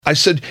I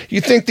said,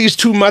 you think these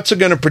two mutts are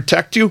going to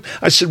protect you?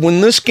 I said,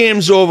 when this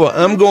game's over,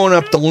 I'm going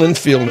up to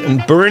Linfield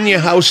and burn your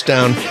house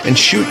down and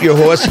shoot your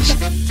horses.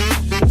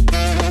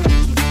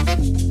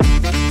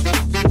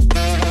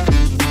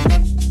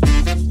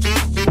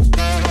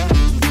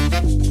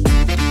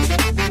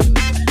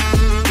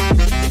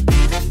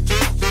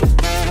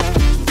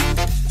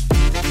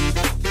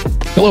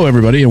 Hello,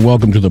 everybody, and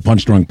welcome to the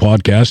Punch Drunk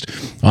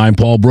Podcast. I'm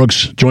Paul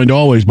Brooks, joined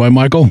always by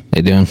Michael. How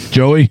you doing?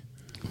 Joey.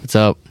 What's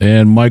up?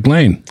 And Mike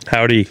Lane.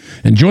 Howdy.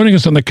 And joining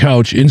us on the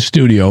couch in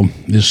studio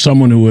is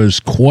someone who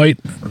has quite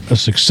a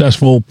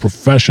successful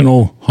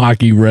professional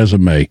hockey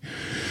resume.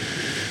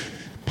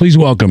 Please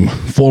welcome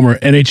former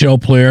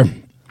NHL player,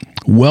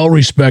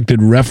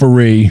 well-respected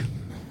referee,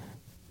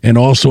 and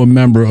also a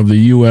member of the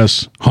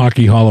U.S.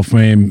 Hockey Hall of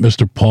Fame,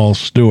 Mr. Paul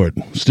Stewart.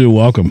 Stu,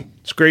 welcome.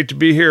 It's great to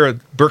be here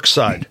at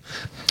Brookside.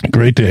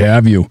 Great to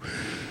have you.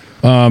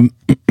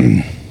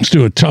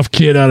 Stu, a tough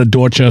kid out of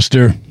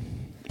Dorchester,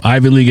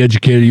 Ivy League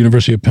educated,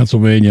 University of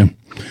Pennsylvania.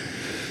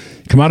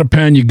 Come out of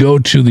Penn, you go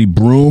to the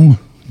Broome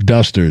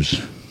Dusters.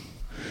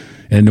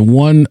 And the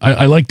one,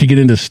 I like to get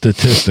into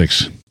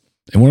statistics.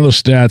 And one of the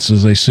stats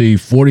is I see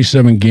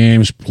 47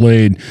 games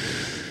played,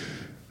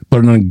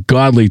 but an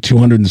ungodly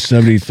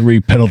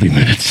 273 penalty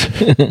minutes.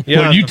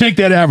 Yeah, When you take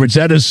that average,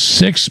 that is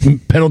 6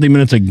 penalty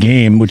minutes a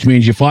game, which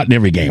means you fought in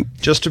every game.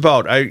 just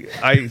about.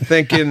 I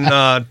think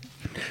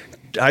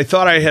I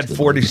thought I had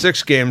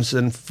 46 games,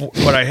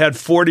 but I had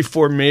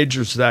 44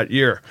 majors that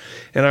year.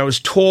 And I was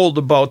told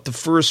about the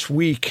first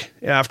week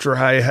after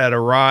I had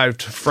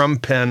arrived from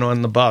Penn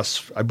on the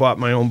bus. I bought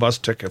my own bus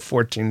ticket,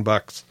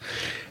 $14,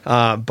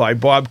 by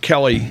Bob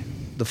Kelly,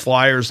 the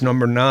Flyers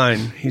number 9.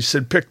 He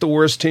said, pick the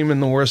worst team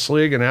in the worst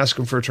league and ask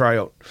them for a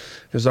tryout.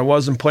 Because I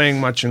wasn't playing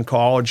much in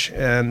college,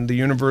 and the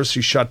university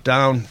shut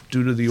down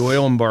due to the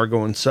oil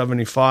embargo in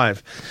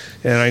 '75.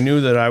 And I knew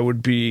that I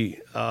would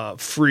be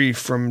free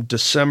from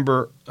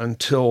December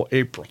until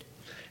April.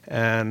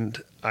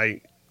 And I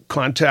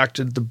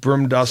contacted the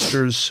Broome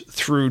Dusters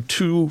through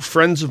 2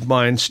 friends of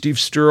mine, Steve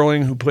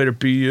Sterling, who played at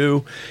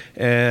BU,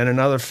 and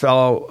another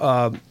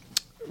fellow,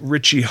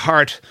 Richie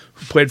Hart,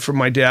 who played for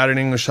my dad at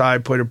English High,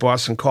 played at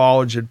Boston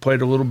College, had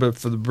played a little bit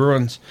for the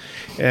Bruins.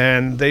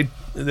 And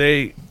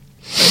they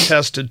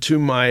attested to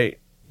my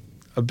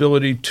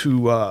ability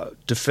to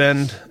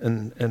defend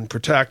and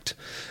protect.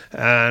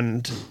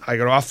 And I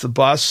got off the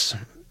bus,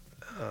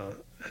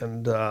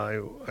 and I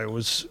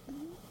was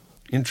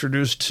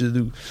introduced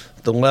to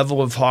the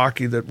level of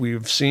hockey that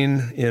we've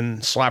seen in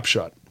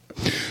Slapshot.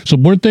 So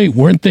weren't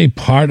they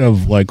part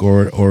of like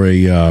or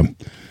a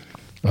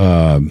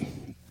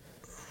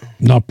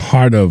not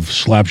part of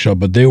Slapshot,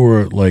 but they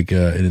were like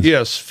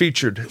Yes,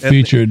 featured.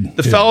 featured.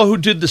 The fellow who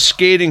did the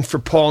skating for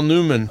Paul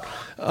Newman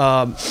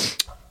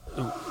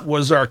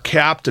was our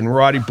captain,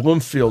 Roddy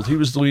Bloomfield. He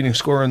was the leading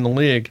scorer in the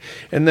league.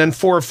 And then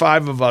 4 or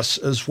 5 of us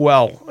as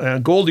well.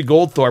 Goldie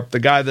Goldthorpe, the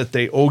guy that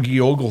they Ogie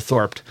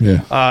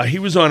Oglethorped, he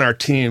was on our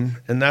team,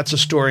 and that's a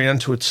story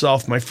unto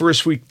itself. My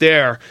first week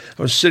there,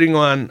 I was sitting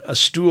on a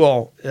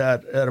stool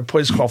at a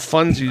place called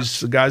Funsies.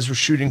 The guys were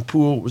shooting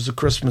pool. It was a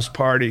Christmas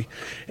party.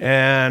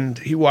 And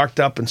he walked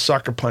up and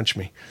sucker punched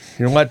me.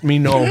 Let me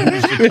know who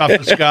was the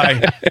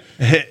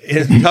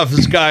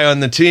toughest guy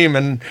on the team.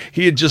 And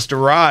he had just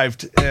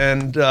arrived,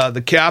 and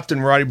the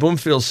captain, Roddy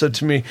Bloomfield, said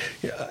to me,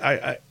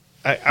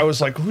 I was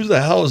like, who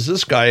the hell is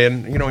this guy?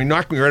 And, he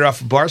knocked me right off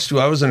the bar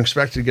stool. I wasn't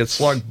expecting to get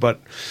slugged, but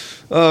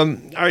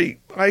I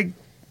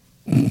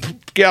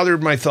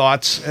gathered my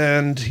thoughts,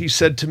 and he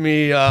said to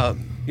me,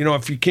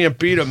 if you can't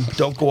beat him,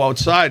 don't go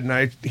outside. And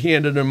I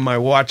handed him my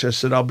watch. I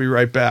said, I'll be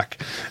right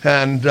back.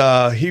 And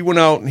he went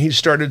out and he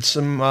started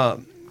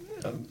some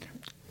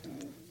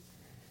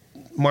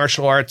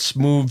martial arts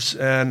moves,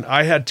 and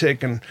I had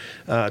taken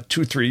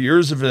 2-3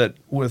 years of it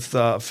with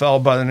a fellow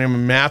by the name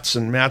of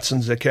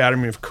Matson's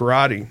Academy of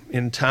Karate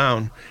in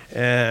town,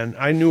 and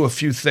I knew a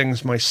few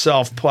things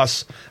myself,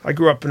 plus I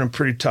grew up in a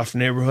pretty tough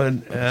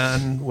neighborhood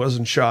and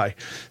wasn't shy.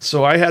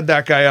 So I had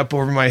that guy up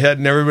over my head,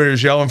 and everybody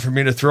was yelling for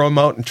me to throw him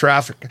out in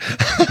traffic.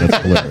 That's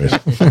hilarious.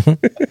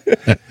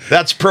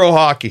 That's pro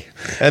hockey.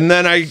 And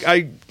then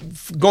I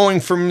going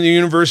from the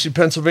University of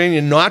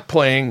Pennsylvania, not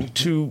playing,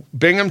 to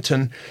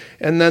Binghamton,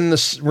 and then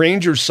the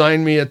Rangers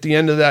signed me at the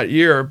end of that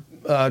year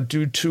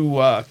due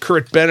to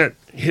Kurt Bennett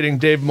hitting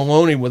Dave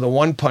Maloney with a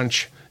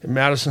 1-punch in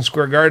Madison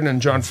Square Garden,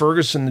 and John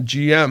Ferguson, the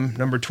GM,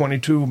 number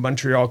 22,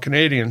 Montreal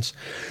Canadiens,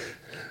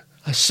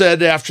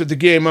 said after the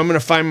game, I'm going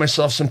to find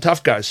myself some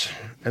tough guys.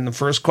 And the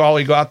first call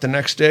he got the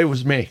next day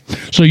was me.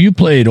 So you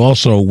played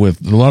also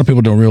with, a lot of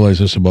people don't realize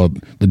this about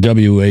the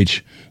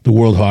WH, the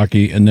World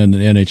Hockey, and then the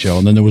NHL,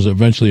 and then there was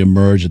eventually a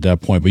merge at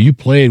that point. But you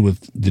played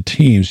with the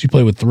teams. You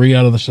played with 3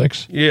 out of the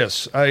 6?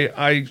 Yes.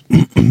 I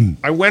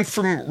went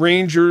from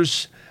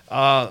Rangers.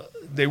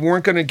 They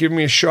weren't going to give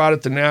me a shot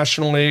at the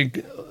National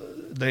League.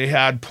 They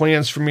had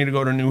plans for me to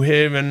go to New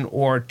Haven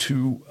or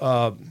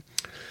to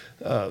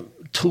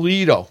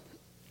Toledo.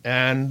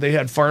 And they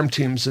had farm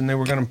teams, and they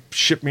were going to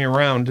ship me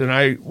around, and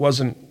I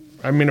wasn't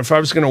I mean, if I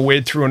was going to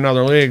wade through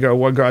another league,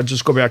 I'd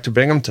just go back to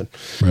Binghamton.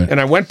 Right. And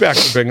I went back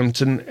to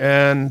Binghamton,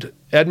 and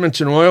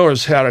Edmonton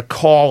Oilers had a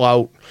call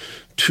out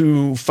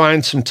to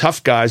find some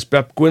tough guys.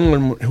 Bep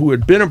Gwynlyn, who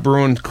had been a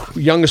Bruin,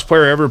 youngest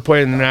player ever to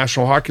play in the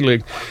National Hockey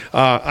League.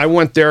 I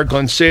went there.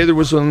 Glenn Sather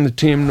was on the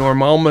team,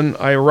 Norm Ullman.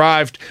 I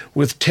arrived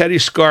with Teddy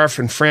Scarf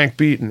and Frank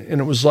Beaton,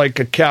 and it was like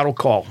a cattle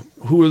call.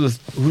 Who's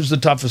the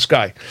toughest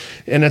guy?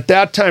 And at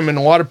that time, and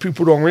a lot of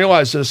people don't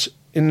realize this,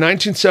 in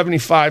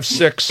 1975,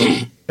 6,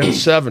 and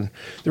 7,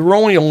 there were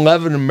only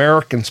 11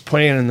 Americans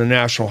playing in the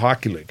National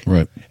Hockey League.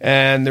 Right.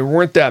 And there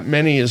weren't that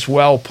many as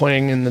well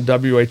playing in the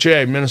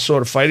WHA.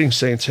 Minnesota Fighting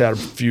Saints had a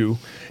few,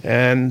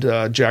 and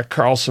Jack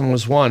Carlson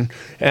was one.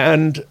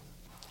 And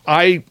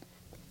I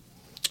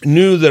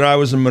knew that I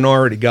was a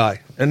minority guy.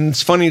 And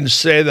it's funny to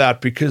say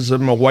that because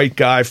I'm a white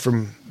guy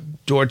from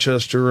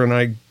Dorchester, and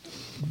I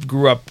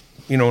grew up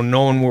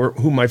knowing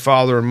who my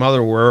father and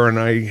mother were, and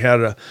I had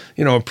a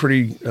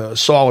pretty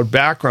solid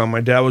background.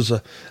 My dad was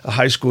a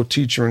high school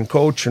teacher and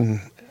coach,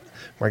 and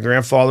my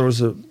grandfather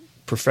was a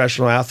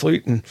professional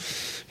athlete, and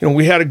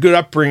we had a good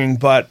upbringing.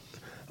 But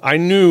I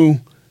knew,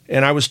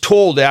 and I was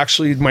told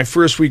actually my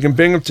first week in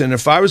Binghamton,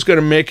 if I was going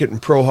to make it in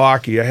pro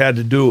hockey, I had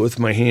to do it with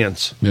my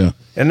hands. Yeah.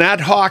 And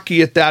that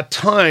hockey at that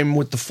time,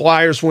 with the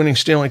Flyers winning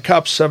Stanley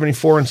Cups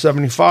 74 and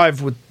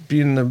 75, with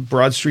being the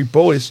Broad Street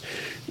Bullies,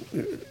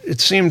 it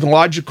seemed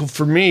logical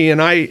for me,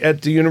 and I,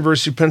 at the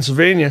University of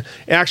Pennsylvania,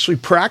 actually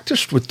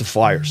practiced with the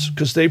Flyers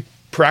because they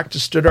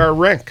practiced at our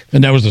rink.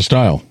 And that was the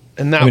style.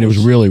 And that it was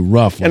really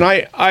rough. And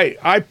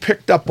I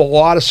picked up a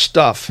lot of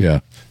stuff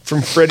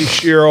from Freddie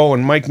Shero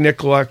and Mike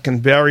Nicolak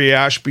and Barry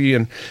Ashby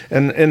and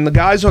the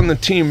guys on the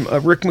team.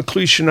 Rick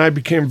McLeish and I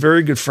became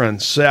very good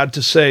friends, sad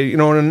to say.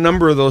 And a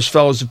number of those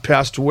fellows have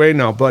passed away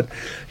now. But,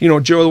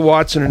 Joe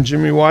Watson and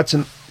Jimmy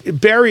Watson,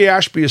 Barry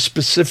Ashby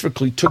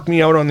specifically took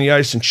me out on the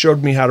ice and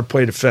showed me how to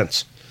play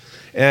defense.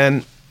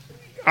 And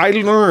I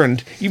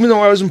learned, even though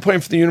I wasn't playing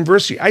for the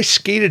university, I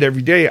skated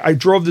every day. I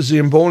drove the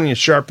Zamboni and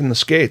sharpened the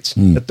skates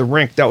at the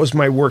rink. That was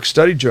my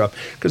work-study job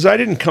because I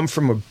didn't come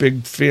from a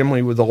big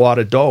family with a lot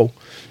of dough.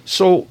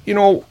 So,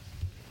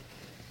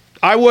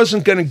 I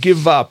wasn't going to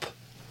give up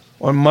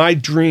on my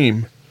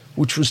dream,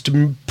 which was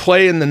to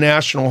play in the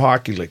National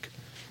Hockey League.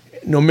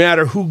 No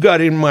matter who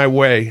got in my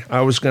way, I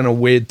was going to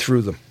wade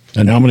through them.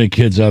 And how many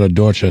kids out of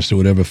Dorchester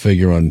would ever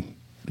figure on,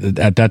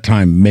 at that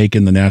time,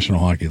 making the National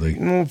Hockey League?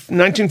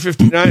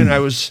 1959, I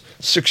was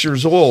 6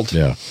 years old.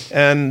 Yeah.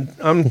 And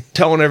I'm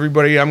telling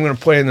everybody I'm going to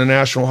play in the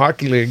National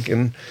Hockey League.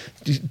 And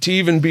to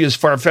even be as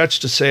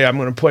far-fetched to say I'm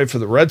going to play for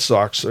the Red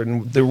Sox,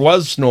 and there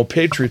was no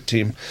Patriot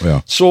team. Yeah.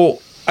 So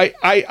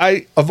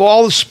I of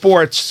all the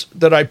sports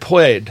that I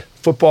played,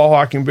 football,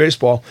 hockey, and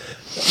baseball,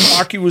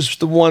 hockey was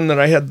the one that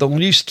I had the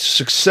least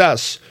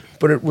success,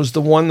 but it was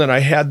the one that I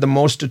had the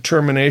most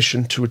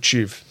determination to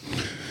achieve.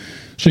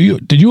 So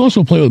did you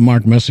also play with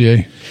Mark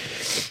Messier?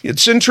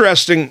 It's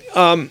interesting.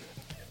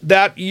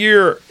 That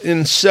year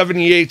in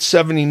 78,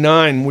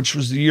 79, which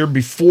was the year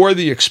before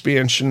the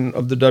expansion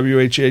of the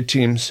WHA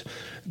teams,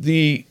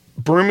 the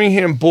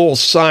Birmingham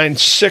Bulls signed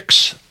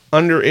 6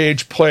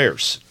 underage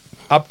players.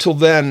 Up till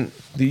then,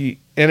 the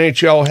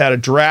NHL had a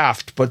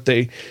draft, but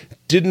they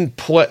didn't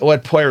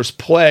let players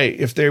play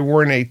if they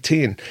weren't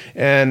 18.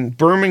 And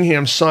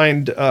Birmingham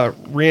signed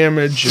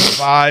Ramage and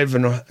Five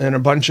and a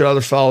bunch of other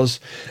fellas.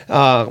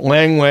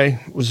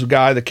 Langway was a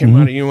guy that came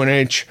out of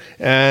UNH.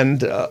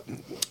 And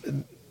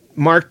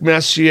Mark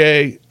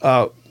Messier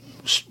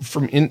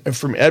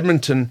from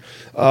Edmonton,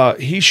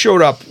 he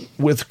showed up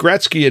with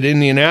Gretzky at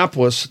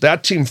Indianapolis.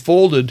 That team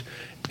folded,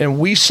 and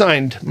we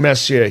signed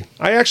Messier.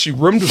 I actually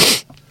roomed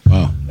with him.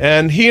 Wow.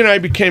 And he and I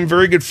became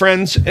very good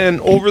friends, and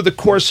over the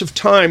course of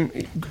time,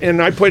 and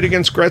I played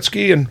against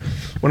Gretzky, and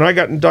when I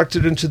got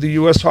inducted into the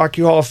U.S.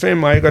 Hockey Hall of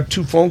Fame, I got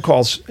 2 phone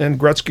calls, and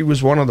Gretzky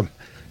was one of them,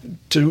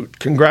 to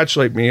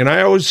congratulate me. And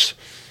I always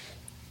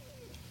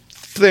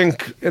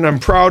think, and I'm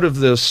proud of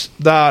this,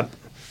 that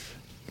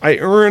I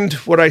earned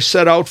what I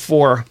set out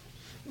for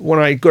when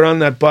I got on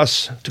that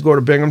bus to go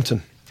to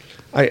Binghamton.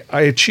 I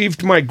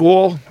achieved my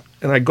goal,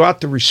 and I got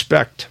the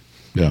respect.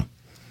 Yeah.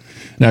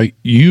 Now,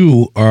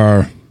 you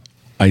are,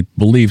 I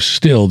believe,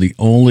 still the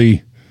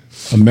only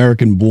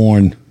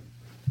American-born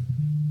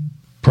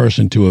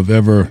person to have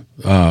ever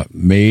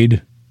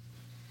made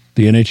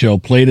the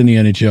NHL, played in the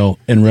NHL,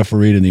 and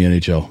refereed in the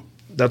NHL.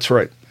 That's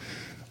right.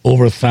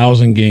 Over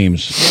 1,000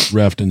 games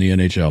reffed in the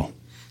NHL.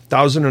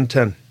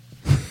 1,010.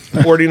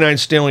 49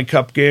 Stanley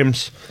Cup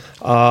games.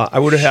 I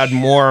would have had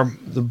more.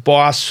 The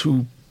boss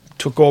who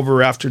took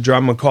over after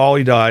John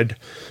McCauley died,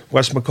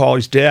 Wes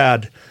McCauley's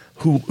dad,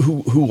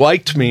 who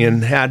liked me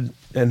and had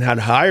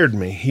hired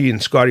me, he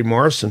and Scotty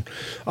Morrison.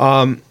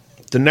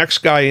 The next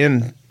guy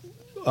in,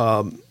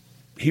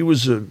 he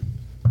was a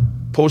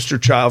poster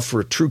child for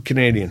a true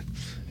Canadian,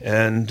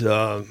 and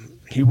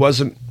he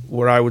wasn't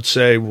what I would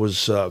say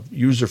was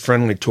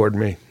user-friendly toward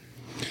me.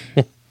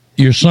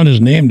 Your son is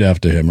named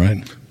after him,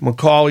 right?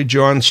 Macaulay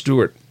John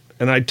Stewart.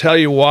 And I tell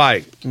you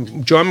why.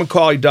 John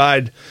McCauley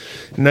died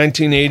in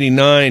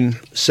 1989,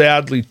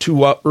 sadly,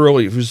 too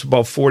early. He was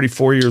about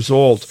 44 years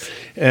old.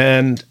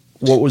 And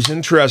what was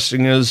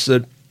interesting is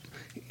that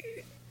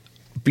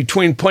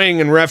between playing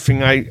and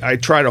reffing, I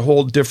try to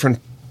hold different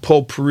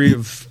potpourri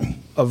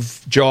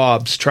of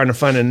jobs, trying to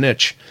find a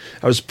niche.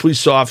 I was a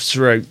police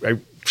officer. I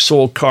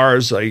sold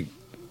cars. I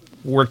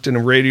worked in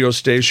a radio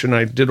station.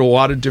 I did a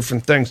lot of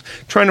different things,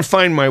 trying to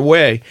find my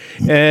way.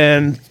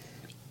 And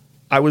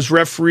I was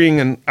refereeing,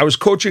 and I was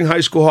coaching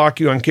high school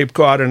hockey on Cape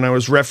Cod, and I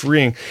was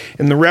refereeing.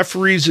 And the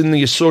referees in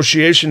the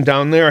association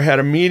down there had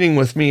a meeting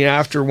with me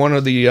after one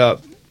of the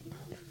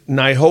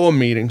NIHOA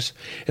meetings,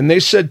 and they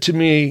said to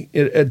me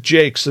at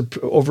Jake's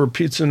over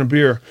pizza and a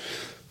beer,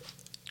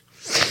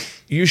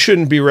 "You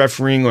shouldn't be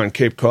refereeing on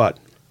Cape Cod."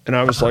 And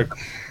I was like,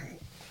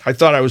 I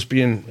thought I was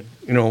being,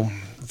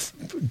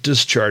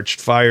 discharged,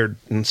 fired,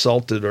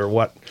 insulted, or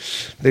what.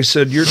 They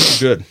said, "You're too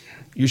good.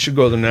 You should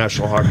go to the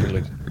National Hockey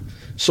League."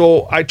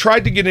 So I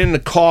tried to get into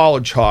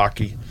college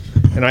hockey,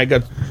 and I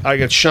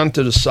got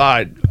shunted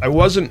aside. I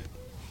wasn't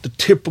the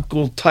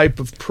typical type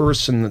of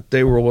person that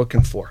they were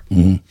looking for.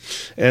 Mm-hmm.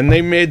 And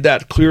they made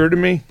that clear to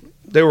me.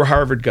 They were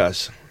Harvard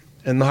guys.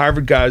 And the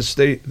Harvard guys,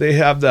 they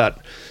have that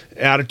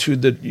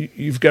attitude that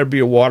you've got to be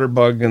a water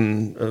bug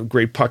and a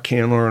great puck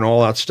handler and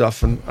all that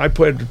stuff. And I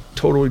played a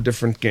totally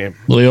different game.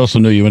 Well, they also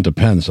knew you went to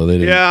Penn, so they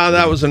didn't. Yeah,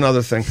 that was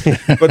another thing.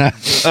 But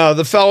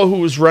the fellow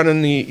who was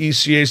running the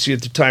ECAC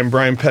at the time,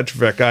 Brian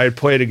Petrovic, I had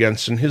played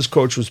against, and his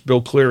coach was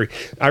Bill Cleary.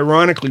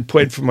 Ironically,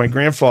 played for my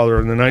grandfather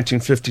in the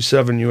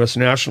 1957 U.S.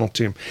 national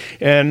team.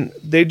 And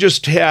they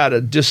just had a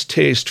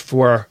distaste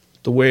for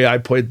the way I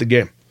played the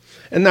game.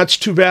 And that's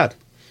too bad,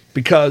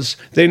 because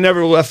they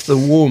never left the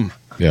womb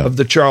of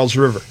the Charles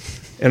River.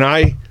 And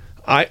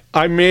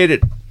I made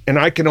it, and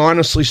I can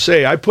honestly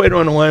say I played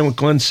on a line with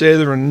Glenn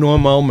Sather and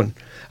Norm Ullman.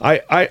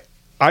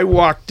 I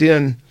walked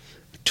in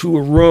to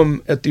a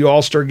room at the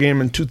All-Star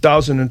game in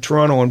 2000 in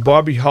Toronto, and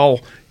Bobby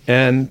Hull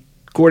and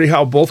Gordie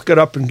Howe both got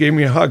up and gave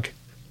me a hug.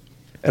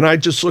 And I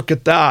just look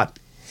at that.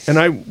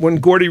 And when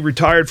Gordie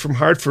retired from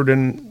Hartford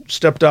and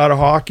stepped out of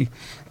hockey,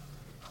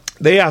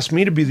 they asked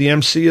me to be the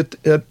MC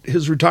at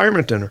his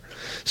retirement dinner.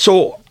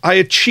 So I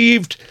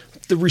achieved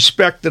the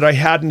respect that I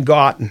hadn't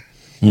gotten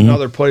in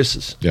other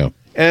places. Yeah.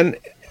 And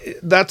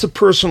that's a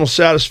personal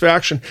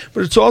satisfaction,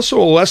 but it's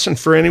also a lesson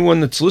for anyone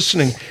that's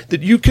listening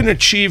that you can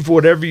achieve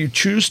whatever you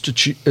choose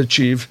to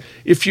achieve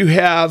if you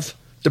have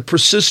the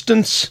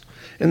persistence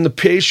and the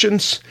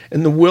patience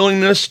and the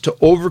willingness to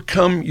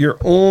overcome your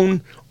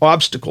own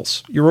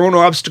obstacles. Your own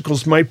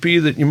obstacles might be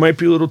that you might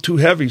be a little too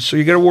heavy, so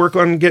you got to work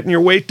on getting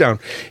your weight down.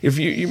 If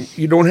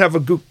you don't have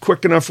a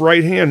quick enough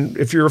right hand,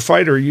 if you're a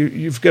fighter,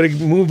 you've got to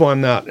move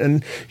on that,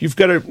 and you've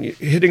got to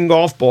hitting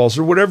golf balls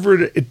or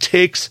whatever it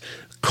takes,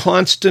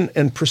 constant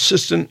and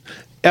persistent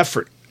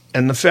effort.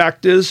 And the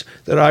fact is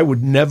that I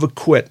would never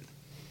quit,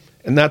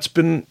 and that's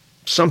been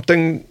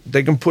something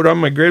they can put on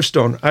my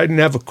gravestone. I'd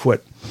never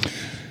quit.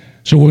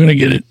 So we're gonna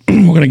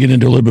get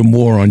into a little bit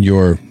more on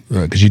your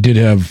because you did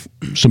have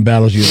some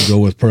battles you had to go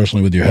with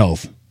personally with your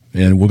health,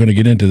 and we're gonna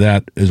get into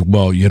that as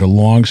well. You had a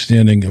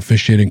long-standing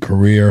officiating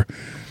career,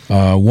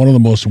 one of the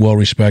most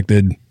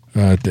well-respected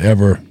to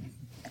ever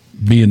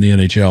be in the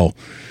NHL.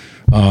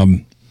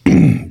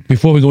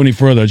 Before we go any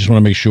further, I just want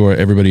to make sure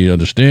everybody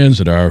understands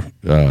that our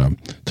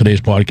today's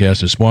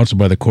podcast is sponsored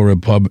by the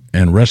Corib Pub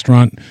and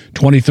Restaurant,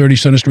 2030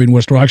 Center Street in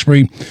West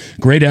Roxbury.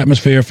 Great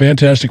atmosphere,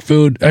 fantastic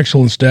food,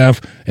 excellent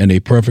staff, and a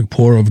perfect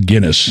pour of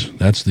Guinness.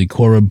 That's the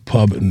Corib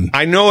Pub and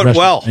I know it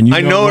Restaurant. well.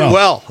 I know it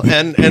well.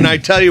 And I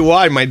tell you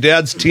why. My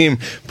dad's team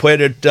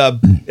played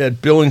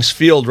at Billings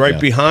Field right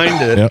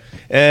behind it. Yep.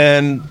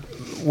 And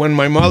when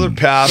my mother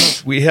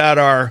passed, we had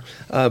our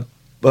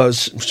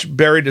was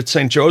buried at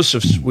St.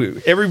 Joseph's.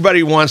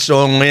 Everybody wants to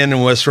own land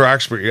in West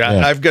Roxbury.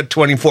 I've got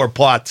 24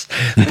 plots.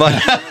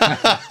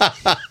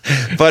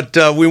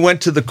 But we went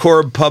to the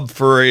Corib Pub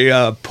for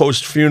a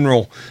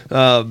post-funeral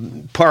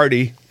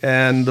party,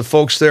 and the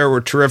folks there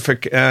were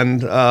terrific,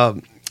 and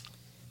I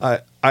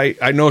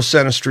know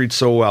Center Street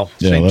so well,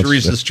 St.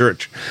 Teresa's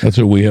Church. That's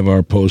what we have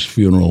our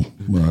post-funeral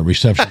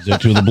receptions there,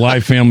 too. The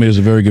Blythe family is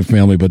a very good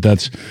family, but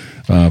that's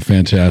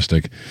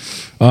fantastic.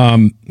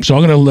 So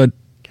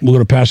we're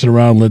going to pass it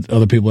around, let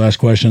other people ask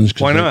questions.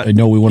 Why not? I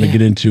know we want to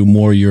get into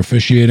more of your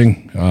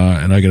officiating,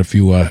 and I got a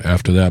few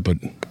after that. But,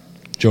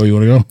 Joe, you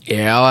want to go?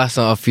 Yeah, I'll ask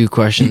a few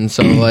questions.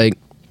 So,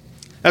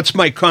 that's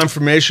my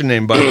confirmation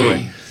name, by the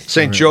way.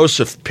 St.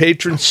 Joseph,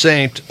 patron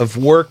saint of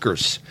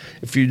workers.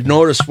 If you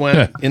notice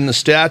when in the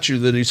statue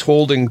that he's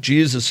holding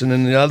Jesus, and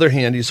in the other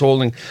hand he's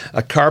holding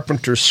a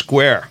carpenter's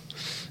square.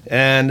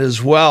 And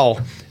as well,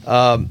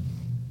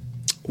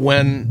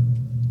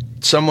 when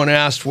someone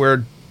asked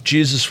where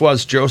Jesus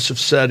was, Joseph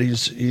said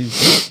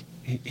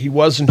he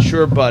wasn't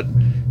sure, but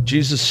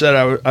Jesus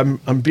said,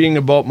 I'm being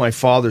about my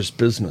Father's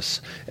business.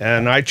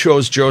 And I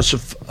chose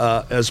Joseph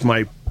as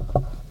my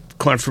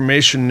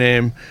confirmation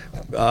name.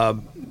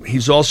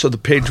 He's also the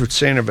patron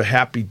saint of a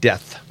happy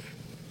death.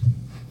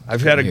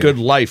 I've had a good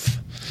life.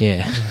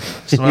 Yeah.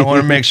 So I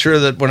want to make sure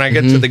that when I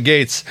get to the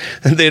gates,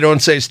 they don't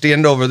say,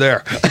 stand over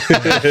there.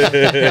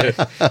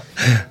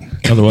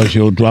 Otherwise,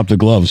 you'll drop the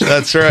gloves.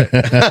 That's right.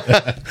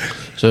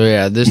 So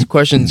yeah, this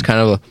question's kind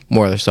of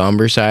more the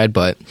somber side,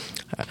 but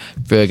I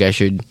feel like I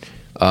should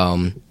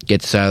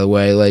get this out of the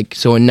way. Like,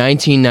 so in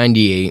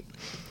 1998,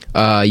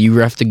 you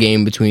reffed the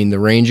game between the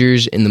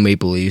Rangers and the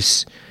Maple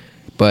Leafs,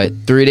 but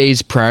 3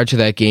 days prior to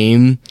that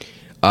game,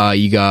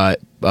 you got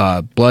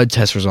blood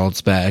test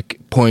results back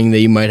pointing that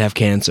you might have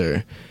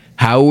cancer.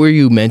 How were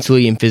you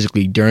mentally and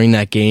physically during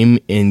that game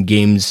and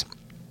games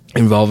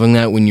involving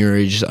that when you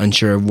were just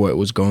unsure of what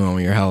was going on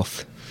with your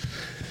health?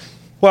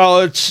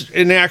 Well, it's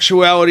in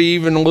actuality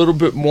even a little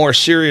bit more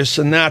serious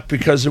than that,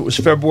 because it was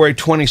February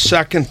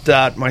 22nd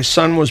that my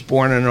son was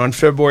born, and on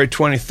February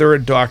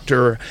 23rd,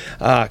 Dr.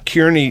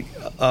 Kearney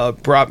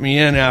brought me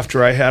in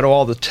after I had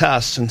all the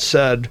tests and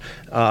said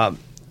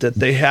that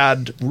they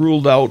had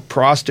ruled out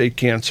prostate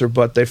cancer,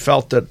 but they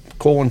felt that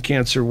colon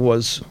cancer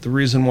was the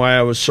reason why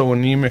I was so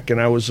anemic and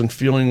I wasn't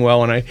feeling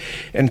well.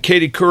 And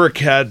Katie Couric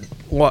had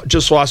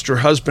just lost her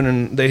husband,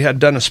 and they had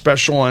done a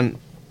special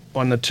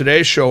on the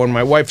Today Show, and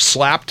my wife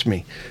slapped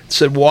me and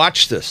said,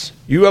 watch this.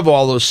 You have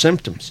all those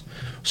symptoms.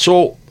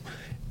 So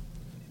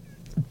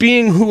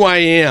being who I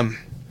am,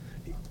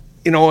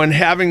 and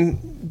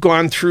having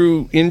gone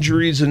through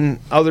injuries and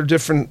other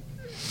different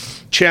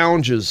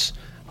challenges,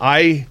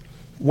 I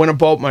went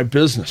about my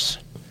business.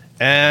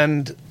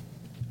 And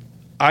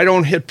I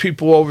don't hit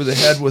people over the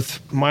head with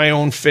my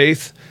own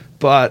faith,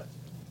 but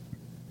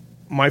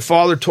my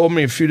father told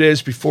me a few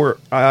days before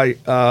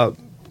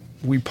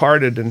we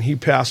parted and he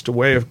passed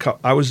away.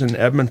 I was in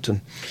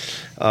Edmonton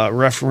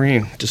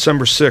refereeing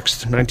December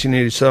 6th,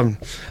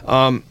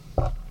 1987.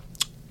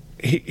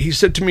 He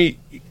said to me,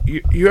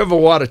 you have a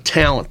lot of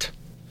talent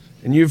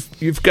and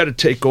you've got to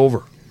take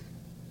over,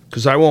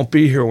 because I won't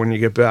be here when you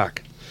get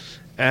back.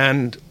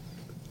 And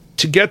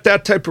to get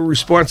that type of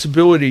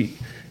responsibility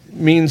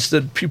means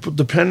that people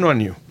depend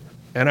on you.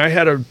 And I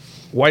had a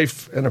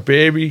wife and a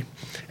baby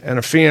and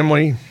a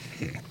family,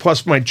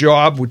 plus my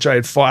job, which I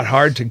had fought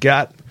hard to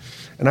get,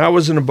 and I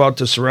wasn't about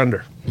to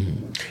surrender.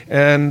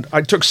 And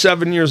I took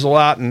 7 years of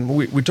Latin.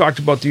 We talked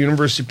about the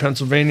University of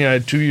Pennsylvania. I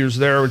had 2 years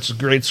there, which is a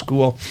great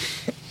school.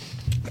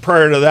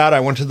 Prior to that,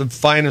 I went to the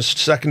finest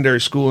secondary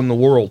school in the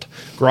world,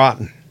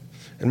 Groton.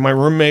 And my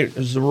roommate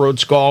is a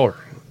Rhodes Scholar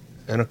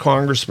and a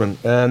congressman.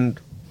 And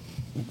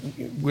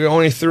we were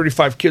only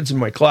 35 kids in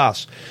my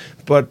class.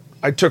 But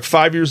I took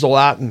 5 years of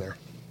Latin there.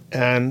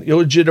 And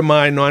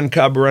illegitimi non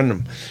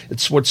caberendum.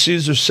 It's what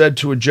Caesar said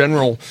to a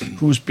general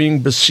who was being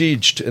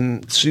besieged,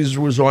 and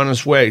Caesar was on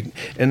his way.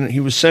 And he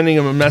was sending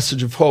him a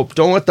message of hope.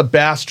 Don't let the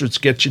bastards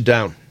get you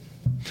down.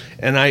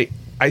 And I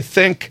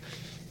think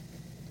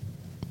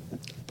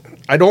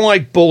I don't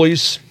like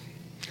bullies,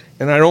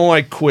 and I don't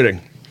like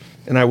quitting.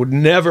 And I would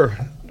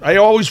never, I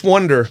always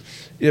wonder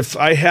if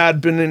I had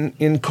been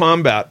in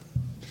combat,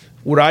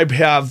 would I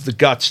have the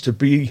guts to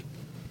be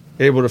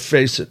able to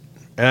face it?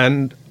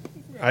 And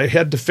I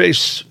had to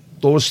face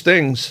those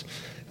things.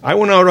 I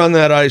went out on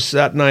that ice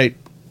that night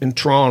in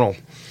Toronto,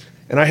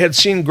 and I had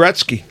seen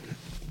Gretzky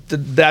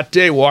that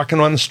day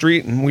walking on the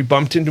street, and we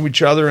bumped into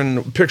each other, and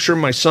a picture of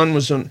my son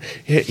was on.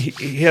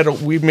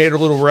 We made a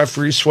little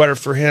referee sweater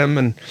for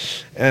him,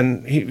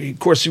 and he, of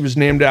course, he was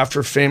named after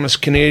a famous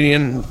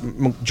Canadian,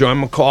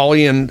 John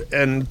McCauley,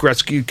 and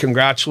Gretzky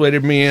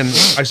congratulated me, and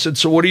I said,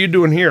 so what are you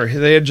doing here?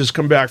 They had just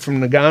come back from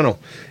Nagano,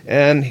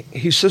 and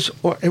he says,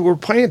 well, hey, we're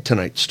playing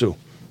tonight, Stu.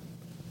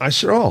 I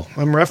said, oh,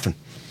 I'm reffing.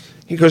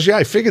 He goes, yeah,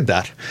 I figured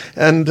that.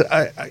 And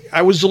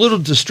I was a little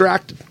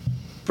distracted,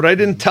 but I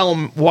didn't tell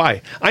him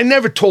why. I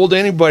never told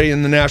anybody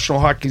in the National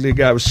Hockey League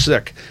I was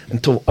sick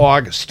until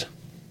August.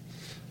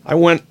 I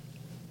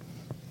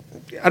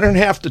didn't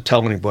have to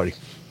tell anybody.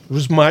 It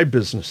was my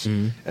business.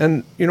 Mm-hmm.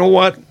 And you know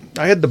what?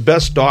 I had the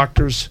best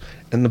doctors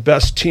and the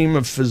best team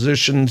of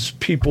physicians,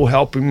 people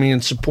helping me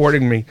and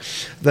supporting me,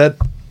 that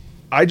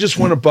I just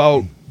went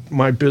about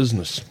my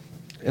business.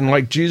 And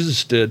like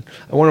Jesus did,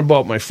 I went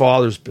about my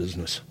father's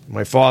business,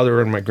 my father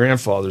and my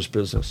grandfather's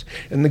business.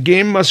 And the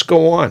game must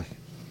go on.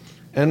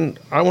 And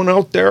I went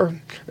out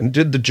there and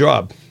did the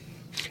job.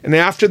 And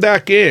after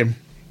that game,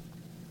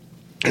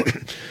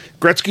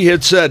 Gretzky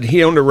had said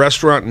he owned a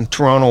restaurant in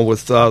Toronto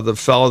with the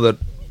fellow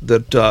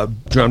that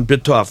John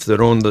Bittoff that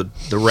owned the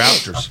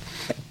Raptors.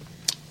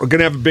 We're going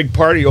to have a big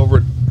party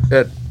over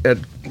at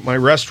my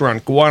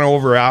restaurant. Go on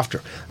over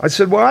after. I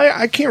said, well,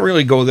 I can't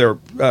really go there,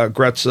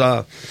 Gretz.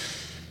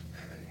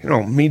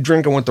 Me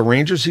drinking with the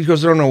Rangers? He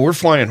goes, no, we're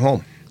flying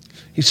home.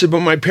 He said, but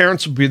my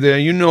parents will be there.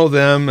 You know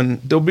them,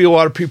 and there'll be a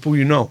lot of people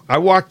you know. I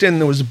walked in.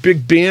 There was a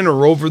big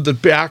banner over the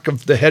back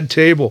of the head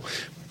table.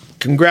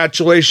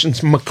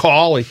 Congratulations,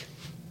 Macaulay.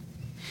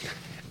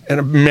 And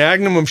a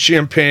magnum of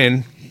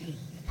champagne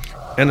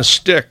and a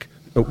stick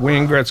that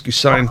Wayne Gretzky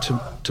signed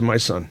to my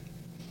son.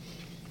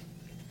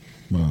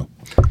 Wow.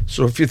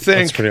 So if you think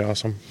that's pretty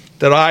awesome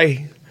that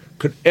I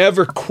could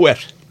ever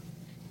quit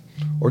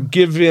or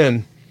give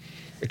in,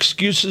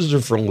 excuses are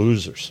for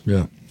losers.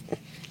 Yeah.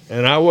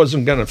 And I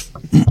wasn't going to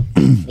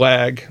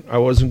flag. I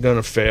wasn't going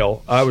to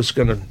fail. I was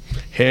going to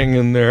hang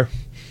in there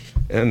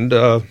and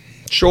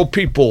show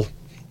people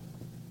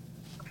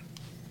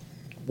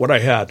what I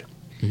had.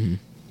 And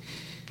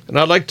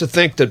I'd like to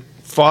think that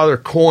Father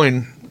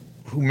Coyne,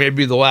 who may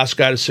be the last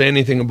guy to say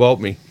anything about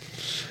me,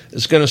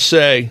 is going to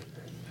say,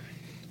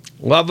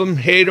 love him,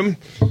 hate him,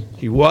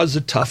 he was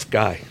a tough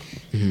guy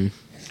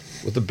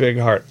with a big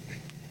heart.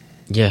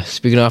 Yeah,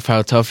 speaking of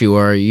how tough you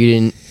are,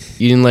 you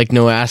didn't like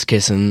no ass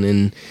kissing,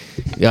 and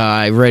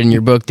I read in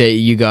your book that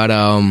you got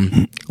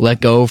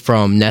let go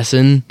from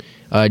Nesson.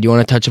 Do you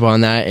want to touch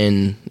upon that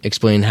and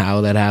explain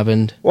how that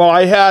happened? Well,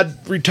 I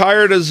had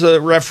retired as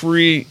a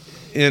referee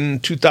in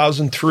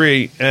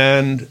 2003,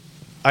 and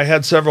I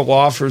had several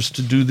offers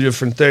to do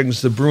different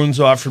things. The Bruins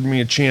offered me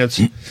a chance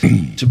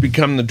to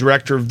become the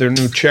director of their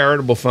new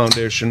charitable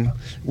foundation,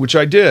 which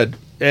I did.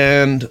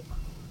 And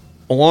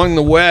along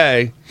the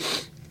way,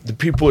 the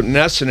people at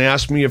Nesson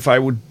asked me if I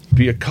would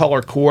be a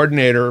color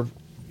coordinator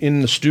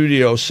in the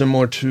studio,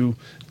 similar to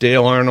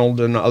Dale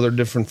Arnold and other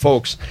different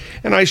folks.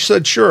 And I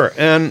said, sure.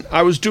 And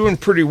I was doing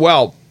pretty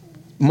well.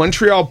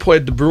 Montreal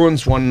played the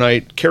Bruins one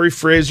night. Kerry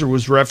Fraser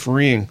was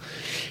refereeing.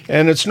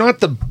 And it's not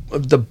the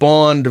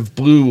bond of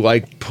blue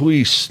like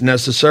police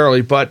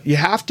necessarily, but you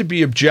have to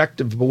be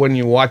objective when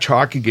you watch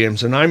hockey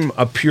games. And I'm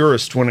a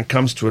purist when it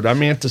comes to it.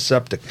 I'm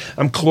antiseptic.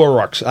 I'm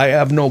Clorox. I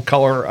have no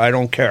color. I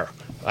don't care.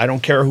 I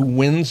don't care who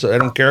wins. I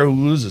don't care who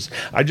loses.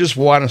 I just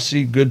want to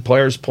see good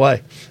players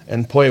play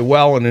and play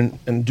well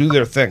and do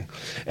their thing.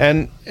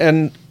 And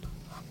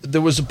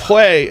there was a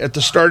play at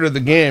the start of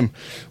the game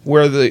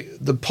where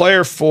the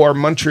player for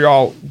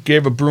Montreal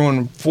gave a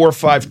Bruin 4 or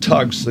 5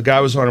 tugs. The guy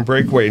was on a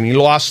breakaway, and he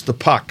lost the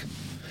puck.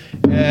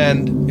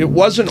 And it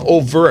wasn't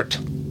overt.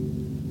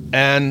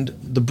 And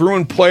the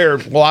Bruin player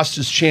lost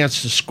his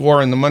chance to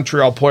score, and the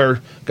Montreal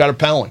player got a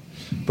penalty.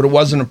 But it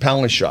wasn't a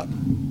penalty shot.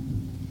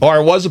 Or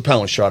it was a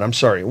penalty shot. I'm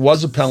sorry. It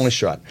was a penalty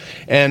shot.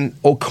 And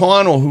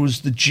O'Connell, who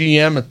was the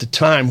GM at the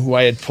time, who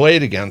I had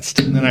played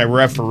against, and then I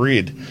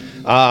refereed,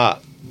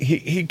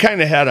 he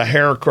kind of had a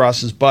hair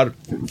across his butt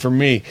for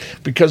me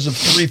because of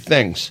 3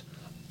 things.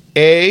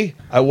 A,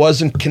 I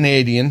wasn't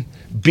Canadian.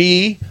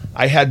 B,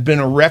 I had been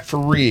a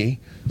referee.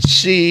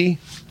 C,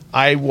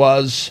 I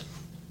was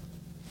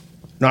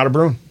not a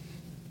Bruin.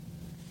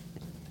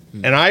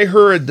 And I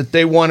heard that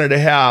they wanted to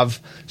have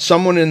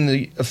someone in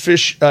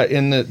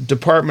the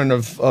department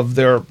of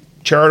their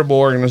charitable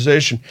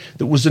organization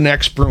that was an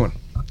ex-Bruin.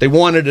 They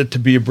wanted it to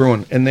be a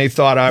Bruin, and they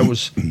thought I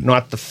was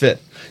not the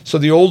fit. So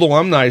the old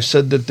alumni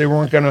said that they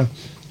weren't going to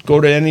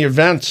go to any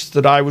events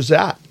that I was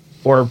at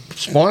or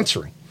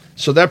sponsoring.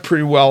 So that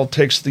pretty well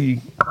takes the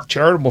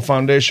charitable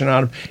foundation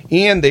out of,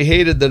 and they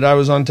hated that I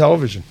was on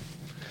television.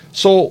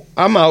 So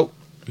I'm out.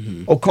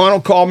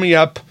 O'Connell called me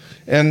up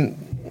and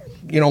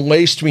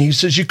laced me. He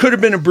says, you could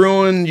have been a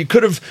Bruin. You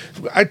could have.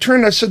 I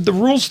said, the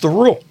rule's the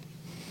rule.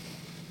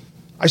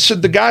 I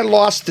said, the guy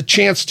lost the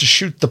chance to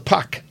shoot the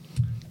puck.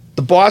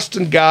 The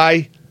Boston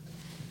guy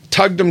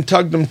tugged him.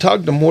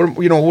 What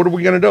are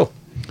we going to do?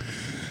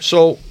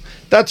 So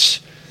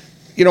that's,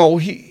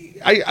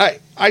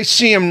 I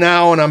see him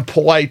now and I'm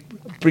polite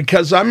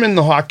because I'm in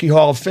the Hockey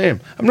Hall of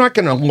Fame. I'm not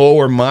going to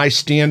lower my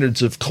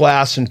standards of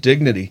class and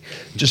dignity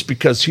just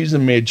because he's a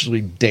major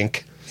league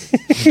dink.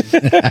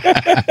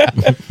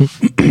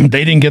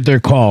 They didn't get their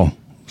call,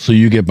 so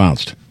you get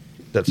bounced.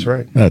 That's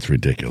right. That's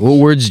ridiculous. What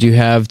words do you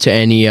have to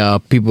any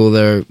people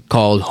that are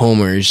called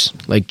homers,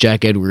 like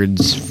Jack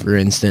Edwards, for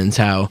instance?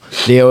 How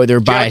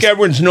they're biased. Jack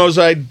Edwards knows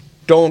I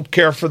don't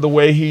care for the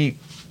way he.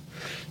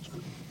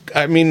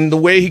 I mean, the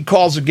way he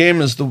calls a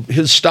game is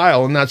his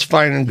style, and that's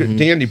fine and good,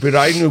 dandy. But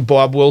I knew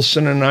Bob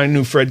Wilson, and I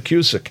knew Fred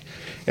Cusick,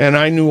 and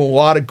I knew a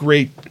lot of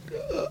great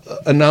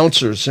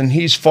announcers, and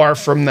he's far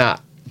from that.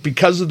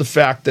 Because of the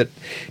fact that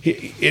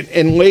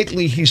and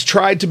lately he's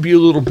tried to be a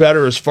little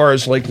better as far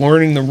as like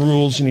learning the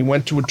rules, and he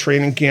went to a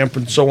training camp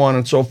and so on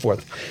and so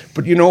forth.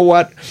 But you know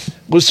what?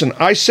 Listen,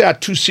 I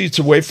sat 2 seats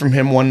away from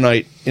him one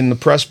night in the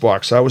press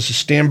box. I was a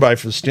standby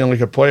for the Stanley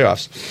Cup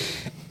playoffs.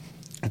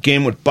 A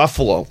game with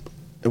Buffalo.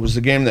 It was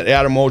the game that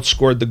Adam Oates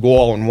scored the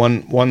goal and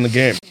won the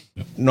game,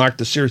 knocked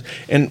the series.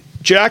 And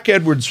Jack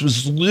Edwards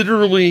was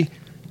literally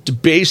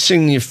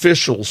debasing the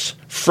officials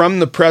from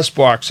the press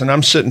box, and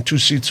I'm sitting 2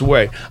 seats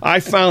away.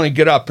 I finally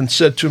get up and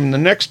said to him, the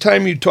next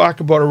time you talk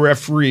about a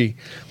referee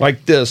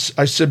like this,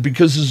 I said,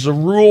 because there's a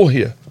rule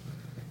here.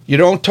 You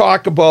don't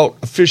talk about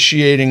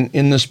officiating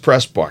in this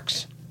press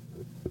box.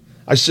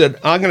 I said,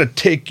 I'm going to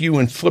take you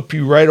and flip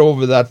you right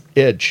over that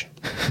edge.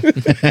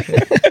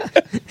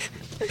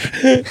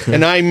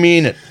 And I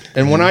mean it.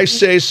 And when I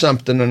say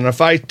something, and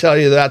if I tell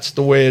you that's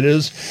the way it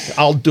is,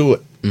 I'll do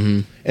it.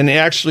 And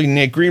actually,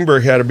 Nate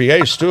Greenberg had to be,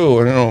 hey,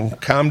 Stu,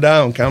 calm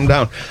down.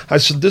 I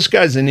said, this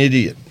guy's an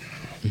idiot.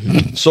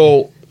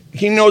 So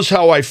he knows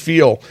how I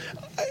feel.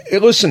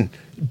 Listen,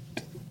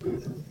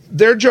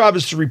 their job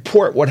is to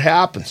report what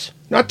happens,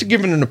 not to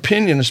give it an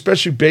opinion,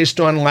 especially based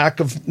on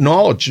lack of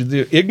knowledge,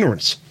 the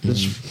ignorance. They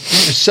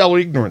sell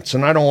ignorance,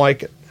 and I don't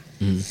like it.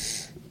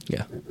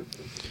 Yeah.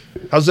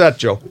 How's that,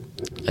 Joe?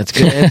 That's a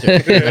good answer.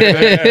 I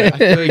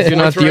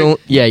feel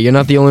like you're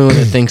not the only one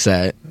that thinks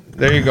that.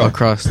 There you go.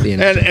 Across the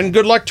industry. And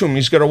good luck to him.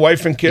 He's got a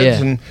wife and kids,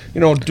 and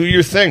do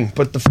your thing.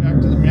 But the fact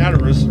of the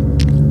matter is,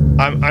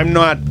 I'm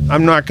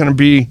not going to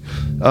be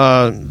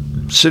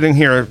sitting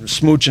here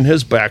smooching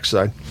his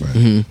backside.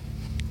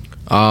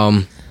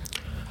 Mm-hmm.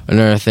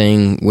 Another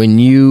thing, when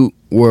you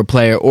were a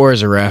player or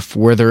as a ref,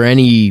 were there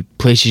any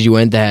places you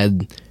went that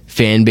had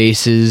fan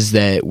bases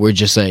that were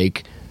just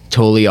like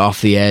totally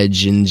off the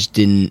edge and just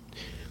didn't?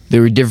 They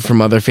were different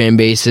from other fan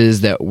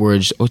bases that were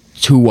just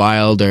too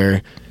wild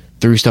or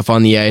threw stuff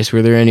on the ice.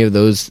 Were there any of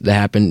those that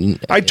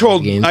happened? I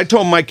told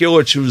Mike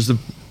Ilitch, who was the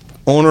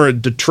owner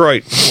of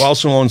Detroit, who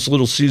also owns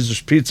Little Caesars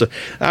Pizza,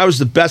 that was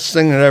the best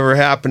thing that ever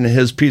happened to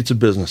his pizza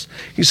business.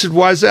 He said,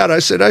 "Why is that?" I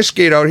said, "I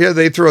skate out here.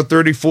 They throw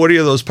 30, 40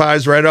 of those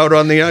pies right out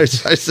on the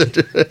ice." I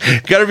said,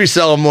 "Got to be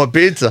selling more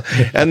pizza."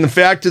 And the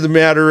fact of the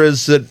matter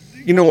is that,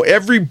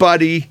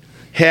 everybody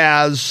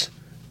has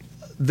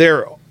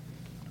their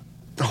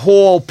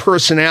whole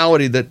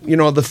personality. That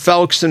the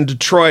Felks in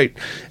Detroit,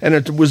 and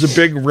it was a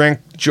big rink.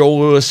 Joe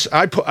Louis,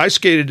 I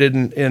skated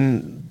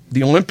in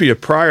the Olympia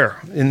prior.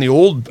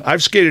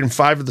 I've skated in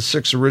 5 of the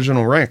 6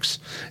 original rinks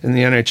in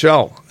the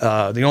NHL.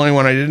 The only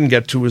one I didn't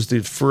get to was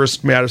the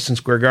first Madison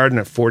Square Garden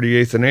at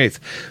 48th and 8th.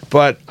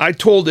 But I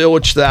told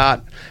Ilitch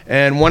that,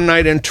 and one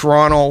night in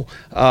Toronto,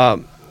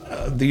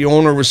 the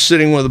owner was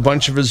sitting with a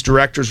bunch of his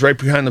directors right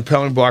behind the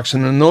penalty box,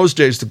 and in those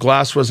days the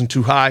glass wasn't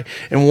too high,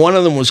 and one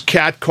of them was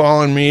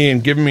catcalling me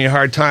and giving me a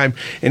hard time,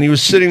 and he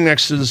was sitting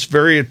next to this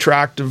very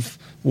attractive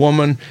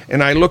woman,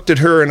 and I looked at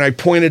her and I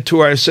pointed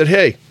to her. I said,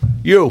 "Hey,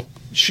 you."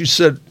 She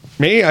said,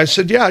 "Me?" I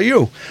said, "Yeah,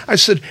 you." I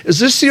said, "Is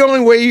this the only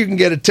way you can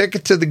get a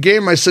ticket to the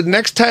game?" I said,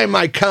 "Next time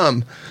I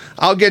come,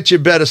 I'll get you a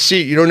better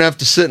seat. You don't have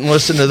to sit and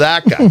listen to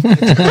that guy."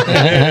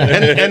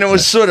 and it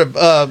was sort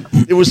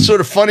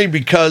of funny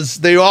because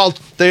they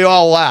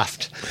all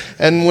laughed.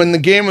 And when the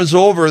game was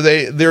over,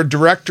 their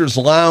director's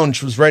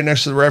lounge was right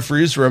next to the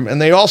referee's room,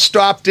 and they all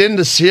stopped in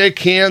to shake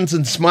hands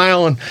and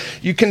smile. And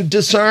you can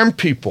disarm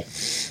people.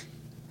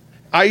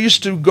 I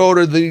used to go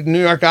to the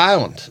New York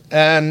Island,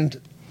 and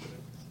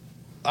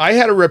I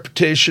had a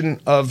reputation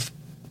of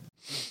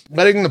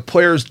letting the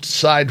players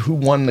decide who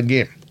won the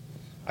game.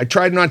 I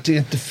tried not to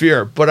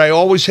interfere, but I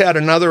always had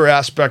another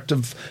aspect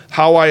of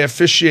how I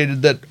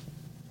officiated that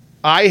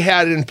I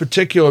had in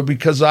particular,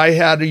 because I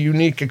had a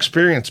unique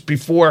experience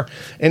before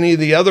any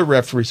of the other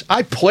referees.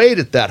 I played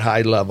at that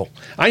high level.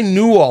 I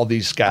knew all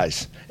these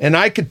guys, and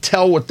I could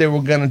tell what they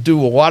were going to do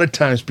a lot of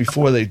times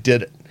before they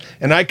did it.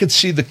 And I could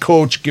see the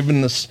coach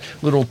giving this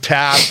little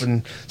tap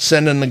and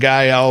sending the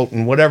guy out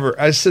and whatever.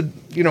 I said,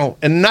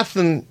 and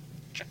nothing,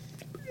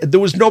 there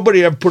was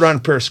nobody ever put on a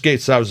pair of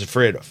skates I was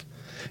afraid of.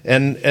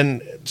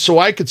 And so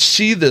I could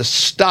see this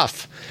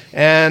stuff.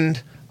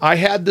 And I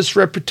had this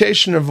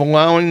reputation of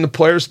allowing the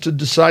players to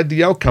decide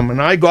the outcome.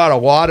 And I got a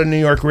lot of New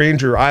York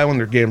Ranger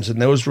Islander games,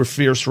 and those were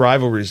fierce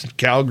rivalries.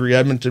 Calgary,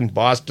 Edmonton,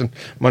 Boston,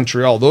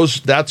 Montreal.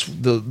 That's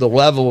the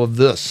level of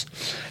this.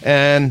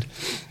 And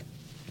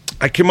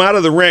I came out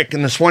of the rink,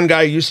 and this one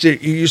guy used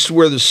to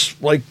wear this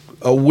like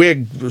a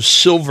wig, was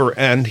silver,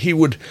 and he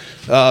would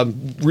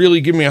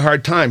really give me a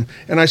hard time.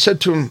 And I said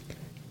to him,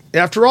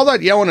 after all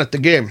that yelling at the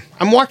game,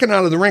 I'm walking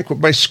out of the rink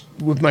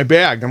with my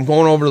bag. I'm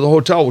going over to the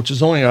hotel, which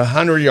is only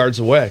 100 yards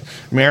away,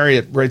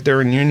 Marriott, right there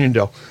in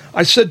Uniondale.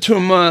 I said to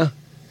him,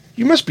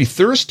 "You must be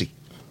thirsty."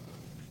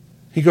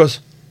 He goes,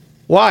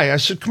 "Why?" I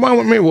said, "Come on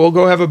with me. We'll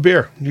go have a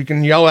beer. You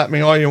can yell at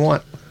me all you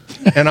want,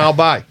 and I'll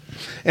buy."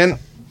 And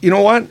you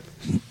know what?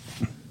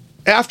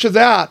 After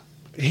that,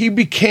 he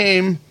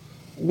became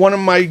one of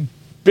my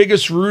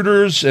biggest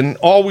rooters, and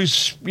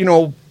always,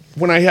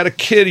 when I had a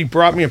kid, he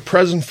brought me a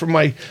present for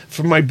my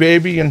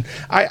baby. And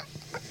I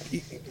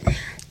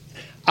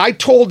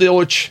told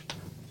Ilitch,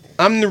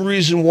 I'm the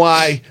reason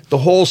why the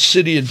whole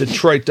city of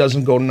Detroit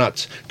doesn't go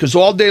nuts. Because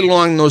all day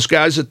long, those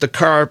guys at the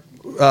car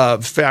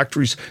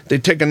factories, they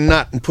take a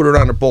nut and put it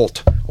on a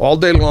bolt all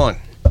day long.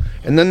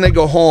 And then they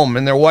go home,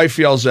 and their wife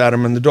yells at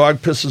them, and the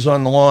dog pisses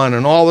on the lawn,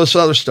 and all this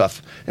other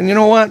stuff. And you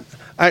know what?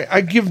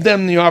 I give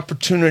them the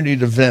opportunity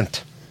to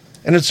vent,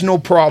 and it's no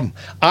problem.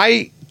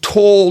 I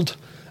told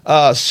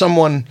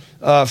someone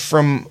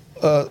from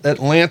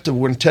Atlanta,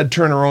 when Ted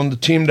Turner owned the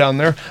team down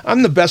there,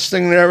 I'm the best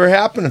thing that ever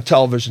happened to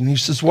television. He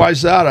says, "Why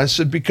is that?" I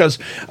said, "Because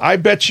I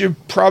bet you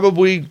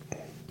probably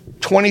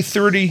 20,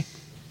 30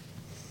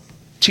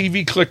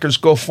 TV clickers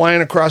go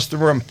flying across the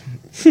room.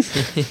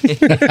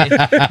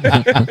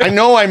 I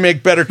know I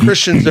make better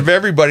Christians of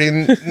everybody."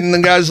 And the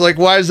guy's like,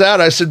 "Why is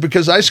that?" I said,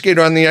 "Because I skate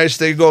on the ice,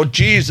 they go,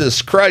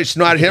 'Jesus Christ,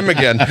 not him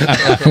again.'"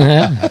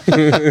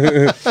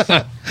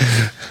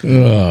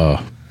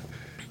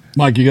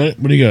 Mike, you got it?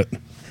 What do you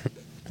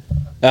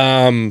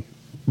got?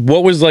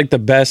 What was like the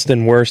best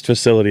and worst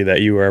facility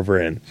that you were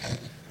ever in?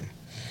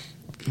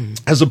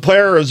 As a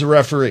player or as a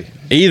referee?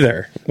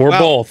 Either or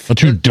both. A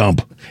true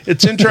dump.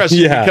 It's interesting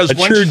Yeah, because a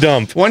true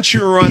dump. once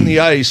you were on the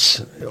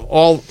ice,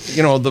 all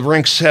the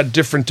rinks had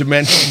different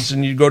dimensions,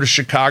 and you go to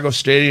Chicago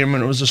Stadium,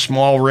 and it was a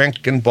small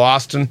rink. In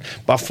Boston,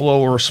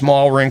 Buffalo were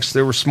small rinks;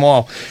 they were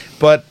small.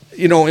 But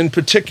in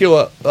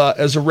particular,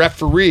 as a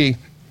referee,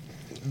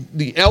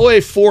 the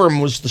LA Forum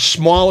was the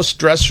smallest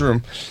dressing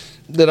room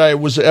that I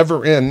was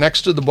ever in,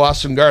 next to the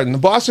Boston Garden. The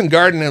Boston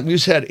Garden at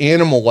least had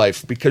animal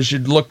life because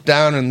you'd look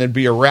down and there'd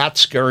be a rat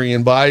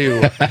scurrying by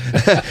you.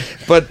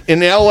 But in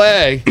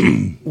LA,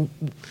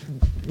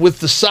 with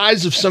the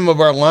size of some of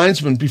our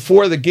linesmen,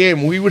 before the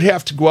game, we would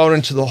have to go out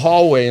into the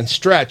hallway and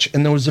stretch,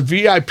 and there was a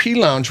VIP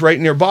lounge right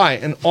nearby,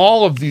 and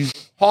all of these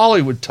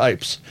Hollywood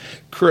types,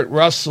 Kurt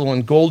Russell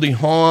and Goldie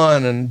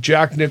Hawn and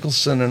Jack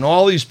Nicholson, and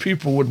all these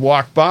people would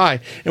walk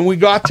by, and we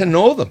got to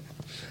know them.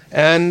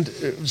 And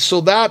so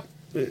that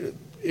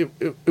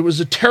it was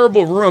a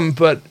terrible room,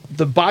 but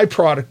the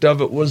byproduct of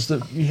it was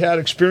that you had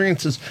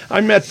experiences.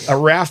 I met a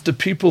raft of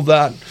people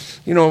that,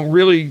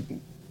 really,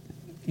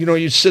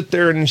 you sit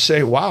there and you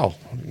say, wow.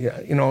 Yeah,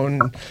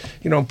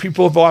 and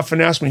people have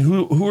often asked me,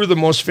 who are the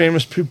most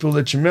famous people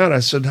that you met?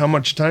 I said, how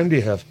much time do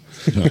you have?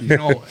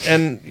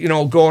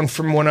 Going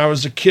from when I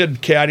was a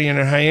kid caddying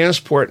at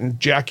Hyannisport, and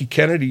Jackie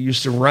Kennedy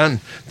used to run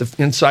the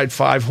inside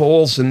 5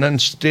 holes and then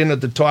stand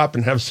at the top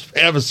and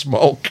have a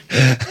smoke.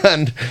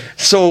 And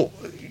so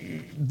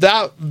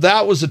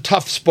that was a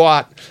tough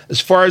spot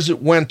as far as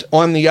it went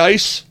on the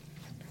ice.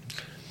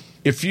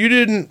 If you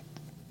didn't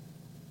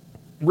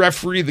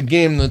referee the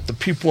game that the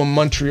people in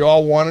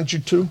Montreal wanted you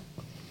to,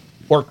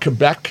 or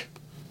Quebec,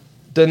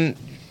 then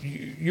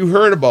you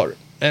heard about it.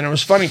 And it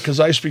was funny because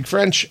I speak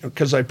French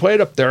because I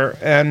played up there,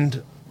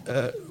 and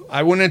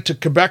I went into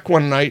Quebec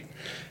one night,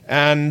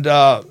 and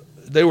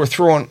they were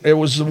throwing. It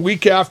was the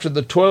week after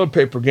the toilet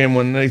paper game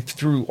when they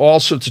threw all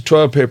sorts of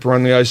toilet paper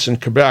on the ice in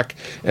Quebec,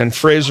 and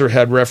Fraser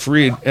had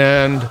refereed,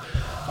 and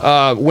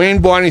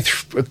Wayne Bonney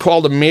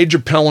called a major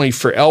penalty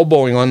for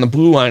elbowing on the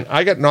blue line.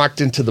 I got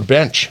knocked into the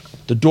bench.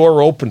 The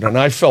door opened, and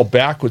I fell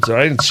backwards, and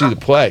I didn't see the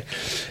play,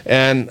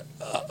 and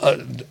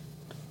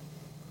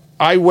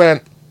I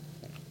went.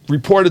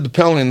 Reported the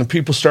penalty, and the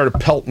people started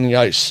pelting the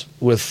ice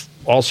with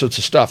all sorts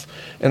of stuff.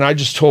 And I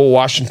just told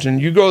Washington,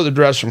 you go to the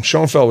dressing room.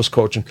 Schoenfeld was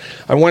coaching.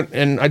 I went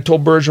and I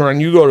told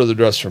Bergeron, you go to the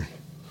dressing room.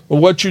 Well,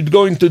 what you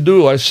going to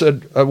do? I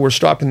said, we're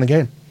stopping the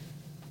game.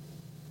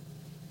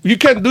 You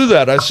can't do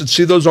that. I said,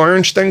 see those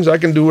orange things? I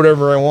can do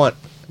whatever I want.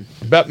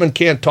 Bettman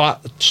can't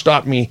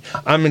stop me.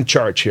 I'm in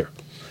charge here.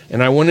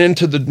 And I went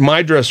into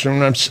my dressing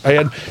room, and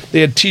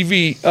they had a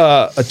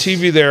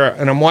TV there,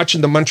 and I'm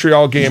watching the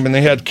Montreal game, and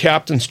they had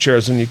captain's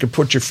chairs, and you could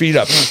put your feet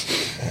up.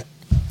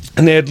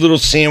 And they had little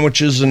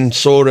sandwiches and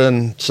soda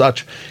and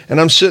such. And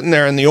I'm sitting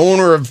there, and the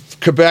owner of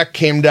Quebec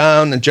came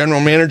down, the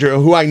general manager,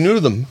 who I knew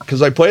them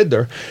because I played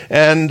there.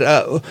 And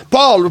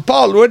Paul,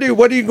 what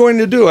are you going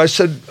to do? I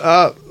said,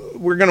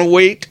 we're going to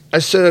wait. I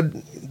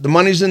said, the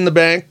money's in the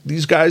bank.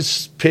 These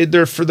guys paid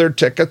for their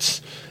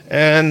tickets.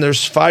 And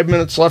there's 5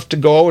 minutes left to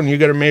go, and you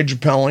get a major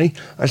penalty.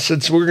 I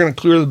said, so we're going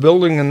to clear the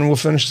building, and we'll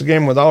finish the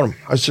game without him.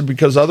 I said,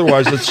 because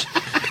otherwise it's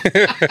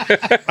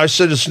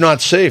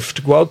not safe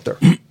to go out there.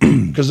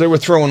 Because they were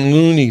throwing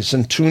loonies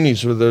and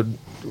toonies with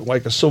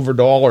like a silver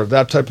dollar,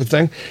 that type of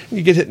thing.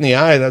 You get hit in the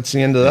eye, that's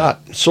the end of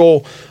that.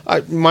 So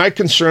my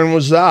concern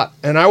was that,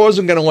 and I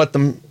wasn't going to let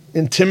them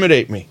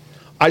intimidate me.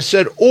 I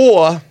said,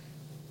 or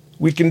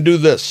we can do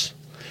this.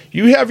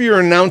 You have your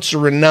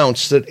announcer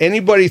announce that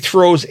anybody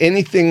throws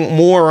anything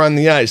more on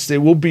the ice, they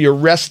will be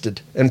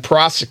arrested and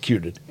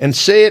prosecuted. And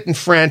say it in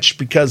French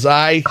because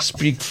I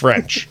speak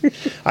French.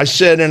 I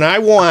said, and I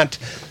want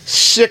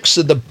 6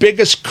 of the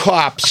biggest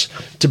cops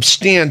to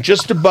stand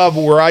just above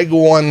where I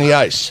go on the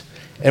ice.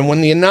 And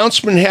when the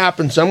announcement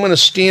happens, I'm going to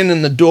stand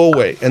in the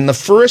doorway. And the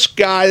first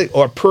guy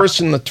or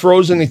person that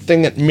throws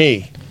anything at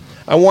me,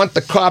 I want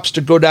the cops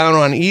to go down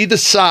on either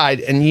side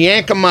and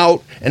yank them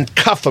out and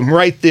cuff them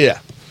right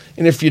there.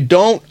 And if you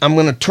don't, I'm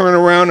going to turn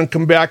around and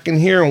come back in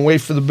here and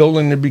wait for the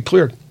building to be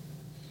cleared.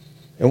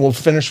 And we'll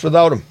finish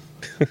without him.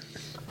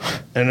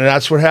 And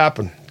that's what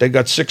happened. They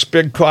got 6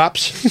 big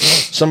cops.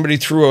 Somebody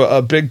threw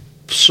a big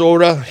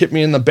soda, hit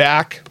me in the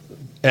back.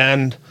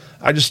 And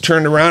I just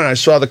turned around and I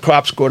saw the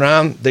cops go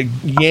down. They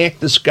yanked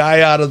this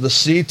guy out of the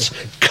seats,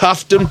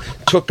 cuffed him,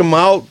 took him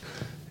out.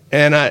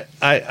 And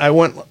I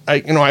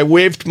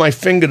waved my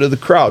finger to the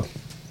crowd.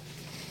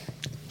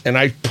 And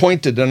I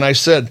pointed and I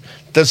said,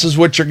 this is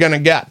what you're going to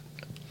get.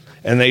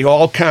 And they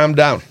all calmed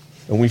down.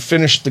 And we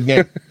finished the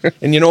game.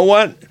 And you know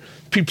what?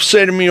 People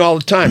say to me all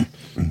the time,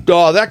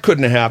 oh, that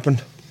couldn't have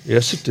happened.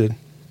 Yes, it did.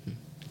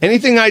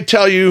 Anything I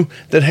tell you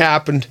that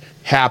happened,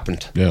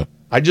 happened. Yeah.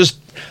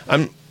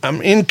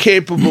 I'm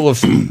incapable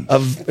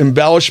of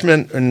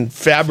embellishment and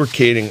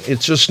fabricating.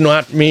 It's just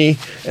not me.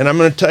 And I'm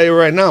going to tell you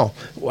right now.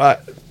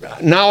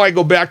 Now I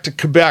go back to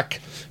Quebec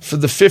for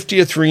the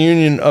 50th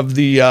reunion of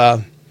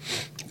the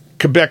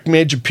Quebec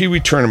Major Pee Wee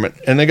tournament,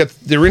 and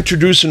they're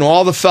introducing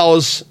all the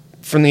fellas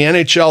from the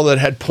NHL that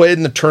had played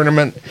in the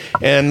tournament,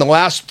 and the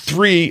last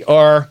 3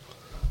 are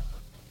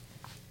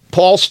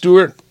Paul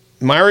Stewart,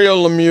 Mario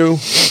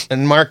Lemieux,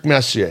 and Mark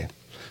Messier.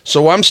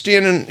 So I'm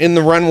standing in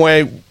the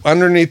runway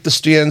underneath the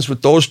stands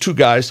with those two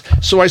guys.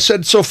 So I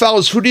said, so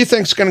fellas, who do you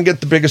think's going to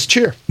get the biggest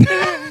cheer?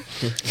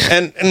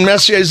 and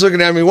Messier's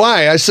looking at me,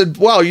 why? I said,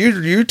 well,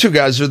 you two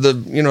guys are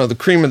the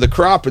cream of the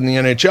crop in the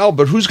NHL,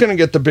 but who's going to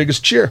get the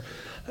biggest cheer?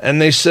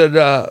 And they said,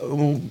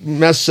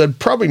 Mess said,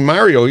 probably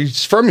Mario,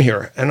 he's from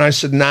here. And I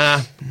said,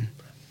 nah,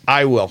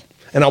 I will.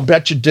 And I'll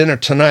bet you dinner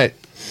tonight.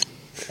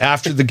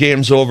 After the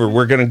game's over,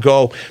 we're going to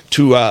go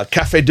to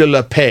Café de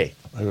la Paix,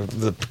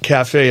 the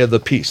Cafe of the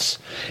Peace.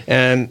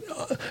 And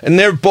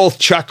they're both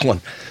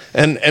chuckling.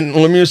 And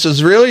Lemieux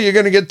says, really? You're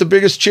going to get the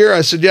biggest cheer?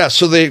 I said, yeah.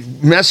 So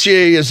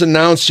Messier is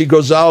announced. He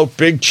goes out,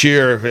 big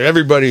cheer.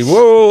 Everybody,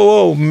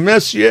 whoa,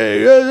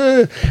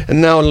 Messier.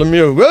 And now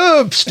Lemieux,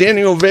 whoa,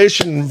 standing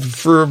ovation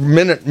for a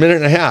minute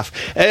and a half.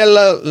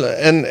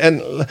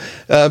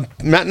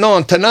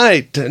 Maintenant,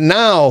 tonight,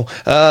 now,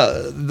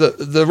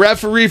 the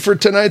referee for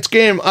tonight's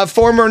game, a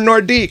former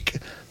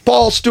Nordique,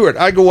 Paul Stewart.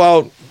 I go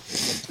out,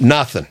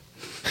 nothing.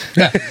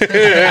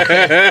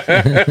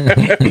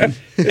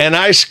 And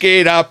I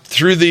skate up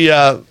through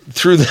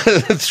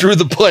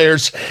the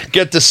players,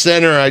 get to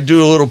center. I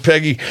do a little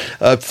Peggy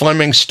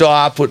Fleming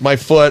stop with my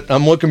foot.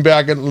 I'm looking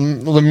back at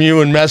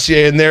Lemieux and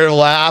Messier, and they're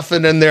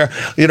laughing, and they're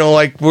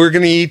like, we're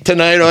gonna eat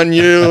tonight on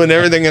you and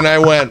everything. And I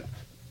went,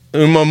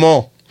 un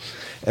moment.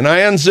 And I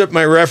unzipped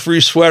my referee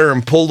sweater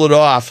and pulled it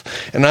off,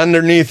 and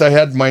underneath I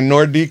had my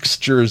Nordiques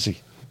jersey.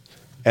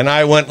 And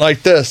I went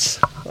like this,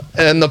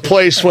 and the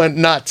place went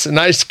nuts. And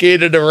I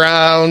skated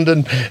around,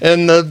 and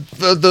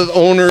the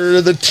owner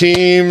of the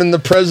team and the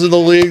president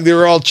of the league, they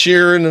were all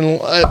cheering.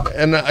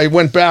 And I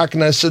went back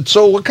and I said,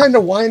 so what kind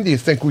of wine do you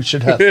think we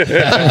should have?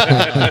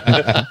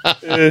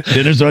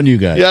 Dinner's on you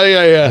guys.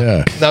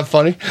 Yeah. Not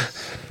funny?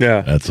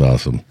 Yeah. That's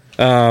awesome.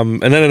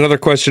 And then another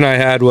question I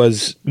had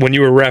was, when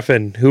you were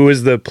reffing, who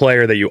was the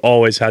player that you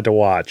always had to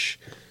watch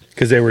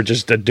because they were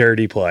just a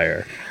dirty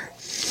player?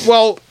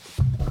 Well,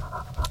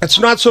 it's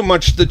not so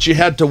much that you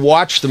had to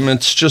watch them.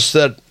 It's just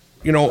that,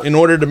 in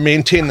order to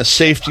maintain the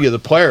safety of the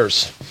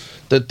players,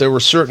 that there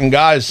were certain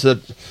guys that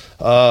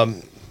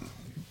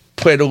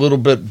played a little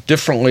bit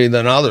differently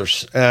than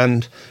others.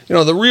 And,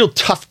 the real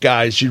tough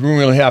guys, you didn't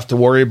really have to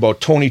worry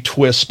about. Tony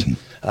Twist,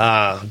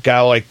 a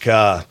guy like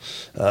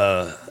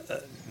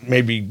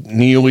maybe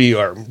Neely,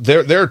 or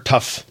they're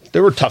tough. They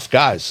were tough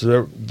guys.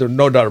 There's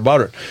no doubt about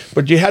it.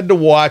 But you had to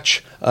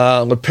watch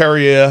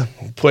LePerrier,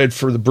 who played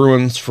for the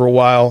Bruins for a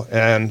while,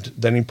 and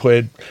then he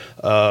played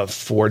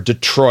for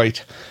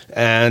Detroit.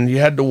 And you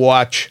had to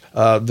watch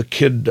the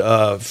kid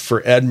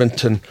for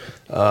Edmonton.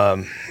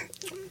 I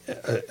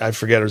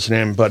forget his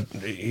name, but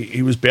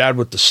he was bad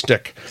with the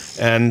stick.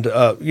 And,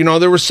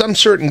 there were some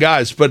certain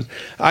guys. But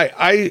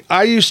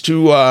I used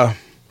to,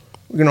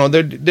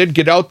 they'd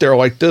get out there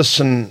like this,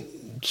 and,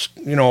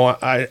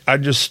 I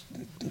just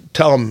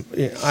tell them,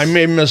 I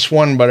may miss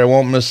one, but I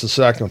won't miss the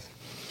second.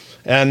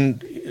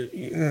 And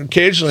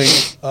occasionally,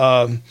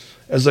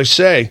 as I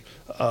say,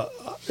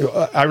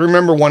 I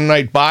remember one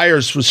night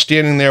Byers was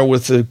standing there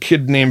with a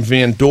kid named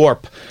Van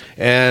Dorp,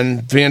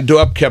 and Van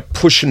Dorp kept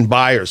pushing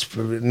Byers.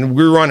 And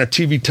we were on a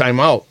TV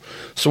timeout.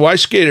 So I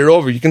skated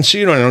over. You can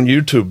see it on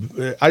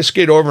YouTube. I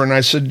skate over, and I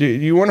said, do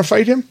you want to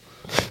fight him?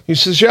 He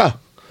says, yeah.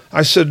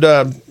 I said,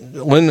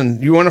 Lyndon,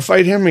 you want to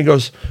fight him? He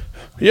goes,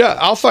 yeah,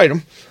 I'll fight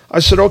him. I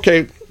said,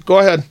 okay, go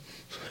ahead.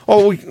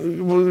 Oh,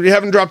 we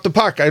haven't dropped the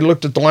puck. I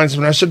looked at the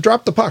linesman. I said,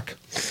 drop the puck.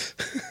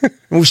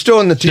 We're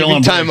still in the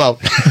TV timeout.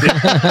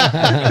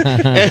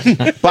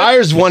 And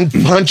Byers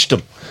punched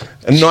him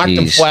and knocked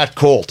him flat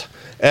cold.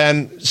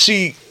 And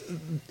see,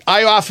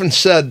 I often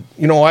said,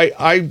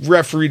 I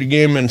refereed a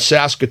game in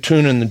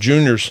Saskatoon in the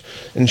juniors,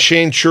 and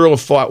Shane Shirley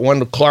fought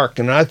Wendell Clark,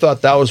 and I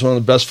thought that was one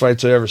of the best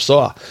fights I ever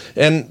saw.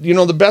 And,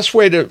 the best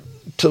way to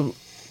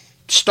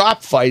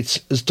stop fights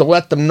is to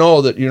let them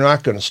know that you're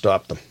not going to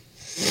stop them.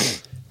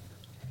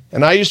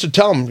 And I used to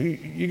tell them,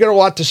 you got a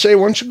lot to say.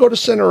 Why don't you go to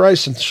center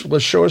ice and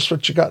let's show us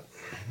what you got?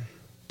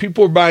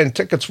 People were buying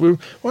tickets. I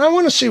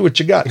want to see what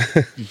you got.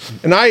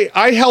 And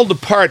I held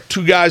apart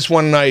two guys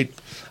one night.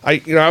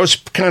 I was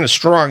kind of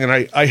strong,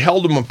 and I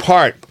held them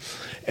apart.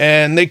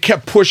 And they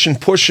kept pushing.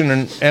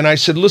 And I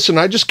said, listen,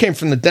 I just came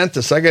from the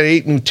dentist. I got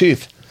 8 new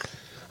teeth.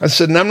 I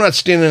said, and I'm not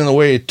standing in the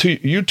way of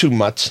you two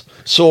mutts.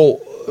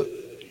 So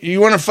you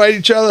want to fight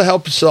each other?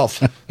 Help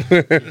yourself.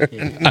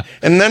 and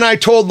then I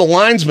told the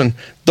linesman,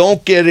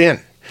 don't get in.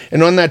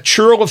 And on that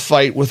Churla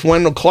fight with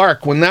Wendell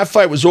Clark, when that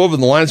fight was over,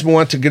 the linesman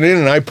wanted to get in,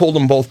 and I pulled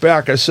them both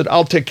back. I said,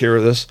 I'll take care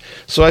of this.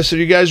 So I said,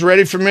 you guys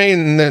ready for me?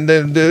 And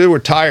they were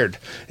tired.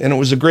 And it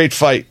was a great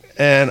fight.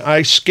 And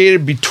I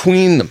skated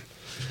between them.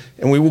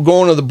 And we were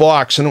going to the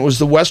box, and it was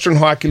the Western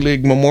Hockey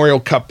League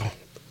Memorial Cup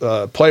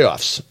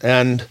playoffs.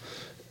 And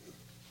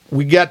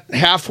we get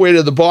halfway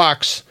to the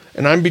box,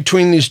 and I'm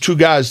between these two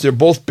guys. They're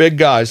both big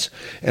guys.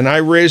 And I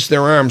raised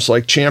their arms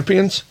like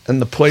champions,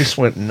 and the place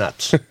went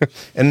nuts.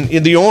 And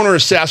the owner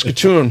of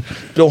Saskatoon,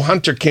 Bill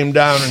Hunter, came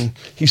down, and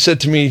he said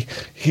to me,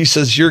 he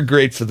says, you're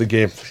great for the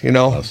game,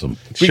 Awesome.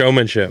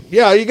 Showmanship.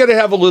 Yeah, you got to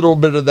have a little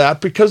bit of that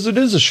because it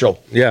is a show.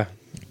 Yeah.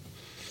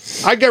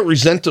 I got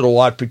resented a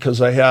lot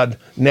because I had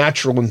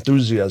natural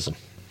enthusiasm,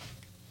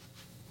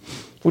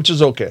 which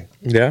is okay.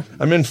 Yeah.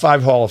 I'm in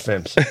 5 Hall of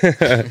Fames.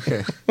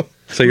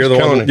 So you're the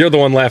counting? one. You're the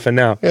one laughing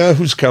now. Yeah,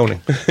 who's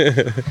counting?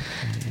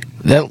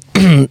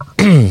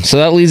 So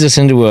that leads us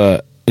into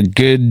a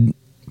good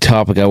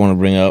topic I want to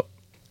bring up.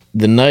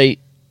 The night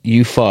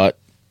you fought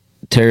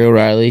Terry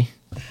O'Reilly,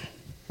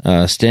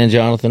 Stan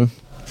Jonathan,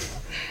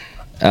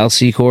 Al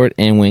Secord,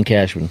 and Wayne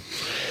Cashman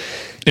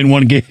In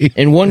one game.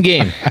 in one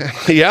game.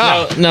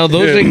 Yeah. Now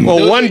those are Well,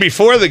 those one are-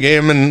 before the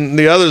game and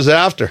the others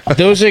after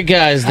those are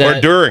guys or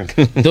that during.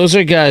 those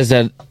are guys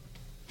that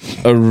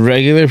a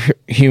regular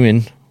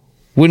human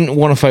wouldn't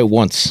want to fight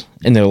once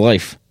in their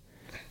life.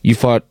 You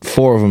fought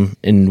 4 of them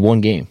in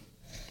one game.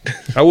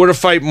 I would have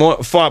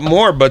fought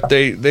more, but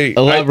they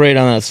Elaborate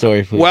on that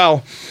story, please.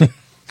 Well,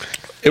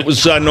 it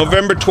was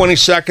November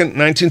 22nd,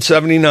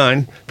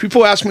 1979.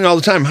 People ask me all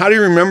the time, how do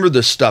you remember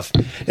this stuff?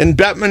 And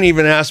Bettman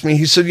even asked me,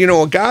 he said,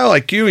 a guy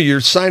like you're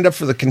signed up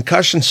for the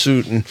concussion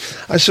suit. And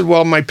I said,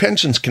 well, my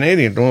pension's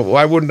Canadian.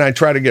 Why wouldn't I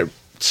try to get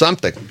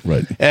something?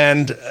 Right.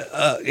 And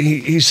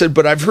he said,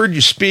 but I've heard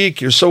you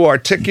speak. You're so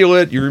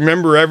articulate. You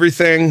remember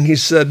everything. He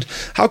said,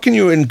 how can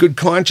you in good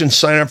conscience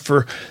sign up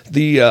for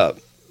the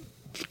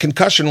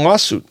concussion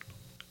lawsuit?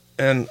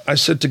 And I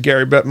said to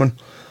Gary Bettman,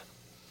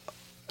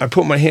 I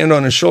put my hand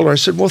on his shoulder. I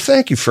said, well,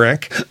 thank you,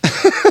 Frank.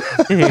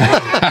 And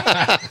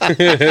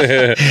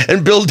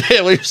Bill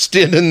Daly was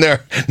standing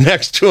there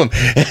next to him,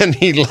 and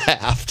he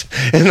laughed,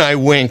 and I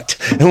winked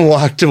and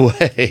walked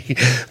away.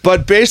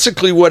 But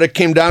basically what it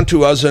came down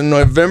to was on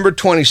November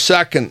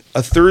 22nd,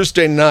 a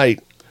Thursday night,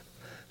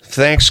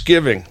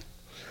 Thanksgiving,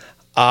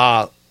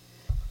 there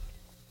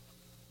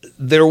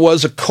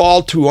was a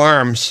call to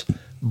arms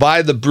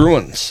by the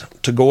Bruins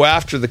to go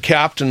after the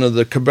captain of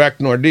the Quebec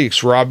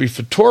Nordiques, Robbie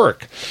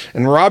Ftorek.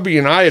 And Robbie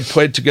and I had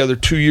played together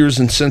 2 years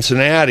in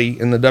Cincinnati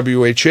in the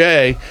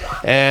WHA,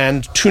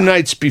 and 2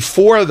 nights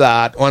before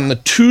that, on the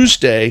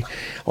Tuesday,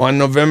 on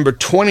November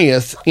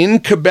 20th,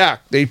 in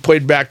Quebec, they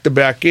played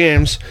back-to-back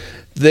games.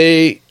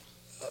 They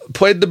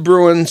played the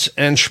Bruins,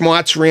 and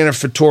Schmatz ran at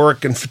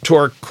Ftorek, and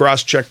Ftorek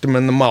cross-checked him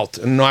in the mouth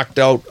and knocked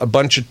out a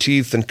bunch of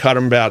teeth and cut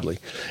him badly.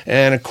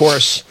 And, of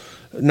course,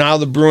 now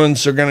the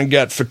Bruins are going to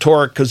get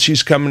Ftorek because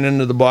he's coming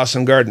into the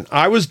Boston Garden.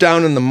 I was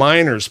down in the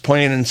minors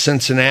playing in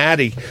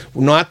Cincinnati,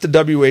 not the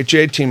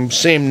WHA team,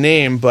 same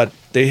name, but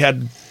they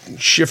had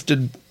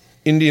shifted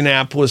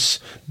Indianapolis,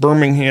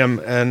 Birmingham,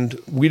 and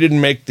we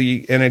didn't make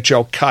the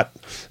NHL cut,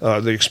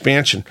 the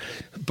expansion.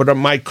 But on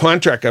my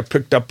contract got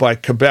picked up by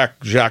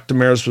Quebec. Jacques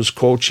Demers was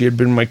coach. He had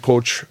been my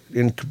coach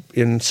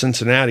in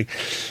Cincinnati.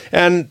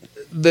 And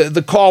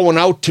the call went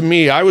out to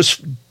me. I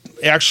was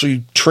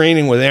actually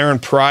training with Aaron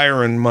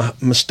Pryor and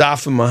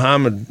Mustafa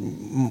Muhammad,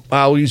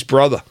 Ali's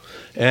brother.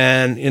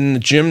 And in the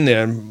gym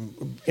there,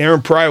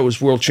 Aaron Pryor was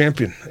world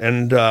champion.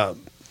 And I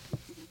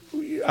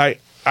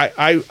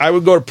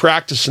would go to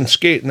practice and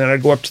skate, and then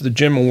I'd go up to the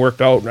gym and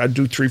work out. And I'd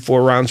do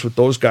 3-4 rounds with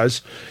those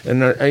guys.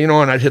 And, and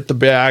I'd hit the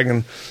bag.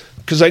 And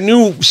because I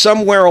knew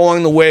somewhere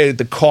along the way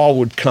the call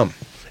would come.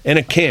 And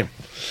it came.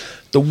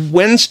 The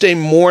Wednesday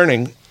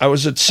morning, I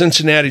was at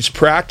Cincinnati's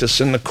practice,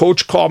 and the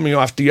coach called me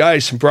off the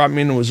ice and brought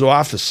me into his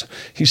office.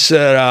 He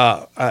said,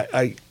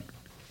 I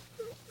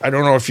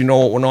don't know if you know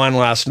what went on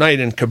last night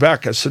in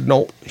Quebec. I said,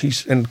 no.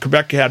 And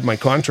Quebec had my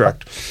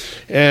contract.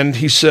 And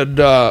he said,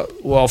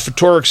 well,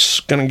 Ftorek's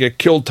going to get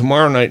killed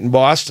tomorrow night in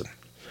Boston,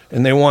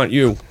 and they want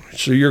you,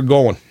 so you're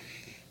going.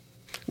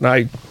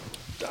 And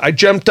I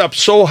jumped up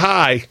so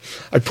high,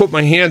 I put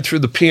my hand through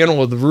the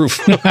panel of the roof.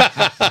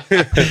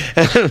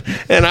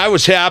 and I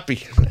was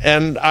happy.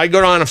 And I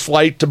got on a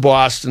flight to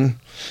Boston,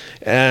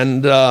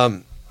 and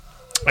I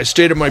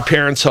stayed at my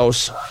parents'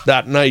 house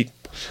that night.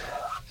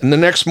 And the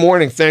next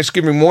morning,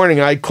 Thanksgiving morning,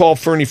 I called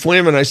Fernie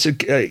Flaman. I said,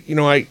 can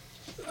I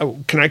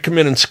come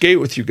in and skate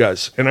with you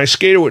guys? And I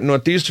skated with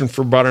Northeastern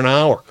for about an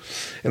hour.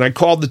 And I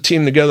called the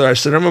team together. I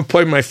said, I'm going to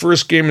play my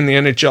first game in the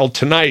NHL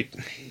tonight,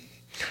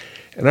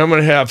 and I'm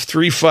going to have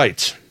 3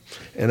 fights,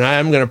 and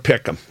I'm going to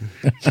pick them.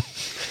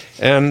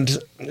 And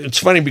it's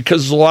funny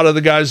because a lot of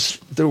the guys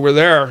that were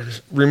there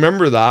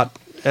remember that,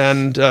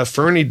 and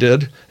Fernie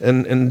did,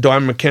 and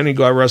Don McKenney,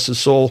 God rest his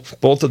soul,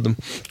 both of them,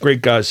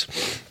 great guys.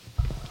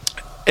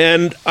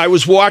 And I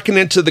was walking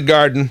into the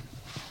Garden.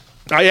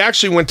 I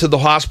actually went to the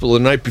hospital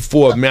the night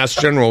before, Mass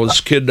General. His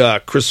kid,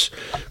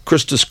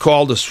 Christus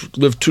Caldas,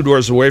 lived 2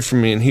 doors away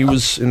from me, and he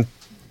was in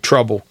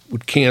trouble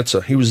with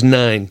cancer. He was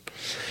 9.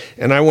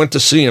 And I went to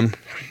see him.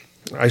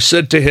 I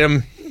said to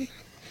him,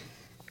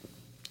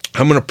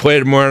 I'm going to play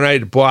tomorrow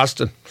night at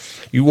Boston.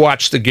 You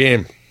watch the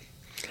game,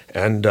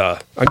 and I'm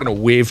going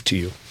to wave to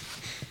you.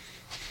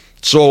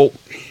 So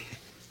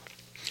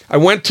I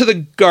went to the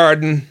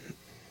Garden.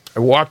 I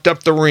walked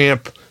up the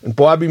ramp, and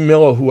Bobby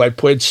Miller, who I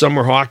played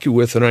summer hockey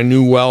with and I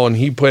knew well, and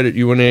he played at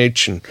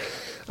UNH, and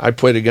I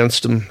played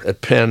against him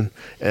at Penn.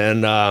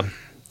 And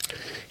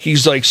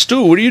he's like,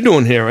 Stu, what are you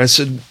doing here? I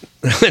said,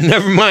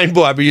 Never mind,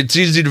 Bobby. It's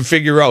easy to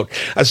figure out.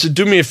 I said,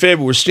 do me a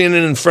favor. We're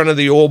standing in front of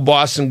the old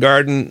Boston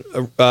Garden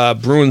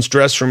Bruins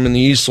dress room in the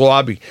East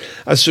Lobby.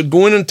 I said,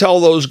 go in and tell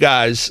those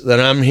guys that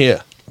I'm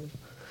here.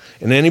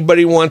 And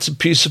anybody wants a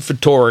piece of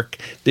Fedoric,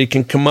 they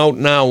can come out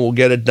now. We'll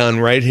get it done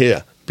right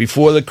here.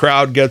 Before the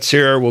crowd gets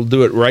here, we'll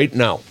do it right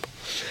now.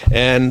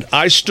 And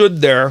I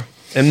stood there,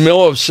 and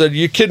Miller said,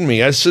 you kidding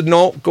me? I said,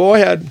 no, go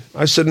ahead.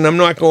 I said, and I'm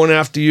not going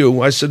after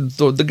you. I said,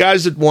 the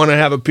guys that want to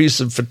have a piece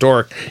of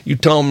Fedoric, you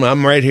tell them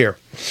I'm right here.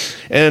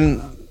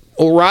 And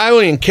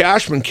O'Reilly and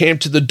Cashman came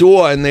to the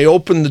door, and they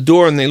opened the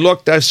door, and they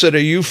looked. I said, are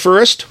you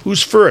first?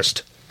 Who's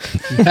first?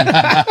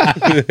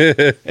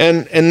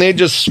 and they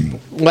just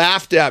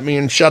laughed at me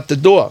and shut the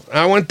door.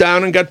 I went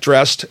down and got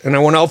dressed, and I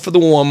went out for the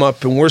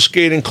warm-up, and we're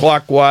skating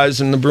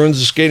clockwise, and the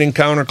Bruins are skating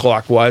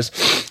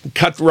counterclockwise.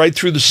 Cut right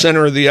through the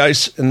center of the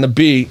ice in the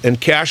B, and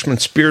Cashman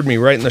speared me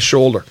right in the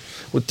shoulder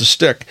with the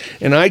stick.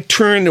 And I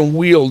turned and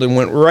wheeled and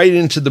went right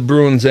into the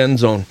Bruins end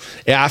zone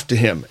after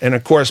him. And,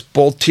 of course,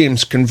 both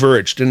teams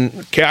converged.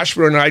 And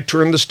Cashman and I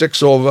turned the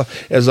sticks over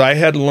as I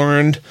had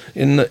learned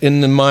in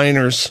the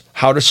minors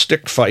how to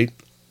stick fight.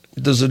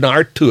 There's an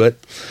art to it,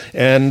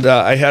 and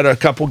I had a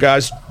couple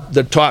guys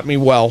that taught me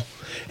well,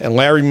 and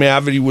Larry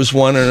Mavity was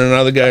one, and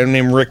another guy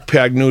named Rick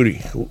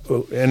Pagnuti,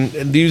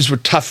 and these were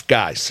tough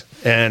guys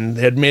and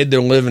had made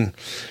their living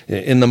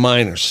in the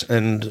minors,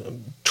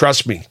 and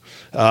trust me,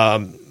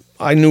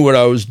 I knew what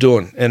I was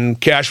doing.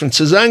 And Cashman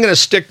says, I'm going to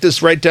stick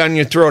this right down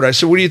your throat. I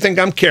said, what do you think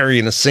I'm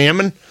carrying, a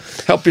salmon?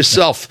 Help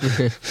yourself.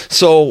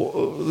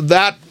 So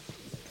that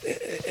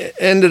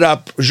ended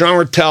up Jean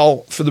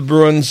Rattel for the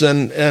Bruins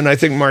and I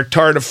think Mark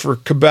Tardif for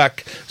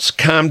Quebec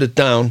calmed it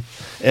down,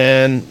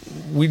 and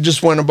we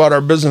just went about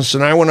our business.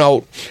 And I went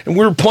out and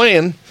we were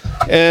playing,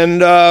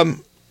 and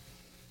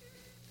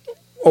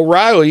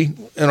O'Reilly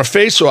in a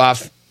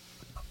face-off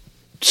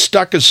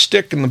stuck his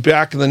stick in the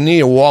back of the knee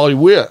of Wally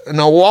Weir.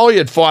 Now, Wally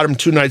had fought him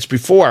 2 nights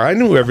before. I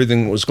knew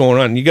everything that was going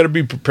on. You got to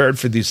be prepared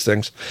for these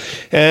things.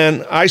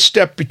 And I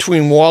stepped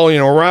between Wally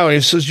and O'Reilly.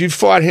 He says, you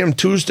fought him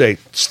Tuesday.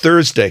 It's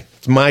Thursday.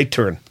 It's my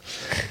turn.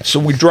 So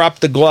we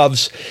dropped the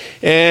gloves,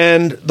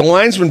 and the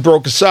linesman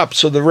broke us up.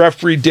 So the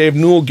referee, Dave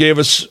Newell, gave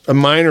us a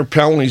minor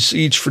penalties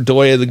each for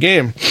delay of the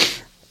game.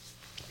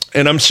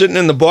 And I'm sitting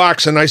in the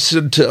box, and I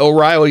said to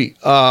O'Reilly,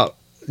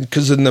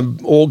 because in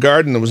the old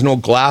Garden there was no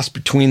glass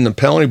between the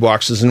penalty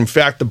boxes, and in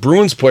fact the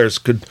Bruins players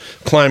could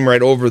climb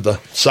right over the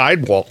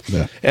sidewall.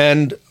 Yeah.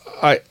 And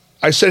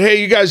I said,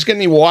 hey, you guys get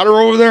any water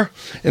over there?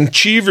 And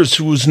Cheevers,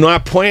 who was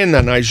not playing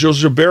that night,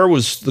 Gilles Gilbert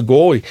was the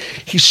goalie,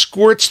 he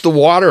squirts the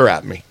water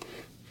at me.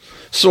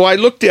 So I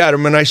looked at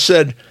him and I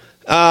said,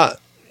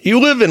 you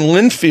live in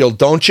Linfield,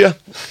 don't you?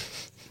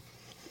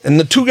 And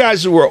the 2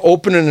 guys who were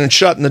opening and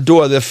shutting the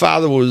door, their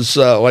father was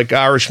like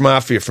Irish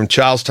Mafia from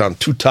Charlestown,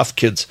 2 tough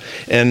kids.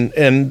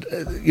 And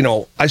you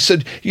know, I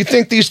said, you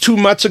think these 2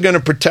 mutts are going to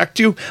protect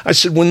you? I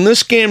said, when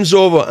this game's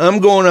over, I'm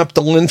going up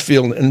to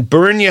Linfield and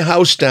burn your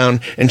house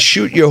down and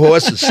shoot your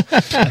horses.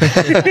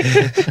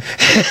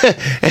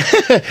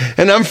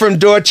 And I'm from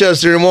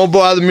Dorchester, and it won't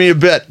bother me a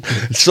bit.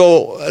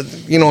 So,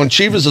 you know, and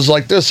Chivas is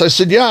like this. I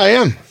said, yeah, I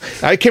am.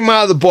 I came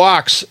out of the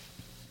box,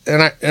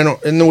 and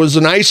there was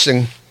an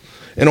icing.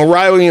 And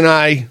O'Reilly and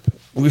I,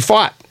 we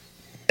fought.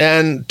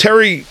 And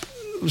Terry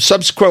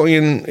subsequently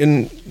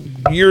in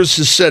years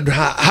has said,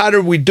 how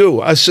did we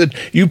do? I said,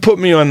 you put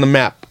me on the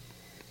map.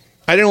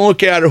 I didn't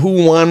look at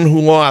who won,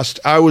 who lost.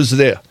 I was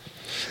there.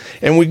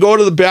 And we go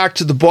to the back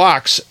to the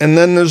box, and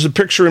then there's a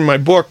picture in my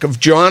book of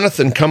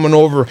Jonathan coming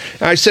over.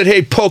 And I said,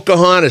 hey,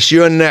 Pocahontas,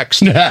 you're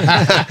next.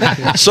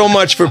 So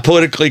much for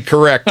politically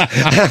correct.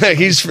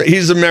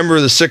 He's a member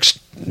of the Six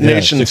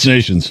Nations. 6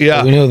 Nations.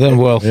 Yeah. We know them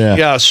well.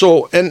 Yeah,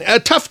 so, and a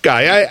tough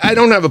guy. I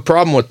don't have a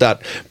problem with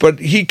that. But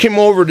he came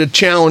over to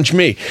challenge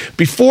me.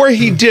 Before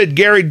he did,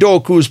 Gary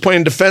Doak, who was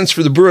playing defense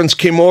for the Bruins,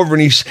 came over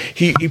and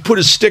he put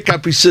his stick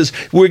up. He says,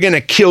 we're going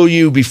to kill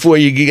you before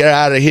you get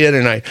out of here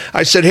tonight.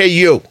 I said, hey,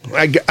 you.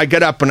 I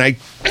got up and I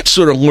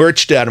sort of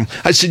lurched at him.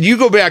 I said, you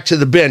go back to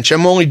the bench.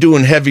 I'm only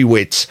doing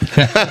heavyweights.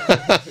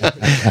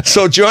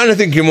 So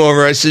Jonathan came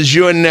over. I says,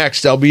 you're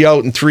next. I'll be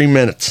out in 3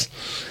 minutes.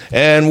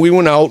 And we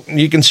went out,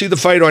 and you can see the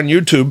fight on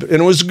YouTube, and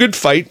it was a good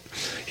fight.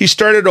 He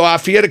started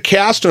off, he had a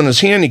cast on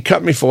his hand. He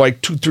cut me for like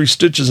 2-3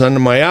 stitches under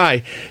my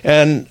eye,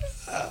 and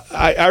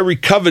I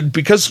recovered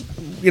because,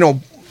 you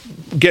know,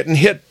 getting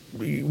hit,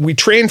 we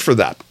trained for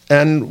that,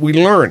 and we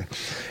learn.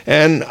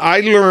 And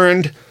I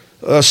learned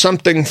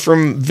something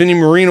from Vinnie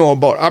Marino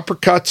about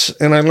uppercuts,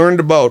 and I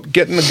learned about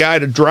getting the guy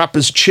to drop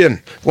his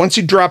chin. Once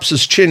he drops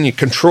his chin, you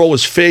control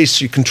his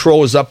face, you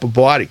control his upper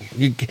body.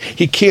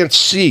 He can't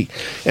see.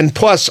 And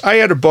plus, I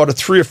had about a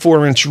 3 or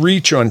 4 inch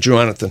reach on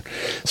Jonathan.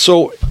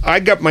 So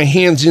I got my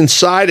hands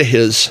inside of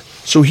his,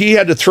 so he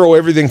had to throw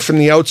everything from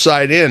the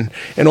outside in.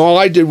 And all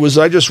I did was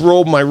I just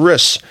rolled my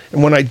wrists.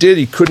 And when I did,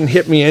 he couldn't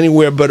hit me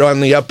anywhere but on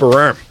the upper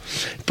arm.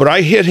 But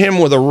I hit him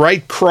with a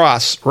right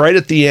cross right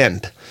at the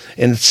end,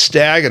 and it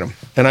staggered him.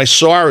 And I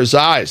saw his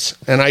eyes,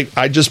 and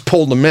I just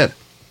pulled him in.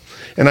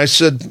 And I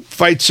said,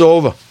 fight's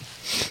over.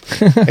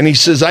 And he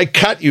says, I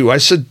cut you. I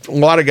said, a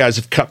lot of guys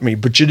have cut me,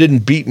 but you didn't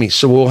beat me,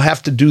 so we'll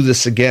have to do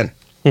this again.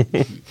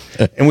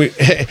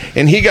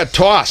 and he got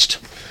tossed.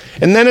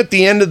 And then at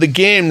the end of the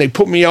game, they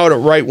put me out at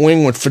right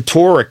wing with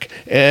Fatorik.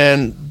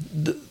 And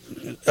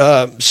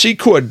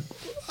Secord,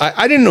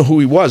 I didn't know who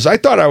he was. I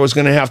thought I was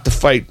going to have to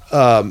fight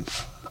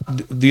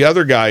the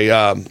other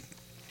guy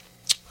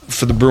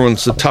for the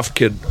Bruins, the tough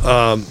kid.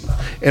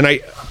 And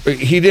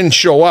he didn't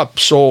show up.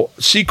 So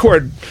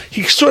Secord,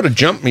 he sort of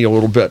jumped me a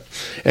little bit.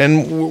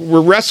 And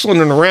we're wrestling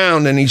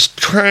around, and he's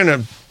trying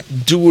to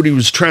do what he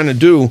was trying to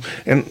do.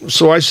 And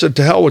so I said,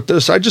 to hell with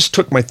this. I just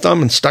took my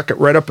thumb and stuck it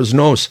right up his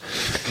nose.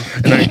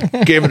 And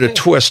I gave it a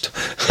twist.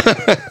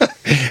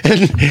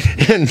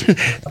 and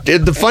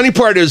the funny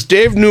part is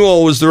Dave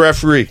Newell was the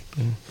referee.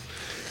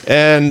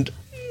 And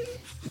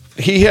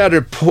he had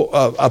a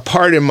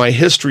part in my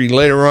history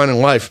later on in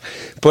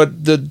life.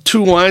 But the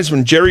two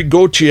linesmen, Jerry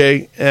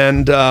Gauthier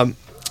and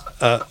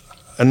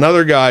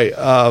another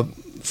guy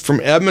from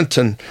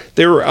Edmonton,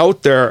 they were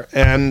out there,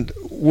 and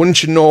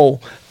wouldn't you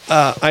know,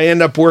 I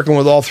end up working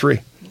with all three.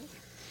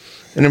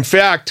 And in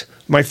fact,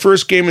 my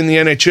first game in the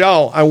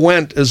NHL, I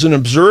went as an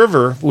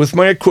observer with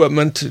my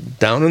equipment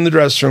down in the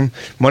dressing room,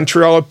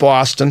 Montreal at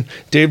Boston.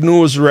 Dave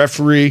Newell was the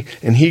referee,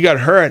 and he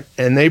got hurt,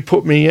 and they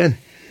put me in.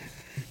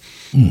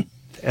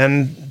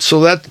 And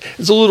so that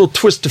is a little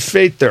twist of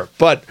fate there.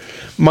 But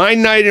my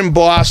night in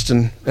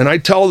Boston, and I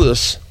tell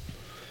this,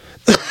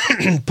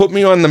 put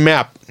me on the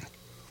map.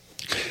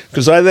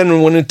 Because I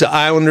then went into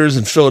Islanders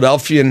and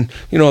Philadelphia, and,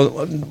 you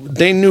know,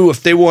 they knew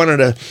if they wanted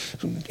to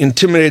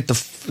intimidate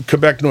the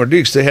Quebec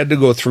Nordiques, they had to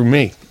go through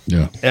me.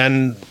 Yeah.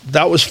 And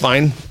that was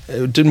fine.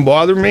 It didn't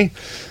bother me.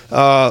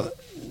 My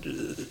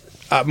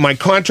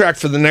contract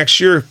for the next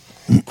year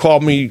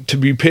called me to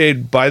be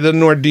paid by the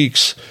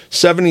Nordiques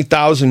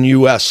 $70,000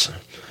 US.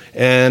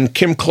 And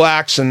Kim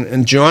Claxon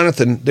and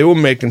Jonathan, they were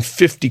making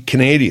 50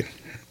 Canadian,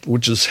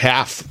 which is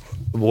half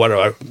of what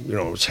it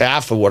was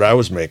half of what I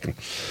was making.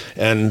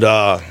 And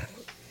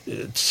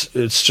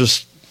it's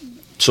just,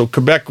 so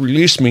Quebec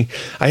released me.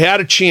 I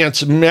had a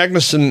chance.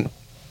 Magnuson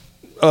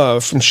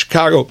from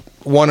Chicago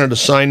wanted to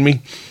sign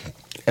me,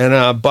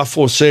 and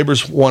Buffalo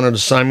Sabres wanted to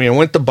sign me. I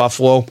went to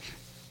Buffalo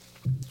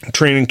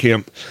training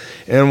camp,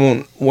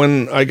 and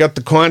when I got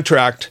the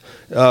contract,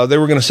 they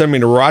were going to send me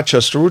to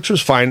Rochester, which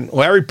was fine.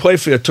 Larry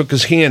Playfield took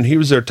his hand. He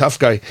was their tough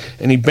guy,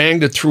 and he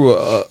banged it through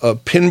a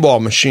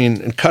pinball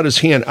machine and cut his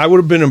hand. I would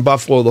have been in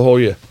Buffalo the whole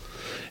year.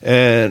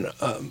 And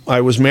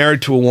I was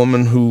married to a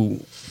woman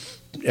who,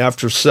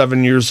 after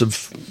 7 years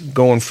of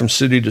going from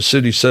city to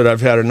city, said,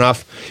 I've had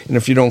enough, and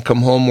if you don't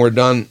come home, we're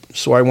done.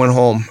 So I went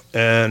home,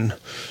 and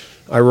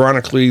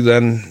ironically,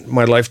 then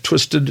my life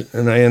twisted,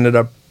 and I ended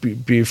up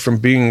from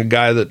being a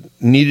guy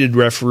that needed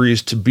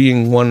referees to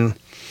being one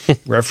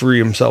referee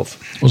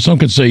himself. Well, some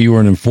could say you were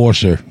an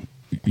enforcer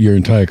your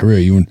entire career.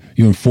 You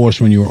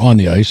enforced when you were on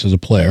the ice as a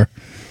player,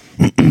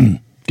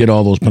 get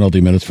all those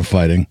penalty minutes for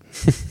fighting,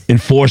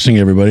 enforcing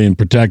everybody and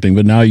protecting,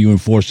 but now you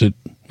enforce it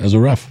as a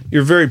ref.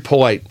 You're very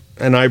polite,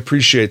 and I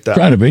appreciate that.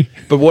 Trying to be.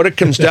 But what it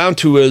comes down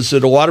to is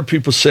that a lot of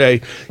people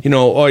say,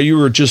 oh, you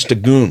were just a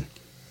goon.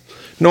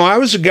 No, I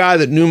was a guy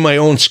that knew my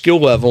own skill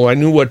level. I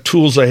knew what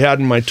tools I had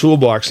in my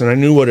toolbox, and I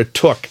knew what it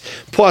took.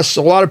 Plus,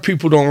 a lot of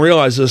people don't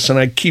realize this, and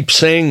I keep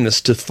saying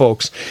this to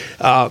folks.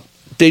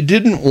 They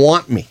didn't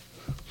want me.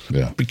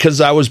 Yeah.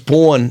 Because I was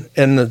born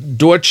in the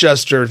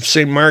Dorchester,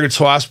 St. Margaret's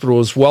Hospital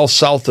is well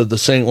south of the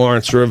St.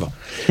 Lawrence River.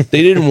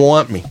 They didn't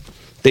want me.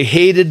 They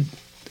hated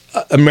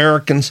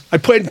Americans. I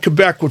played in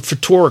Quebec with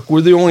Fatorik.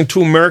 We're the only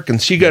two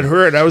Americans. He got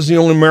hurt. I was the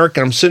only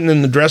American. I'm sitting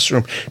in the dressing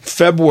room in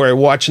February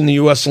watching the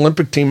U.S.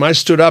 Olympic team. I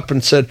stood up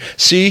and said,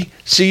 see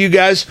you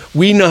guys?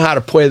 We know how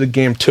to play the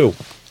game too.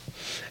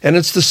 And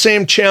it's the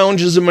same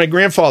challenges that my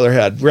grandfather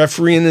had,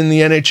 refereeing in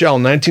the NHL,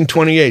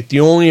 1928, the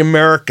only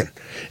American.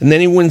 And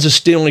then he wins a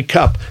Stanley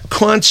Cup.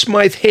 Conn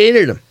Smythe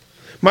hated him.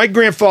 My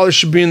grandfather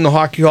should be in the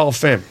Hockey Hall of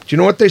Fame. Do you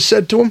know what they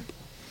said to him?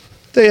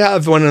 They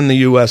have one in the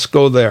U.S.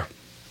 Go there.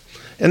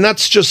 And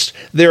that's just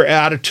their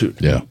attitude.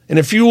 Yeah. And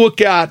if you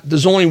look at,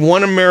 there's only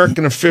one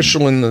American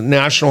official in the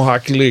National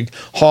Hockey League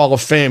Hall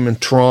of Fame in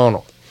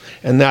Toronto,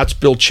 and that's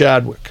Bill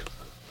Chadwick.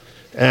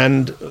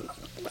 And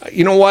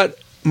you know what?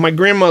 My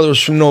grandmother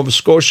was from Nova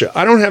Scotia.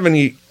 I don't have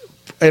any,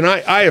 and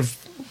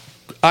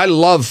I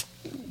love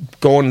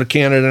going to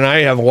Canada, and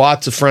I have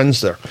lots of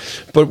friends there.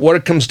 But what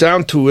it comes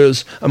down to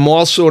is I'm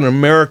also an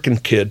American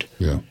kid,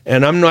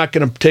 and I'm not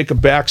going to take a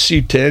back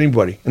seat to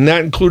anybody, and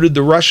that included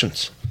the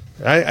Russians.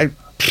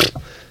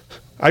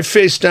 I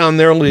faced down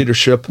their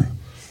leadership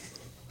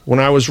when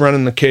I was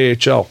running the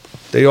KHL.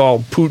 They all,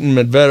 Putin,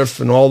 Medvedev,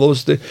 and all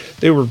those,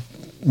 they were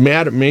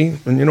mad at me.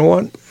 And you know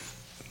what?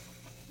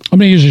 How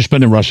many years did you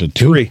spend in Russia?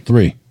 2?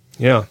 3.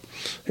 Yeah.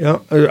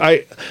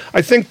 I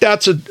think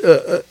that's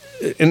an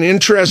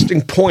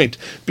interesting point,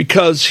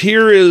 because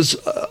here is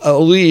a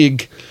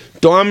league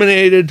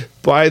dominated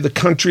by the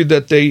country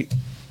that they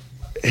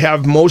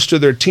have most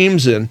of their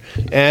teams in,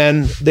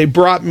 and they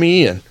brought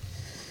me in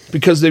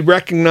because they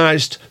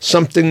recognized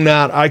something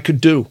that I could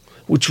do,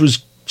 which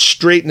was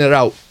straighten it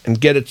out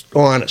and get it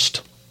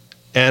honest.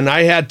 And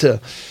I had to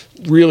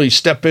really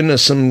step into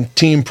some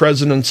team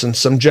presidents and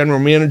some general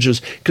managers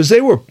because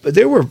they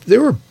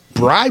were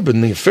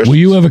bribing the officials. Were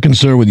you ever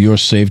concerned with your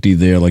safety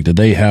there? Like, did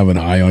they have an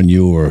eye on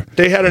you, or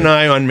They had an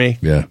eye on me.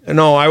 Yeah.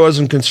 No, I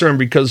wasn't concerned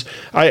because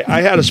I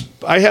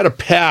had a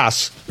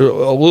pass, a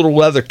little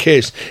leather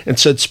case, and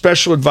said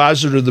special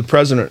advisor to the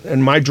president.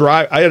 And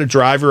I had a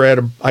driver,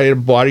 I had a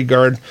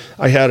bodyguard,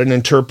 I had an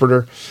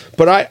interpreter,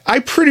 but I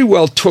pretty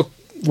well took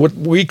what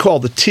we call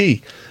the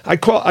T. I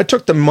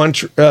took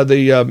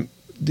the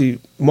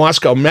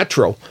Moscow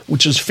Metro,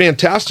 which is a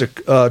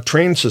fantastic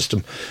train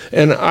system,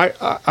 and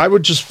I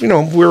would just, we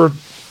were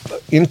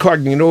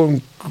incognito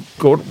and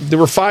go. There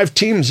were 5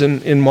 teams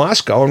in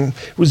Moscow, and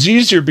it was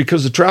easier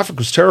because the traffic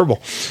was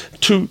terrible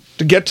to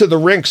get to the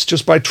rinks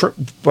just by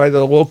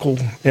the local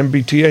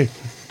MBTA.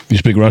 you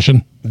speak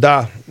Russian?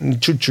 Da,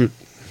 chut. You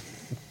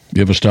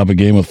ever stop a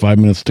game with 5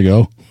 minutes to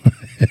go?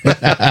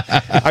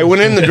 I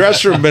went in the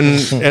dressing room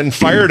and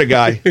fired a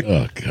guy.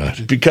 Oh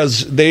God!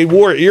 Because they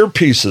wore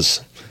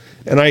earpieces.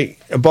 And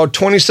about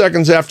 20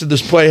 seconds after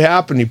this play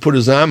happened, he put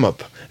his arm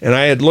up. And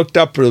I had looked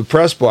up to the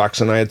press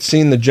box, and I had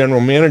seen the general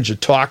manager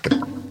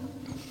talking.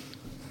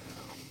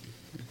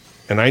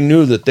 And I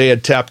knew that they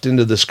had tapped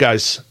into this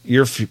guy's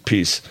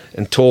earpiece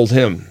and told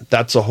him,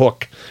 that's a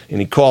hook.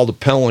 And he called a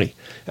penalty.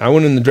 I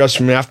went in the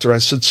dressing room after. I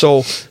said,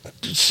 so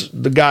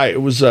the guy,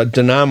 it was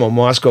Dynamo,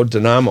 Moscow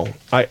Dynamo.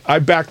 I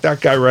backed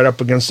that guy right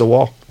up against the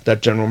wall,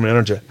 that general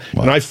manager.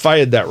 Wow. And I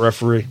fired that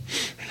referee.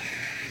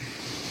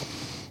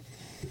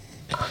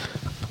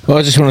 Well,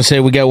 I just want to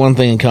say we got one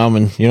thing in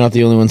common. You're not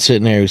the only one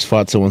sitting there who's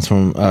fought someone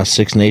from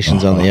 6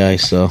 nations on the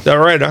ice. So is that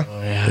right, huh?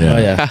 Oh,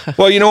 yeah.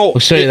 Well, we'll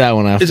show you that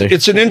one after.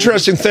 It's an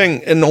interesting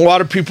thing, and a lot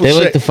of people they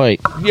like to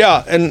fight.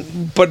 Yeah,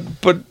 but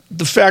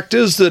the fact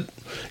is that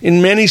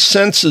in many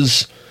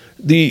senses,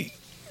 the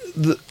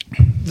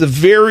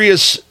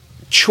various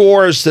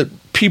chores that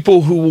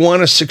people who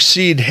want to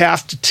succeed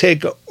have to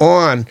take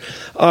on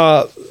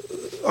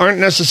aren't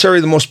necessarily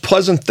the most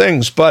pleasant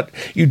things, but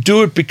you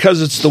do it because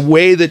it's the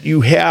way that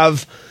you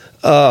have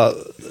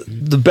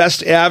the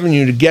best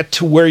avenue to get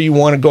to where you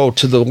want to go,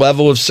 to the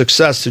level of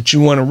success that you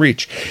want to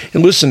reach.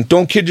 And listen,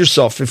 don't kid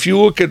yourself. If you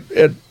look at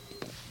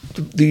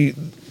the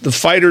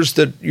fighters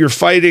that you're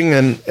fighting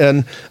and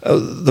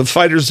the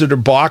fighters that are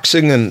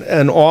boxing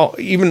and all,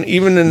 even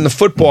in the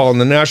football, in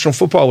the National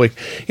Football League,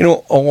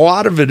 a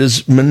lot of it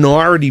is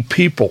minority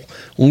people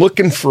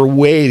looking for a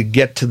way to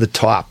get to the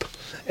top.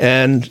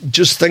 And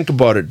just think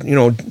about it.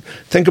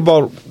 Think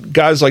about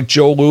guys like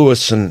Joe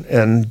Louis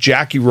and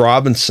Jackie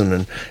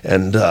Robinson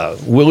and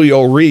Willie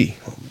O'Ree.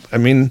 I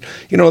mean,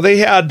 they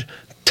had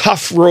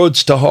tough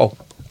roads to hoe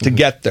to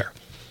get there.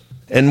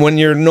 And when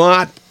you're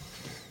not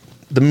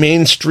the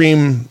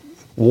mainstream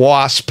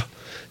wasp,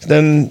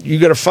 then you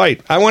got to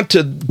fight. I went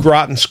to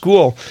Groton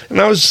School,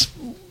 and I was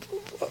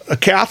a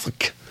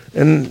Catholic,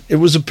 and it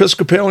was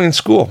Episcopalian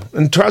school.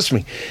 And trust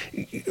me,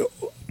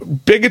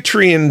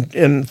 bigotry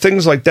and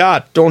things like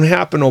that don't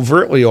happen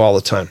overtly all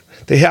the time.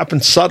 They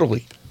happen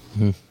subtly.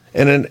 Mm-hmm.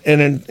 And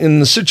in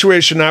the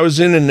situation I was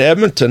in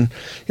Edmonton,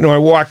 I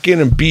walk in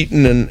and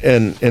Beaton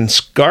and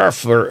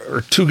Scarf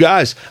are 2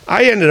 guys.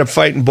 I ended up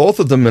fighting both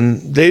of them,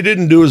 and they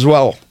didn't do as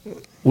well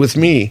with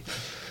me.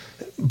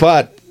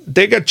 But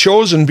they got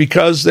chosen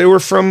because they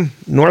were from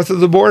north of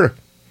the border.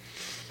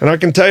 And I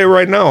can tell you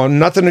right now,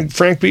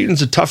 Frank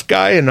Beaton's a tough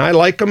guy, and I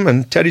like him,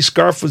 and Teddy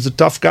Scarf was a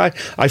tough guy.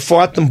 I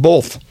fought them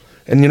both.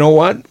 And you know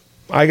what?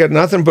 I got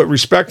nothing but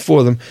respect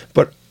for them.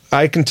 But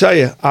I can tell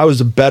you, I was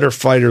a better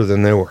fighter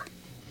than they were.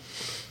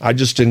 I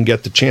just didn't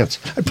get the chance.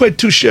 I played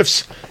 2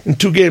 shifts in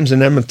 2 games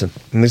in Edmonton,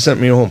 and they sent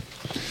me home.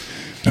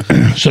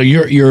 So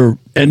you're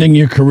ending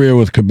your career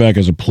with Quebec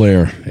as a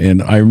player,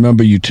 and I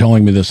remember you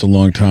telling me this a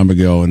long time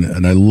ago,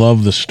 and I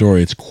love the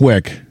story. It's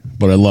quick,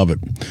 but I love it.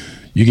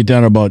 You get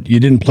down to you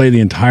didn't play the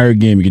entire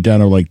game. You get down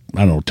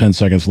to 10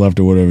 seconds left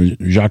or whatever.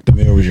 Jacques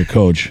Demers was your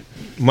coach.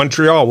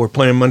 Montreal, we're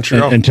playing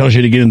Montreal. And tells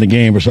you to get in the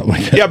game or something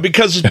like that. Yeah,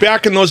 because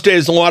back in those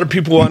days, a lot of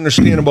people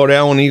understand about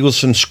Alan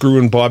Eagleson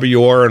screwing Bobby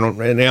Orr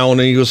and Alan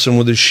Eagleson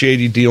with his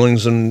shady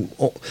dealings and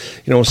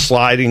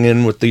sliding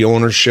in with the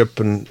ownership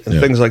and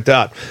things like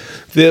that.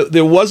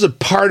 There was a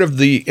part of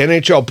the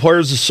NHL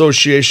Players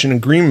Association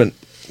agreement,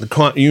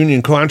 the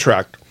union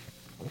contract,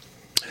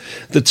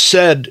 that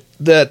said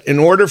that in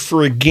order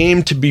for a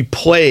game to be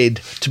played,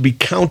 to be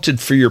counted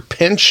for your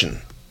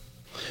pension,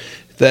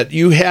 that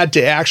you had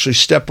to actually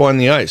step on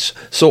the ice.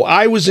 So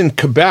I was in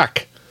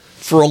Quebec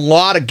for a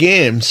lot of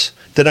games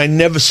that I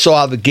never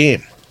saw the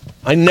game.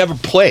 I never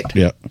played.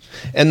 Yeah.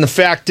 And the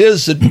fact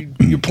is that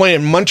you're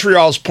playing,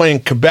 Montreal's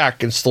playing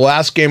Quebec. It's the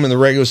last game of the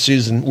regular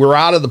season. We're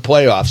out of the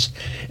playoffs.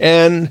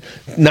 And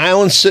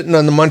Nyland's sitting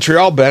on the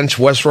Montreal bench,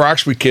 West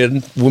Roxbury kid,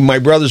 with my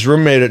brother's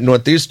roommate at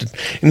Northeastern.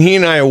 And he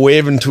and I are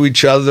waving to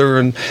each other.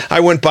 And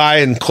I went by,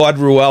 and Claude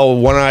Ruel,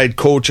 one-eyed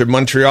coach at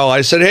Montreal, I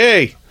said,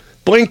 hey,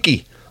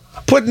 Blinky,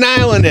 put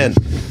Nyland in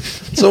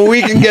so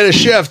we can get a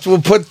shift.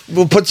 We'll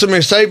put some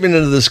excitement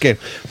into this game.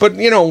 But,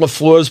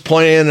 Lafleur's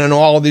playing, and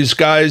all of these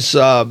guys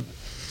are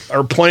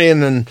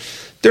playing, and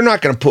they're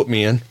not going to put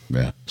me in.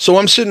 Yeah. So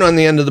I'm sitting on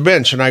the end of the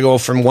bench, and I go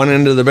from one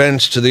end of the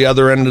bench to the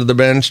other end of the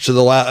bench to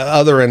the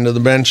other end of the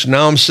bench.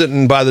 Now I'm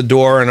sitting by the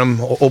door, and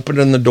I'm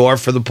opening the door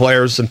for the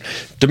players. And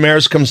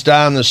Demers comes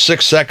down. There's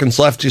 6 seconds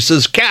left. He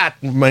says, "Cat,"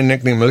 my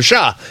nickname is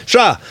Shah,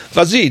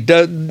 vas-y,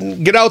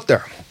 get out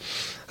there.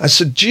 I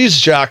said, "Geez,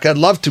 Jacques, I'd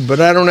love to, but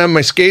I don't have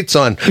my skates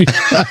on."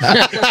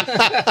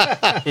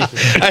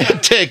 I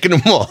had taken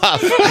them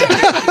off.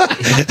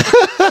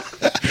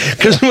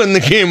 Because when the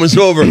game was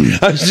over,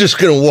 I was just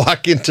going to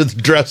walk into the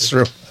dressing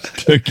room.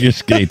 Took your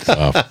skates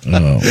off.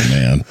 Oh,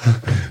 man.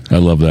 I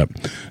love that.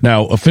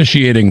 Now,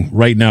 officiating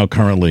right now,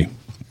 currently,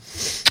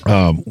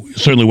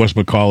 certainly Wes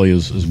McCauley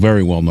is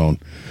very well known.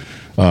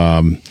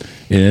 And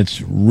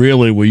it's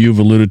really what you've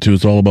alluded to.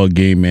 It's all about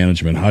game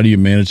management. How do you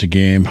manage the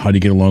game? How do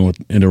you get along with,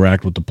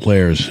 interact with the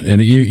players?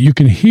 And you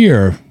can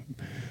hear,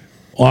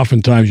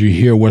 oftentimes you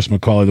hear Wes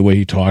McCauley the way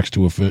he talks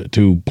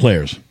to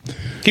players.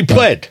 He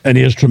played. And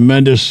he has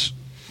tremendous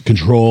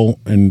control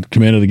and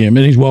command of the game.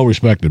 And he's well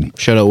respected.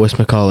 Shout out Wes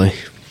McCauley.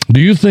 Do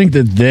you think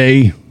that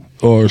they,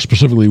 or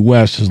specifically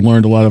Wes, has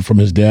learned a lot from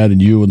his dad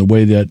and you, and the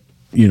way that,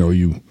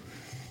 you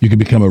can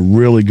become a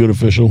really good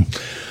official?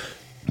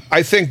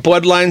 I think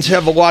bloodlines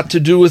have a lot to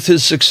do with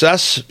his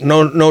success,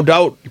 no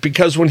doubt,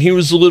 because when he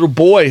was a little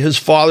boy, his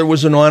father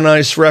was an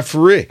on-ice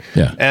referee.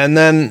 Yeah. And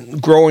then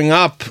growing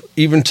up,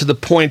 even to the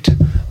point in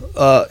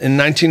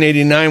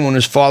 1989 when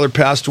his father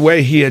passed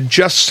away, he had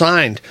just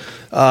signed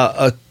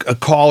a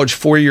college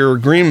 4-year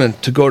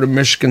agreement to go to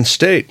Michigan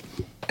State.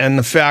 And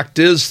the fact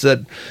is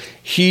that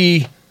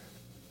he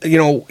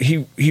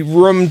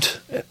roomed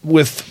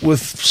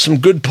with some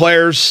good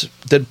players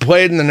that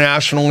played in the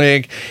National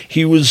League.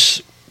 He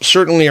was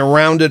certainly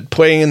around it,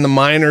 playing in the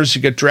minors. He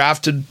got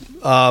drafted,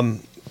 I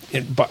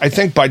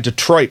think, by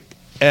Detroit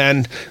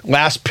and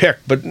last pick.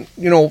 But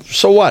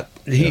so what?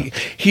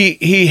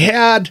 He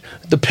had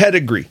the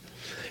pedigree.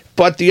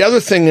 But the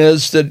other thing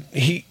is that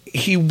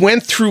he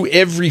went through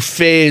every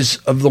phase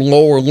of the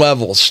lower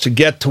levels to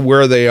get to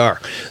where they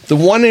are. The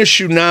one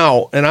issue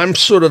now, and I'm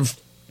sort of,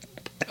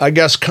 I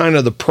guess, kind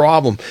of the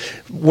problem,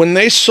 when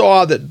they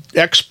saw that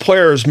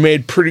ex-players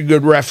made pretty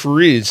good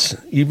referees,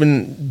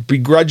 even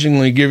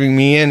begrudgingly giving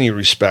me any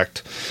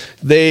respect,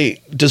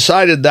 they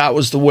decided that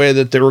was the way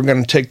that they were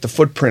going to take the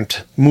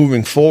footprint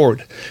moving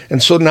forward.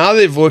 And so now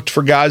they've looked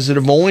for guys that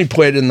have only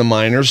played in the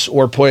minors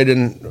or played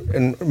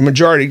in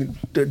majority.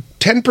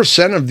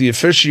 10% of the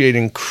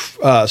officiating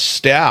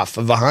staff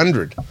of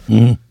 100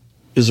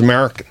 is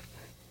American.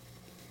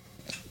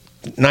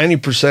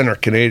 90% are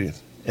Canadian.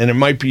 And it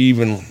might be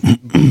even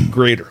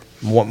greater.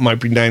 What might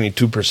be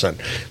 92%,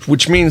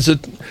 which means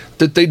that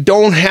they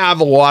don't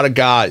have a lot of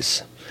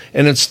guys.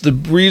 And it's the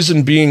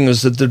reason being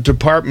is that the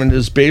department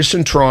is based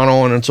in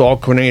Toronto and it's all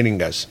Canadian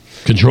guys.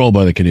 Controlled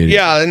by the Canadians.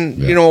 Yeah, and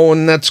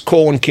and that's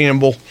Colin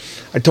Campbell.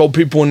 I told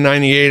people in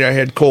 98 I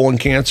had colon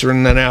cancer,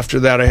 and then after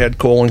that I had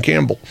Colin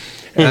Campbell.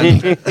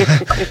 And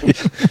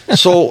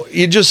so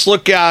you just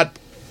look at,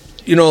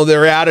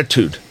 their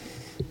attitude.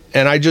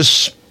 And I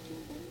just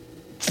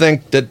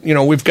think that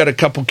we've got a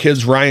couple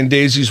kids. Ryan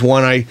Daisy's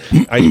one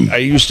I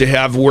used to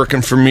have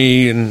working for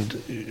me, and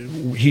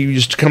he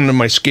used to come to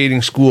my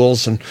skating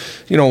schools, and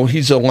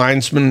he's a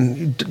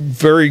linesman,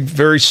 very,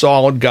 very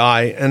solid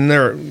guy. And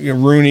there,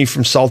 Rooney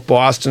from South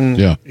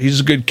Boston, he's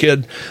a good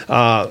kid.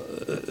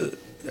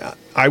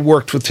 I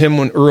worked with him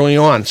early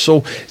on,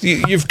 so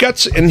you've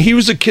got, and he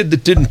was a kid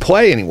that didn't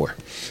play anywhere.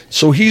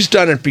 So he's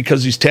done it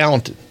because he's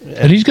talented.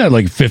 And he's got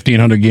like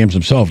 1,500 games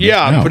himself.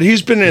 Yeah, now. But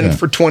he's been in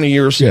for 20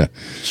 years. Yeah.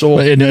 So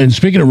and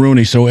speaking of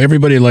Rooney, so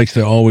everybody likes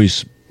to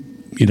always,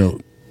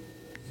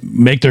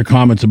 make their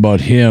comments about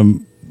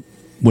him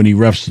when he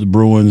refs the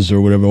Bruins or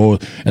whatever.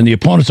 And the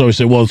opponents always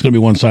say, well, it's going to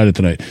be one-sided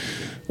tonight.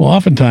 Well,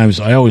 oftentimes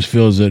I always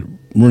feel is that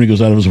Rooney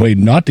goes out of his way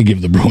not to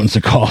give the Bruins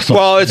a call. So.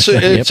 Well,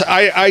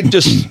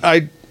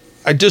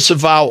 I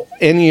disavow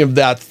any of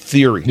that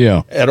theory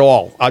at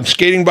all. I'm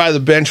skating by the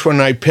bench one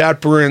night. Pat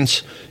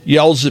Burns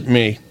yells at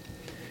me,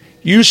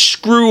 "You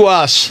screw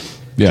us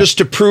just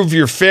to prove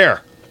you're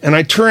fair." And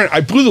I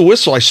blew the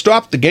whistle. I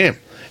stopped the game.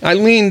 I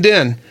leaned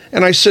in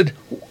and I said,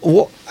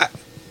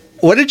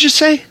 "What did you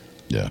say?"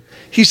 Yeah.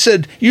 He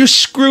said, "You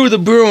screw the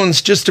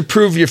Bruins just to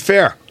prove you're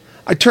fair."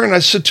 I turned, I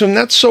said to him,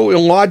 "That's so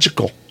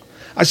illogical."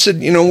 I said,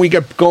 we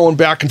got going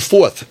back and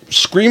forth,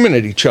 screaming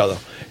at each other.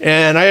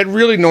 And I had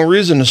really no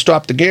reason to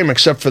stop the game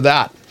except for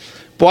that.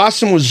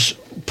 Boston was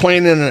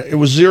playing it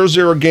was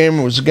 0-0 game.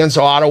 It was against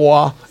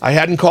Ottawa. I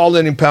hadn't called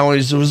any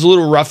penalties. There was a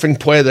little roughing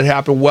play that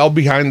happened well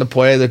behind the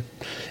play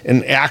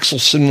and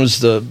Axelsson was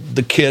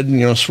the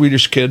kid,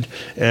 Swedish kid.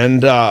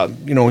 And,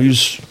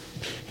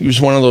 he was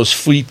one of those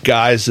fleet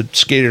guys that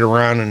skated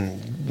around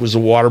and was a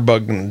water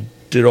bug and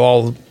did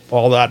all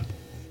that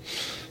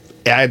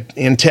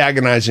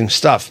antagonizing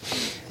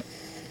stuff.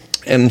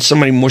 And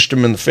somebody mushed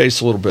him in the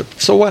face a little bit.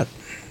 So what?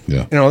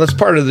 Yeah. That's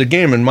part of the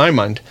game in my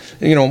mind.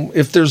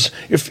 If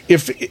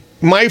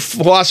my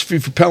philosophy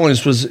for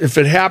penalties was if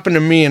it happened to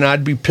me and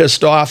I'd be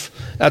pissed off,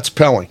 that's a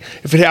penalty.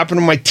 If it happened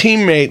to my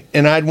teammate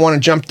and I'd want to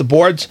jump the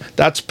boards,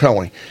 that's a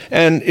penalty.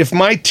 And if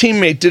my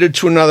teammate did it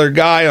to another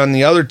guy on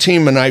the other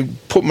team and I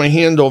put my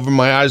hand over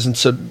my eyes and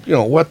said,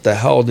 what the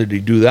hell did he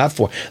do that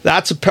for?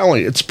 That's a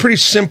penalty. It's a pretty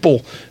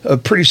simple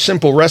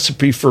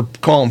recipe for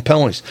calling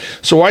penalties.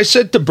 So I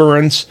said to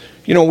Burns,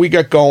 we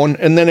got going,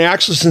 and then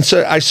Axelson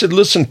said, I said,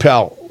 listen,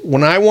 pal,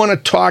 when I want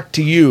to talk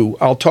to you,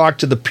 I'll talk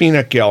to the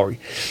peanut gallery.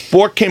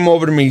 Bork came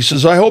over to me. He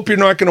says, I hope you're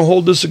not going to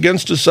hold this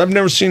against us. I've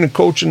never seen a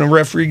coach and a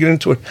referee get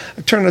into it.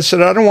 I turned and I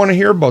said, I don't want to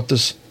hear about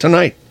this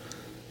tonight.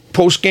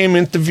 Post-game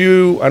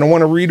interview, I don't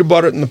want to read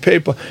about it in the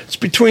paper. It's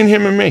between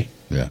him and me.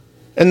 Yeah.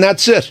 And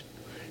that's it.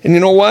 And you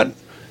know what?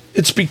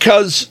 It's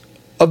because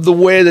of the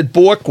way that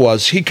Bork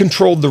was. He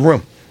controlled the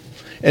room.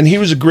 And he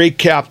was a great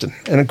captain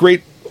and a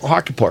great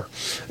hockey player,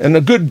 and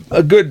a great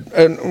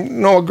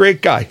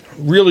guy,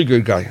 really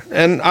good guy,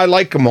 and I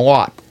like him a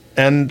lot.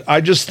 And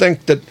I just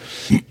think that,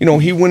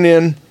 he went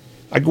in.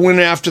 I go in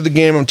after the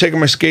game. I'm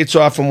taking my skates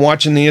off. I'm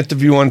watching the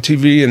interview on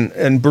TV,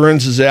 and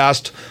Burns is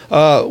asked,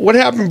 "What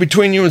happened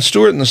between you and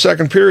Stewart in the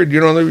second period?"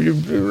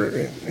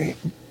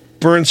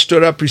 Burns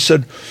stood up. He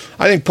said,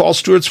 "I think Paul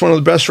Stewart's one of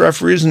the best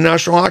referees in the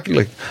National Hockey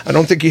League. I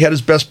don't think he had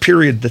his best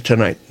period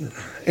tonight."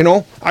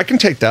 I can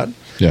take that.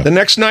 Yeah. The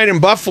next night in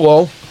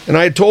Buffalo, and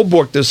I had told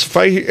Bork this,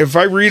 if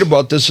I read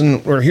about this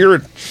or hear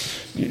it,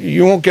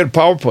 you won't get a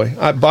power play.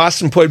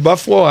 Boston played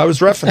Buffalo. I was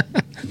reffing.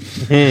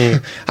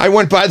 I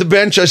went by the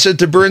bench. I said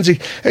to Burnsy,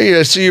 "Hey,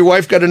 I see your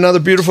wife got another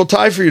beautiful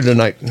tie for you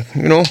tonight."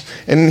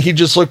 And he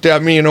just looked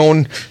at me,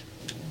 and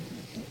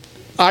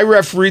I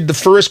refereed the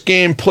first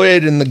game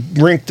played in the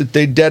rink that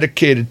they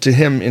dedicated to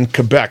him in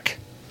Quebec.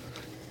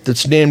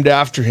 That's named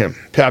after him,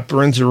 Pat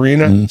Burns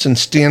Arena. Mm-hmm. It's in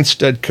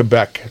Stansted,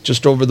 Quebec,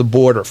 just over the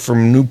border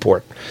from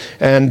Newport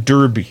and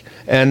Derby.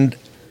 And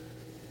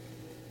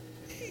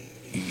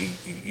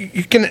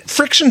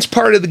friction's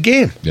part of the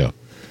game. Yeah.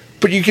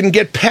 But you can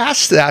get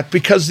past that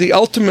because the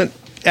ultimate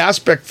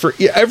aspect for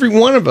every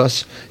one of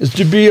us is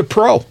to be a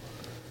pro.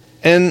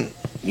 And,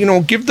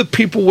 give the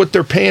people what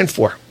they're paying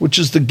for, which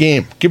is the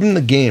game. Give them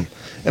the game.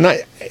 And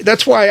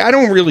that's why I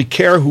don't really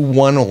care who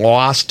won or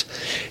lost.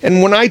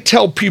 And when I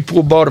tell people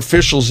about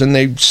officials and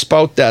they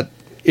spout that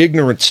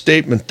ignorant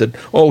statement that,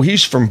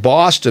 he's from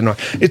Boston,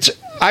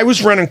 I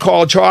was running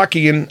college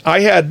hockey, and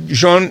I had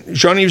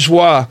Jean-Yves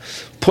Roy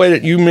played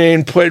at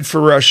UMaine, played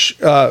for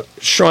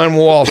Sean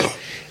Wall.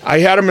 I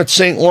had him at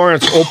St.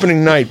 Lawrence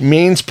opening night.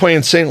 Maine's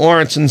playing St.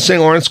 Lawrence, and the St.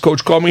 Lawrence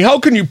coach called me, "How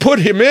can you put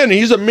him in?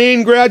 He's a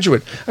Maine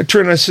graduate." I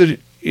turned and I said,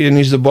 and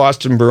he's a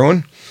Boston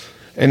Bruin,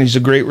 and he's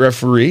a great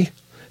referee.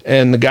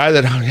 And the guy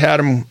that had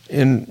him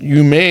in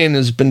UMaine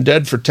has been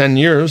dead for 10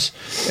 years,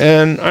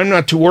 and I'm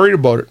not too worried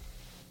about it.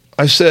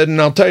 I said,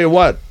 and I'll tell you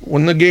what,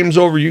 when the game's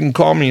over, you can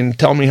call me and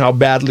tell me how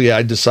badly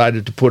I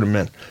decided to put him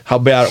in, how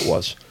bad it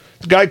was.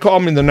 The guy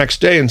called me the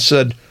next day and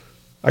said,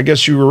 "I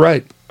guess you were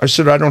right." I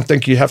said, "I don't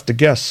think you have to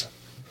guess."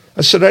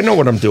 I said, "I know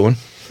what I'm doing."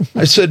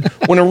 I said,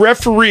 when a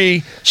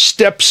referee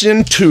steps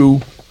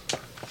into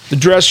the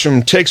dressing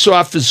room, takes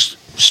off his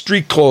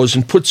street clothes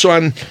and puts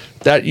on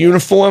that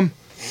uniform,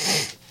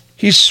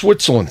 he's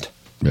Switzerland.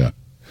 Yeah.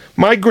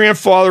 My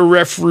grandfather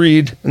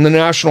refereed in the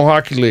National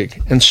Hockey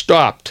League and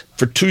stopped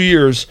for 2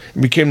 years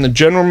and became the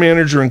general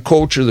manager and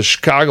coach of the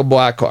Chicago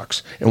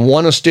Blackhawks and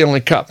won a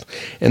Stanley Cup.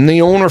 And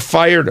the owner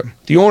fired him.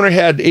 The owner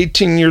had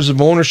 18 years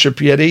of ownership.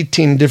 He had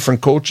 18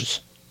 different coaches.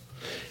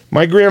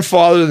 My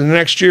grandfather the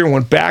next year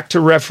went back to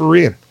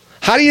refereeing.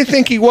 How do you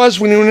think he was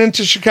when he went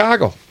into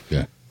Chicago?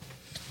 Yeah.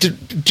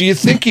 Do you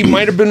think he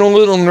might have been a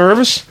little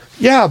nervous?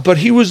 Yeah, but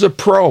he was a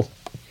pro.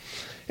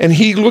 And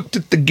he looked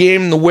at the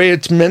game the way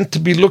it's meant to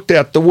be looked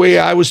at, the way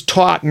I was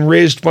taught and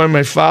raised by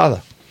my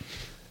father.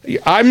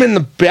 I'm in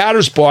the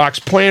batter's box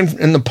playing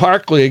in the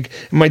Park League,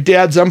 and my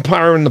dad's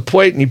umpiring the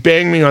plate, and he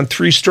banged me on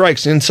 3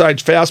 strikes, inside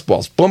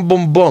fastballs. Boom,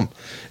 boom, boom.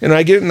 And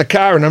I get in the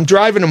car, and I'm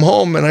driving him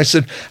home, and I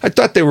said, "I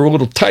thought they were a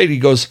little tight." He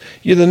goes,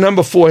 "You're the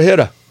number 4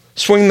 hitter.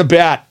 Swing the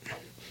bat."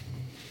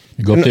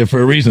 You go up there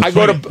for a reason. I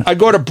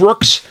go to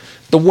Brooks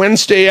the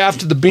Wednesday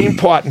after the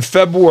Beanpot in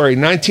February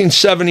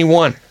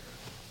 1971.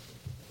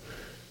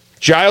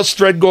 Giles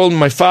Threadgold and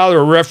my father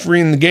are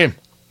refereeing the game.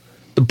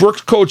 The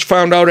Brooks coach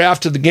found out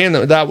after the game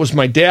that was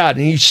my dad,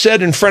 and he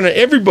said in front of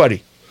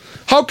everybody,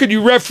 "How could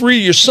you referee?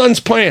 Your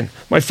son's playing."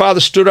 My father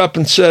stood up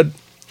and said,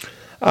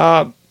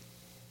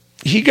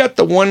 "He got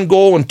the 1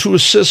 goal and 2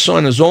 assists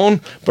on his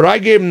own, but I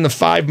gave him the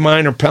 5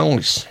 minor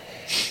penalties.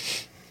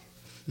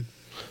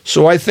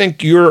 So I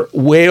think you're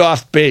way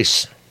off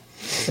base.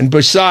 And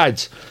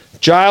besides,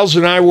 Giles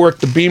and I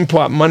worked the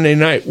Beanpot Monday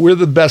night. We're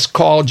the best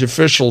college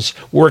officials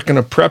working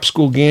a prep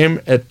school game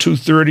at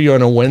 2:30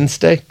 on a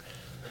Wednesday.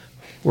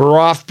 We're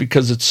off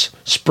because it's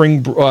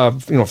spring,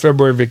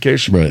 February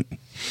vacation." Right.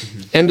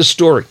 End of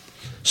story.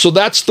 So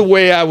that's the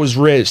way I was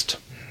raised.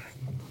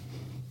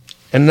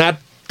 And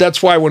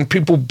that's why when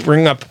people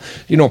bring up,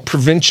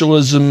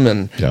 provincialism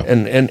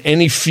and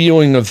any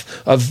feeling of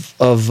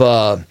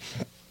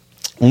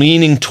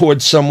leaning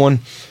towards someone,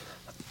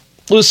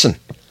 listen,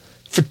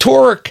 for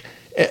Torek,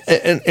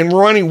 and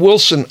Ronnie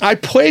Wilson, I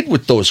played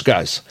with those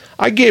guys.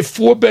 I gave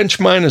 4 bench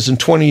minors in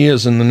 20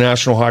 years in the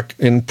national hockey,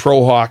 in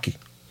pro hockey.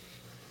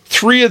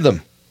 3 of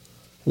them,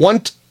 1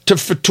 to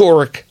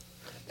Fatorik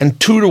and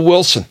 2 to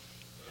Wilson.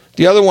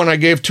 The other one I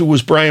gave to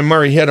was Brian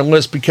Murray. He had a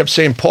lisp. He kept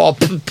saying, Paul,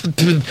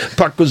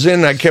 puck was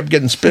in. I kept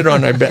getting spit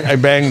on. I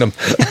banged him.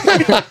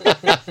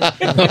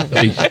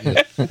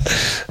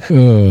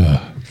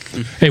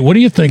 Hey, what do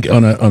you think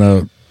on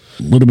a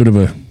little bit of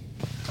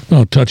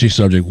a touchy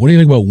subject? What do you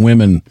think about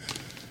women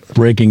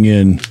breaking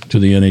in to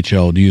the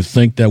NHL? Do you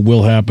think that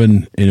will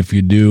happen? And if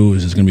you do,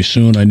 is this going to be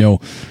soon?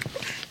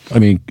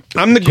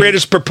 I'm the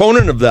greatest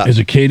proponent of that. Is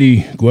it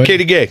Katie?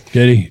 Katie Gay.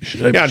 Katie?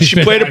 Yeah,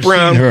 she played at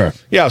Brown. Her.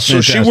 Yeah, so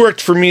Fantastic. she worked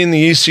for me in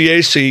the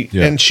ECAC,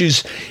 and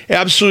she's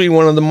absolutely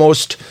one of the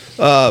most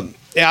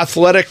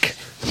athletic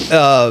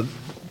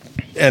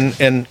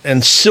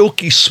and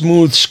silky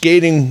smooth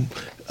skating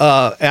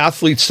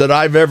athletes that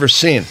I've ever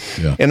seen.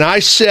 Yeah. And I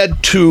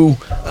said to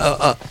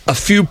a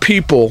few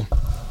people,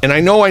 and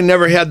I know I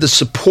never had the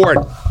support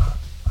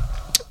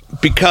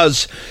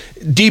because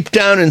deep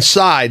down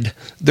inside,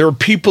 there are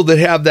people that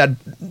have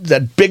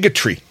that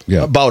bigotry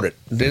about it.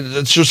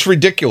 It's just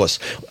ridiculous.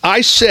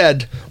 I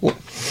said,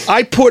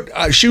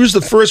 she was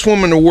the first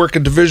woman to work a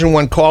Division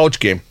I college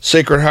game,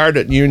 Sacred Heart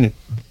at Union.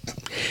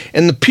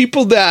 And the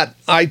people that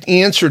I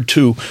answered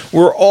to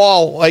were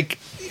all like,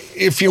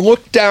 if you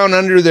look down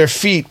under their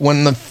feet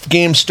when the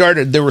game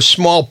started, there were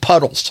small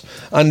puddles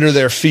under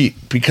their feet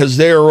because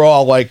they were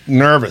all like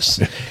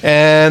nervous.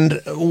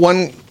 And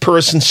one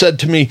person said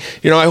to me,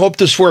 I hope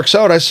this works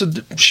out. I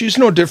said, she's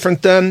no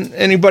different than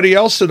anybody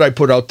else that I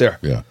put out there.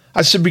 Yeah.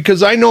 I said,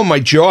 because I know my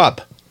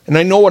job and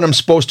I know what I'm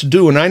supposed to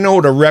do and I know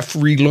what a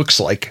referee looks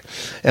like.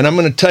 And I'm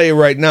going to tell you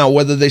right now,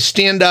 whether they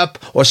stand up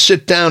or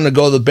sit down to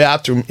go to the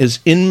bathroom is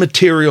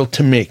immaterial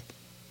to me.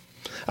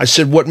 I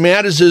said, what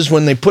matters is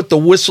when they put the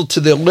whistle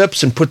to their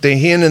lips and put their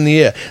hand in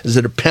the air. Is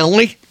it a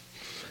penalty?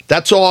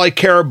 That's all I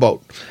care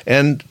about.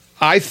 And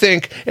I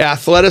think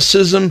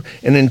athleticism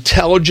and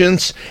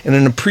intelligence and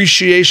an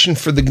appreciation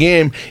for the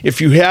game,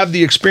 if you have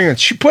the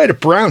experience. She played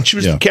at Brown. She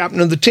was the captain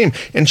of the team,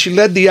 and she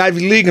led the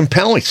Ivy League in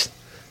penalties.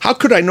 How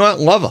could I not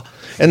love her?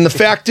 And the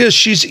fact is,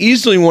 she's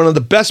easily one of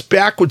the best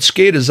backward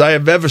skaters I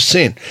have ever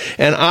seen.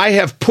 And I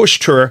have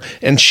pushed her,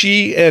 and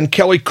she and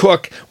Kelly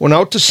Cook went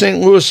out to St.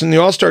 Louis in the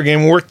All-Star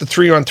game and worked the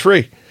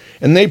 3-on-3.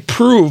 And they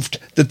proved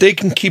that they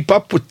can keep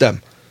up with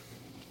them.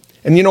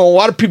 And, a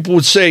lot of people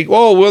would say,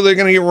 oh, well, they're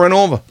going to get run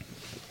over.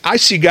 I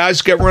see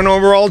guys get run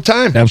over all the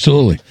time.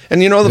 Absolutely.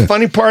 And, the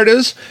funny part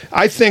is,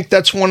 I think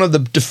that's one of the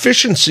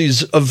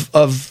deficiencies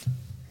of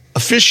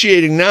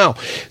officiating now,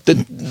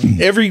 that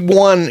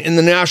everyone in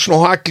the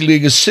National Hockey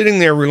League is sitting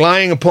there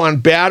relying upon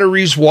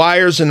batteries,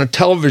 wires, and a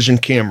television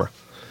camera.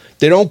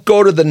 They don't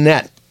go to the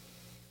net,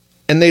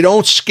 and they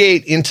don't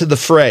skate into the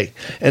fray,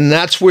 and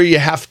that's where you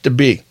have to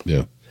be.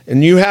 Yeah.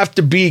 And you have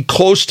to be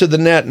close to the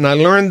net, and I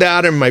learned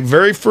that in my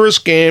very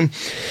first game,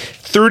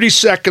 30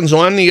 seconds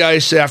on the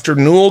ice after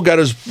Newell got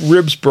his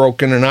ribs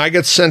broken, and I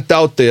got sent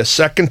out there,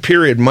 second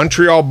period,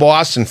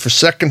 Montreal-Boston, for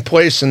second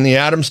place in the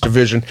Adams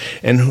division,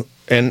 and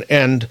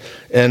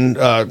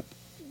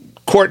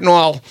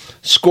Courtnall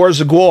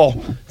scores a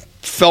goal.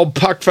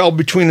 Puck fell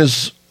between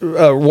his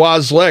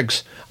Waz's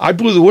legs. I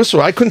blew the whistle.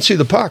 I couldn't see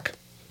the puck,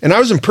 and I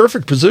was in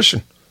perfect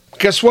position.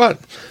 Guess what?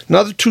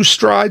 Another 2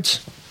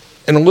 strides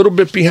and a little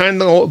bit behind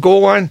the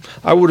goal line,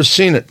 I would have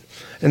seen it.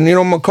 And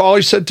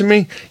Macaulay said to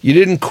me, "You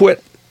didn't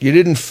quit. You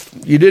didn't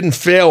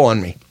fail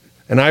on me,"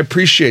 and I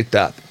appreciate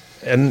that.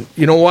 And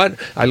you know what?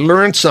 I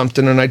learned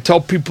something, and I tell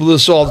people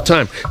this all the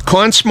time.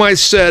 Conn Smythe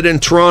said in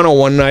Toronto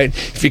one night,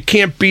 if you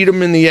can't beat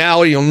them in the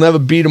alley, you'll never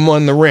beat them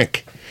on the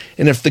rink.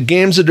 And if the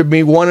games are to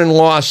be won and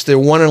lost, they're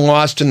won and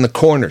lost in the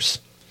corners.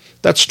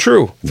 That's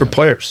true for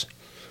players.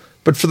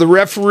 But for the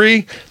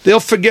referee, they'll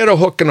forget a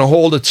hook and a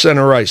hold at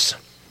center ice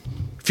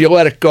if you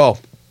let it go.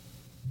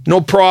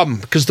 No problem,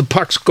 because the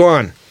puck's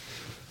gone.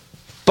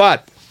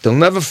 But they'll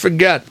never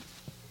forget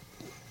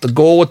the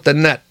goal at the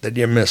net that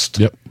you missed.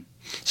 Yep.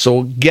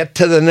 So get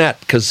to the net,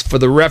 because for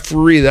the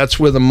referee, that's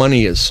where the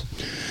money is.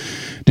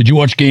 Did you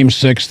watch Game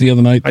 6 the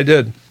other night? I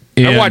did.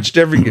 I watched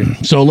every game.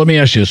 So let me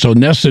ask you. So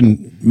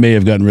Nesson may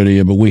have gotten rid of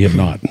you, but we have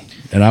not.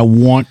 And I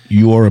want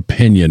your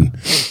opinion.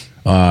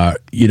 Under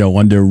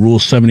Rule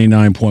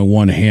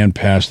 79.1, hand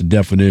pass, the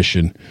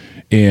definition.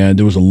 And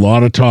there was a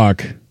lot of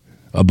talk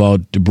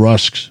about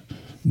DeBrusque's,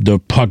 the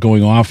puck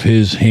going off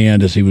his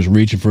hand as he was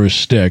reaching for his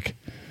stick.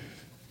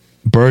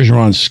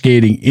 Bergeron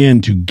skating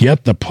in to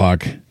get the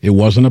puck. It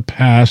wasn't a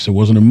pass. It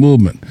wasn't a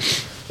movement.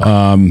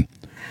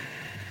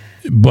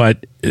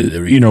 But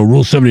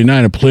Rule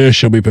 79, a player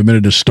shall be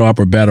permitted to stop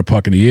or bat a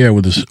puck in the air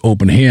with his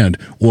open hand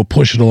or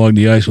push it along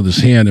the ice with his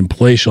hand, and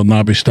play shall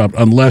not be stopped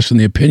unless, in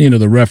the opinion of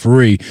the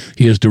referee,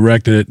 he has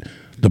directed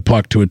the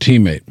puck to a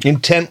teammate.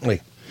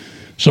 Intently.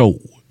 So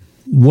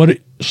what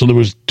So there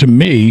was, to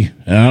me,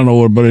 and I don't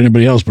know about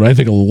anybody else, but I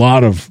think a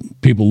lot of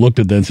people looked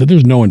at that and said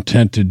there's no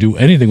intent to do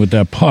anything with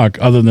that puck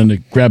other than to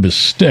grab his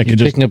stick. He's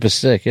picking up a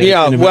stick.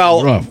 Yeah, and it well,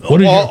 was rough.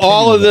 What is your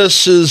all opinion of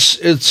this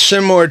it's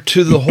similar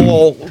to the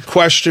whole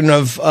question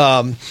of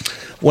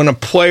when a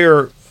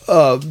player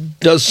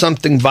does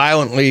something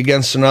violently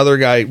against another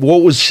guy,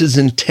 what was his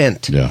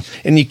intent? Yeah.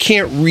 And you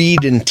can't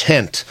read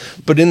intent.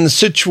 But in the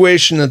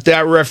situation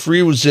that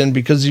referee was in,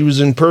 because he was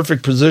in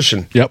perfect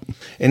position, Yep.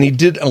 and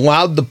he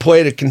allowed the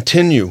play to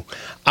continue,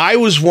 I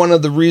was one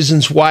of the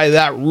reasons why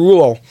that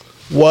rule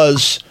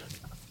was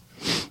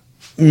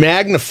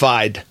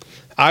magnified.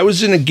 I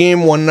was in a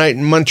game one night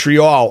in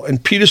Montreal,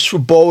 and Peter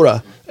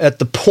Swoboda at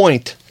the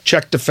point,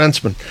 Czech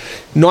defenseman,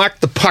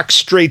 knocked the puck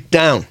straight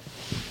down.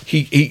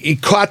 He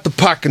caught the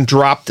puck and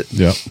dropped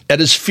it at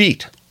his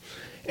feet.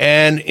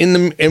 And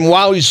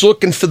while he's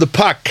looking for the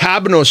puck,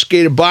 Cabano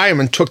skated by him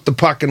and took the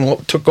puck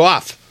and took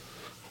off.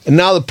 And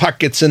now the puck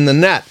gets in the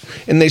net.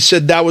 And they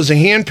said that was a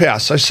hand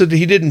pass. I said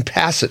he didn't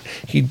pass it.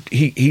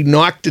 He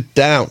knocked it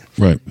down.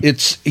 Right.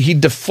 He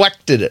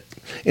deflected it.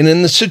 And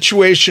in the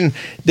situation,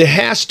 there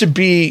has to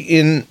be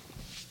in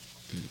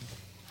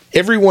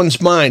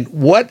everyone's mind,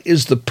 what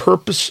is the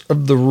purpose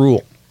of the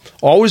rule?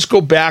 Always go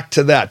back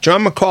to that.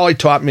 John McCauley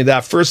taught me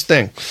that first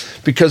thing,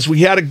 because we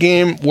had a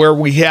game where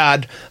we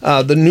had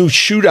the new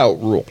shootout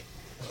rule,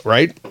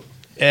 right?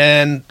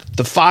 And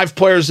the 5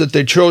 players that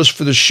they chose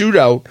for the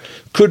shootout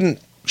couldn't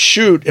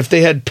shoot if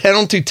they had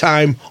penalty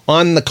time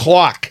on the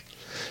clock.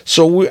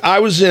 So I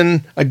was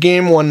in a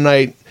game one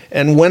night,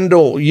 and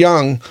Wendell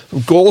Young,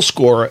 goal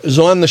scorer, is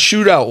on the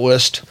shootout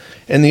list,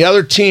 and the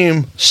other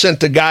team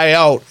sent a guy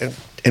out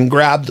and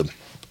grabbed him,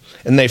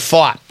 and they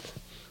fought.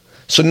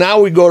 So now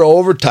we go to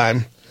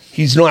overtime.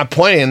 He's not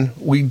playing.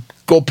 We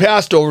go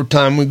past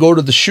overtime. We go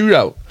to the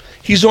shootout.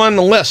 He's on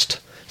the list.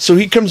 So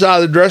he comes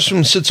out of the dressing room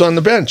and sits on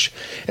the bench.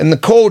 And the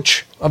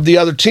coach of the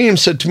other team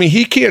said to me,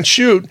 he can't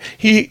shoot.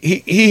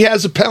 He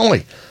has a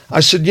penalty. I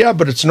said, yeah,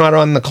 but it's not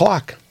on the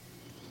clock.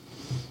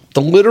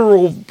 The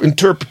literal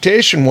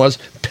interpretation was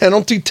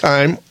penalty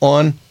time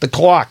on the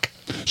clock.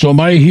 So am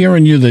I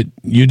hearing you that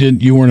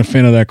you weren't a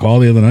fan of that call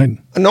the other night?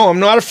 No, I'm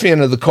not a fan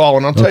of the call,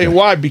 and I'll tell you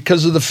why.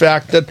 Because of the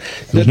fact that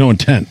there's no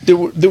intent.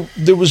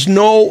 There was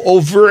no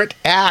overt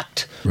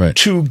act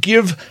to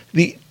give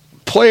the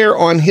player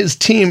on his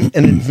team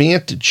an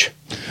advantage.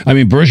 I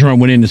mean, Bergeron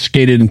went in and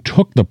skated and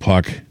took the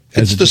puck.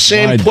 It's the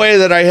same play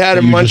that I had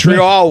in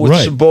Montreal with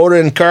Swoboda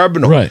and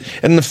Carbonneau. Right.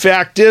 And the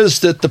fact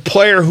is that the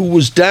player who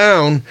was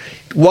down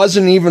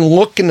wasn't even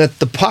looking at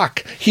the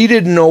puck. He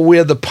didn't know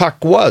where the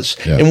puck was.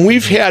 Yeah. And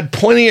we've had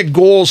plenty of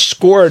goals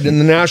scored in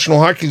the National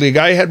Hockey League.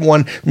 I had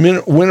one,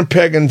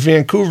 Winnipeg and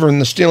Vancouver in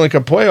the Stanley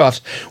Cup playoffs,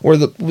 where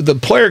the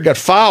player got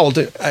fouled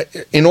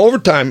in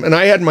overtime, and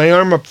I had my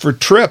arm up for a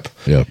trip.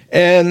 Yeah.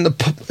 And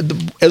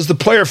as the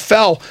player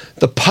fell,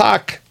 the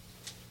puck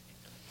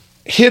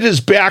hit his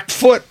back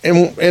foot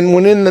and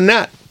went in the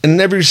net. And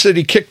everybody said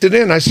he kicked it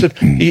in. I said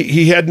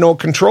he had no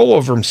control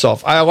over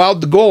himself. I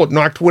allowed the goal. It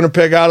knocked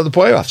Winnipeg out of the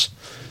playoffs.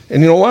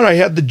 And you know what? I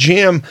had the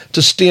jam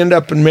to stand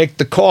up and make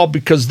the call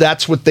because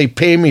that's what they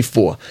pay me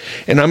for.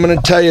 And I'm going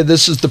to tell you,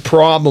 this is the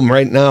problem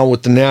right now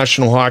with the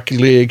National Hockey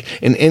League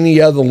and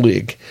any other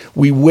league.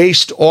 We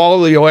waste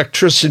all the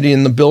electricity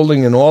in the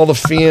building and all the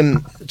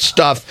fan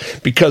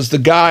stuff because the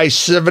guy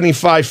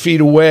 75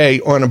 feet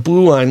away on a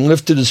blue line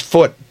lifted his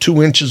foot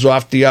 2 inches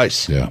off the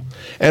ice. Yeah.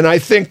 And I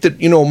think that,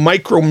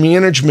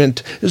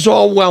 micromanagement is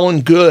all well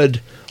and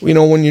good,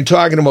 when you're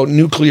talking about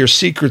nuclear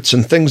secrets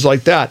and things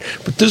like that.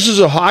 But this is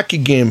a hockey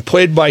game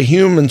played by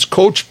humans,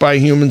 coached by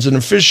humans, and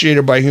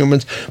officiated by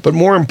humans, but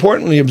more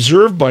importantly,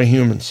 observed by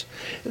humans.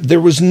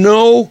 There was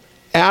no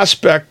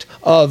aspect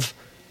of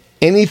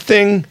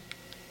anything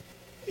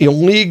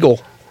illegal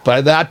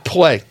by that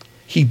play.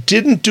 He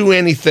didn't do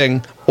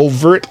anything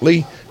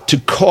overtly to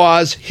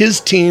cause his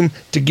team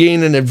to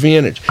gain an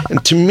advantage.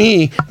 And to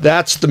me,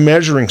 that's the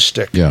measuring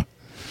stick. Yeah.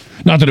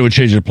 Not that it would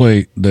change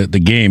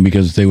the game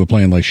because they were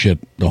playing like shit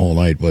the whole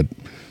night, but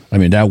I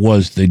mean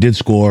they did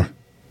score.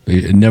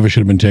 It never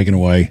should have been taken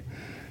away.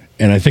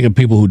 And I think of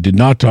people who did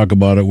not talk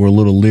about it were a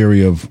little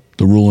leery of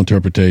the rule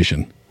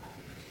interpretation.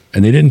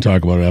 And they didn't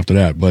talk about it after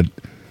that. But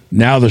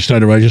now they're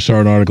starting I just saw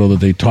an article that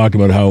they talked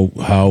about how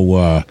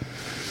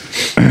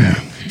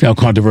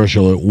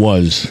controversial it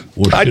was.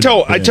 I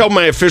tell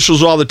my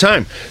officials all the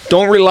time,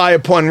 don't rely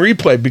upon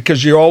replay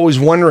because you're always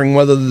wondering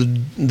whether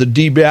the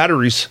D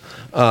batteries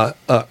are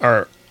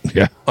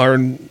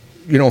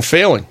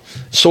failing.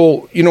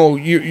 So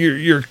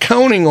you're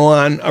counting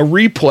on a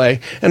replay,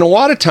 and a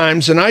lot of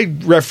times, and I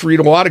refereed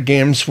a lot of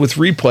games with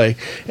replay,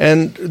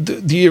 and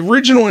the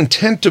original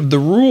intent of the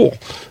rule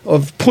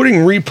of putting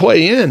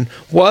replay in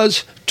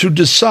was to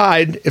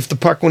decide if the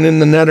puck went in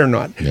the net or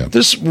not. Yeah.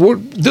 This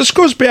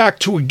goes back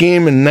to a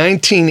game in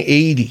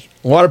 1980.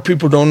 A lot of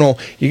people don't know.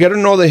 You got to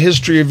know the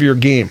history of your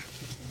game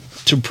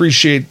to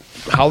appreciate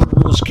how the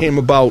rules came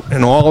about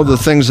and all of the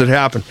things that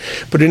happened.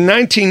 But in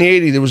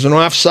 1980, there was an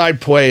offside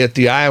play at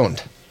the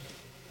Island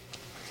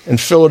in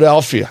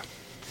Philadelphia,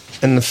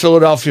 and the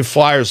Philadelphia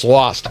Flyers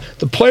lost.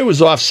 The play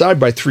was offside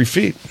by 3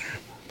 feet.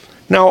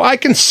 Now, I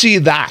can see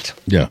that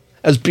Yeah.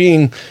 as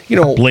being,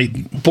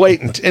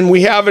 blatant. And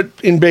we have it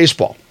in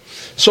baseball.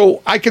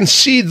 So I can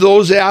see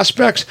those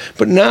aspects,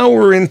 but now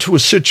we're into a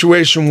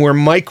situation where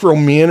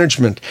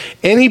micromanagement,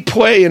 any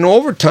play in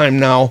overtime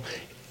now,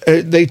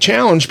 they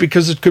challenge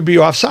because it could be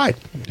offside.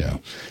 Yeah.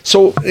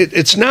 So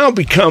it's now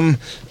become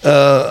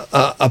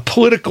a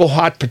political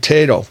hot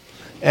potato,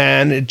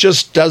 and it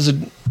just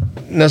doesn't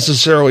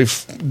necessarily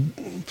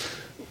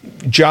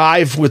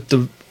jive with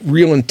the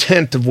real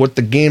intent of what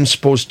the game's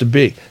supposed to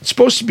be. It's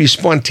supposed to be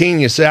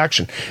spontaneous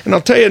action. And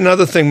I'll tell you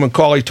another thing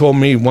Macaulay told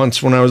me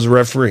once when I was a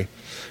referee.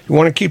 You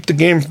want to keep the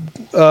game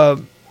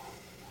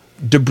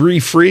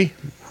debris-free?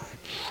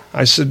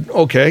 I said,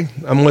 okay,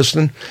 I'm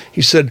listening.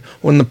 He said,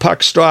 when the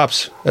puck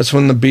stops, that's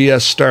when the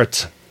BS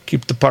starts.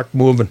 Keep the puck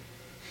moving.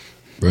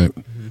 Right.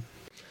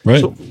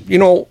 Right. So,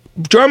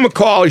 John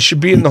Macaulay should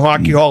be in the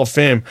Hockey Hall of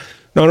Fame,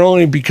 not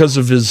only because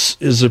of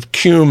his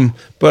acumen,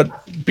 but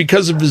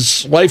because of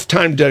his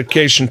lifetime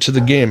dedication to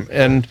the game.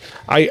 And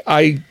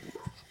I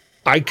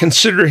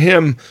consider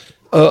him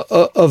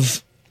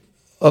of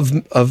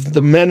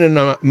the men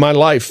in my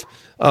life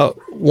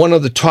one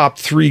of the top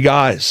 3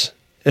 guys.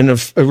 And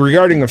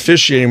regarding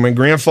officiating, my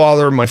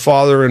grandfather, my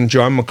father, and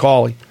John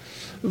Macaulay,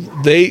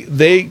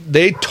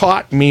 they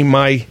taught me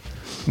my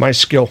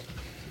skill.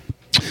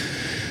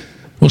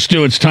 Well,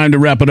 Stu, it's time to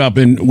wrap it up.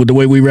 And with the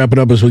way we wrap it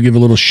up is we'll give a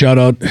little shout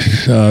out,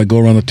 go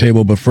around the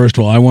table. But first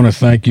of all, I want to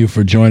thank you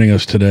for joining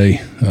us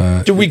today.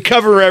 Did we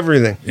cover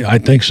everything? I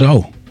think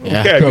so.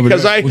 Yeah. Okay,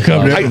 because I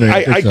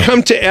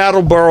come to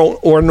Attleboro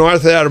or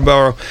North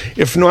Attleboro,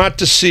 if not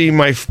to see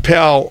my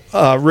pal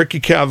Ricky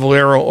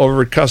Cavallero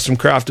over at Custom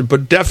Crafted,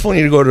 but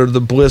definitely to go to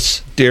the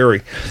Bliss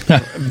Dairy.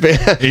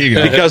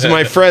 Because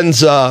my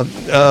friends not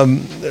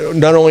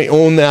only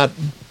own that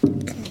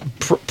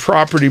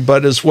property,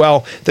 but as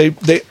well,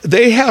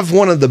 they have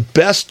one of the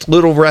best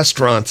little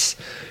restaurants.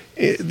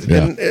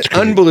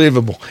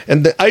 Unbelievable.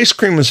 And the ice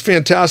cream is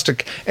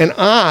fantastic. And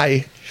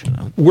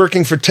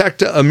working for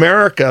Tecta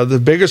America, the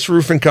biggest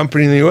roofing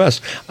company in the U.S.,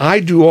 I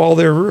do all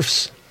their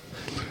roofs.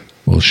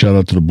 Well, shout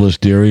out to the Bliss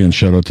Dairy and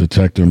shout out to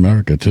Tecta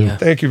America, too. Yeah.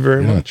 Thank you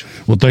very much.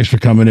 Well, thanks for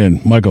coming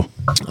in. Michael.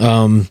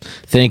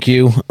 Thank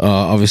you.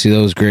 Obviously,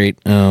 that was great.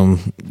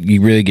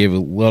 You really gave a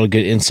lot of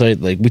good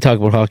insight. Like, we talk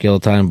about hockey all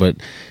the time, but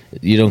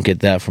you don't get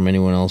that from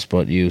anyone else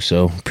but you,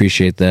 so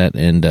appreciate that.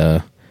 And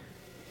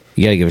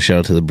you got to give a shout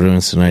out to the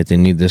Bruins tonight. They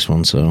need this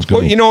one. So.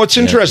 Well, it's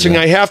interesting.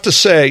 I have to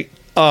say,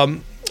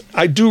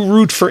 I do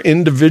root for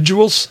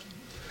individuals,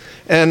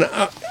 and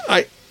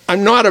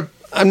I'm not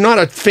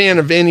a fan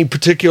of any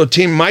particular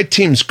team. My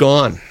team's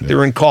gone. Yeah.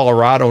 They're in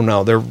Colorado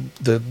now. They're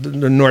the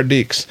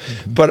Nordiques.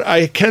 Mm-hmm. But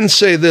I can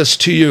say this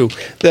to you,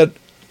 that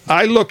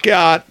I look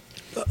at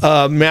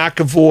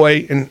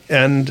McAvoy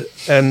and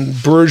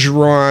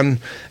Bergeron,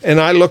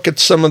 and I look at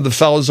some of the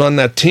fellas on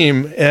that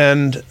team,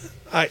 and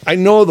I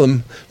know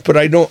them, but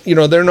I don't.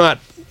 They're not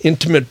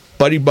intimate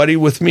buddy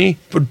with me,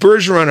 but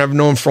Bergeron I've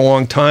known for a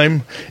long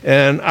time,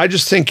 and I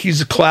just think he's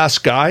a class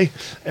guy,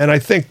 and I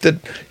think that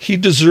he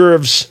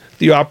deserves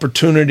the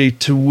opportunity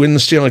to win the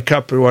Stanley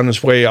Cup on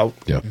his way out.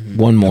 Yeah,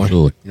 one more.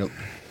 Absolutely. Yep.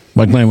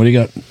 Mike Lane, what do you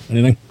got?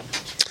 Anything?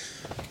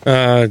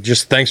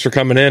 Just thanks for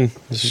coming in.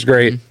 This is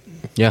great.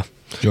 Yeah.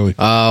 Joey.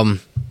 I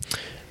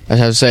have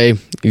to say,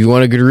 if you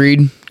want a good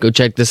read, go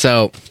check this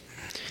out.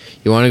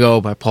 You Want to Go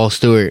by Paul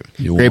Stewart.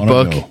 Great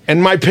book. Go.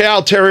 And my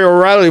pal Terry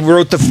O'Reilly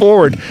wrote the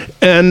foreword.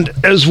 And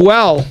as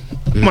well,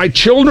 my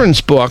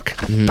children's book,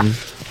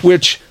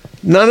 which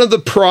none of the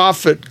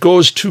profit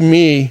goes to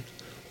me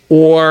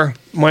or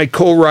my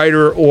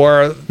co-writer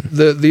or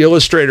the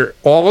illustrator.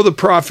 All of the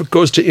profit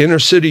goes to inner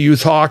city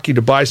youth hockey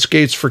to buy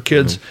skates for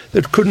kids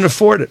that couldn't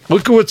afford it.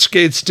 Look at what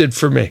skates did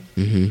for me.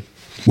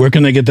 Where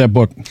can they get that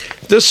book?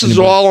 This is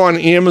all on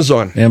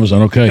Amazon.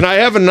 Amazon, okay. And I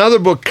have another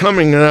book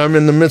coming that I'm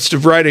in the midst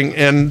of writing,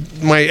 and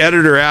my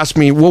editor asked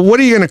me, well, what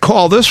are you going to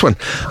call this one?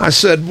 I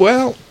said,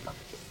 well,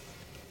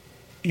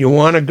 You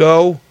Want to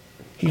Go?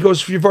 He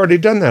goes, you've already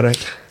done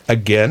that.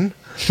 Again?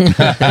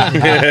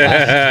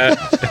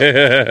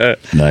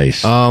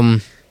 Nice.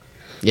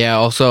 Yeah,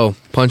 also,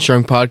 Punch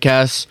Drunk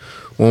Podcast.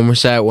 When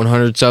we're at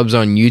 100 subs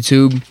on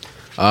YouTube.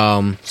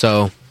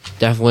 So,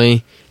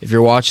 definitely, if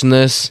you're watching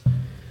this,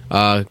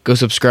 go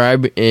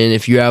subscribe, and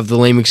if you have the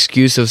lame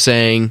excuse of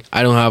saying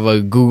I don't have a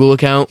Google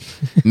account,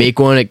 make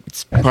one.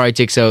 It probably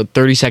takes out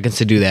 30 seconds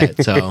to do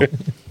that. So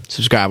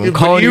subscribe. I'm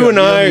calling you. You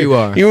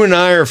and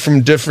I are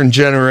from different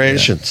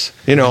generations.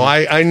 Yeah.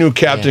 I knew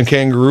Captain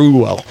Kangaroo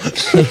well.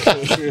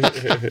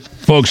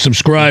 Folks,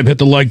 subscribe, hit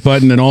the like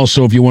button, and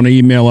also if you want to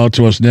email out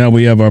to us now,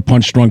 we have our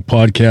Punch Drunk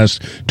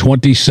Podcast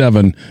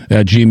 27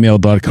 at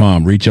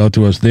gmail.com. Reach out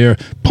to us there,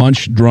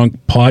 Punch Drunk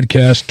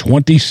Podcast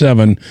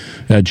 27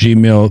 at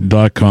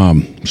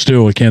gmail.com.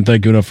 Stu, I can't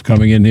thank you enough for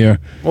coming in here.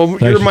 Well,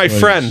 you're my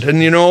friend,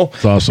 and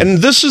it's awesome. And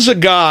this is a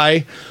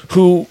guy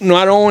who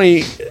not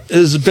only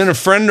has been a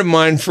friend of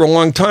mine for a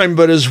long time,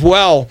 but as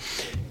well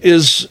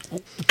is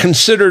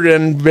considered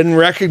and been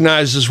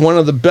recognized as one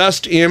of the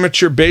best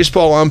amateur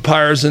baseball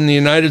umpires in the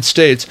United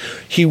States.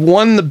 He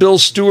won the Bill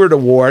Stewart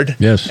Award.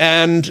 Yes.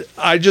 And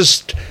I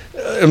just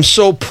am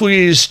so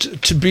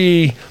pleased to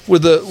be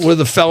with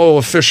a fellow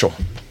official.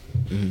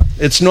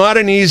 It's not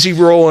an easy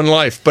role in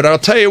life, but I'll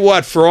tell you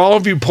what, for all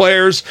of you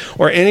players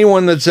or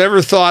anyone that's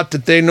ever thought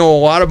that they know a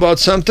lot about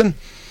something,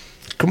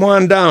 come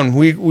on down.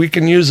 We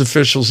can use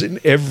officials in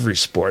every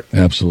sport.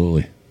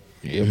 Absolutely.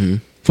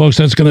 Folks,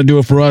 that's going to do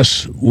it for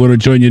us. We're going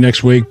to join you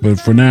next week, but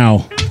for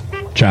now,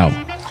 ciao.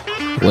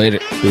 Later.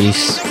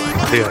 Peace.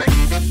 Yeah.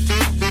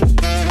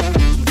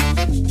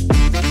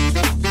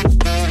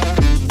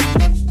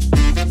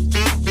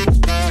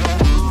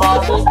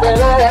 Mommy, can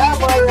I have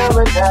my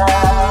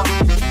M&M?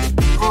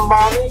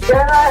 Mommy,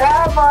 can I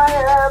have my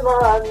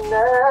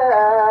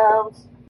M&M?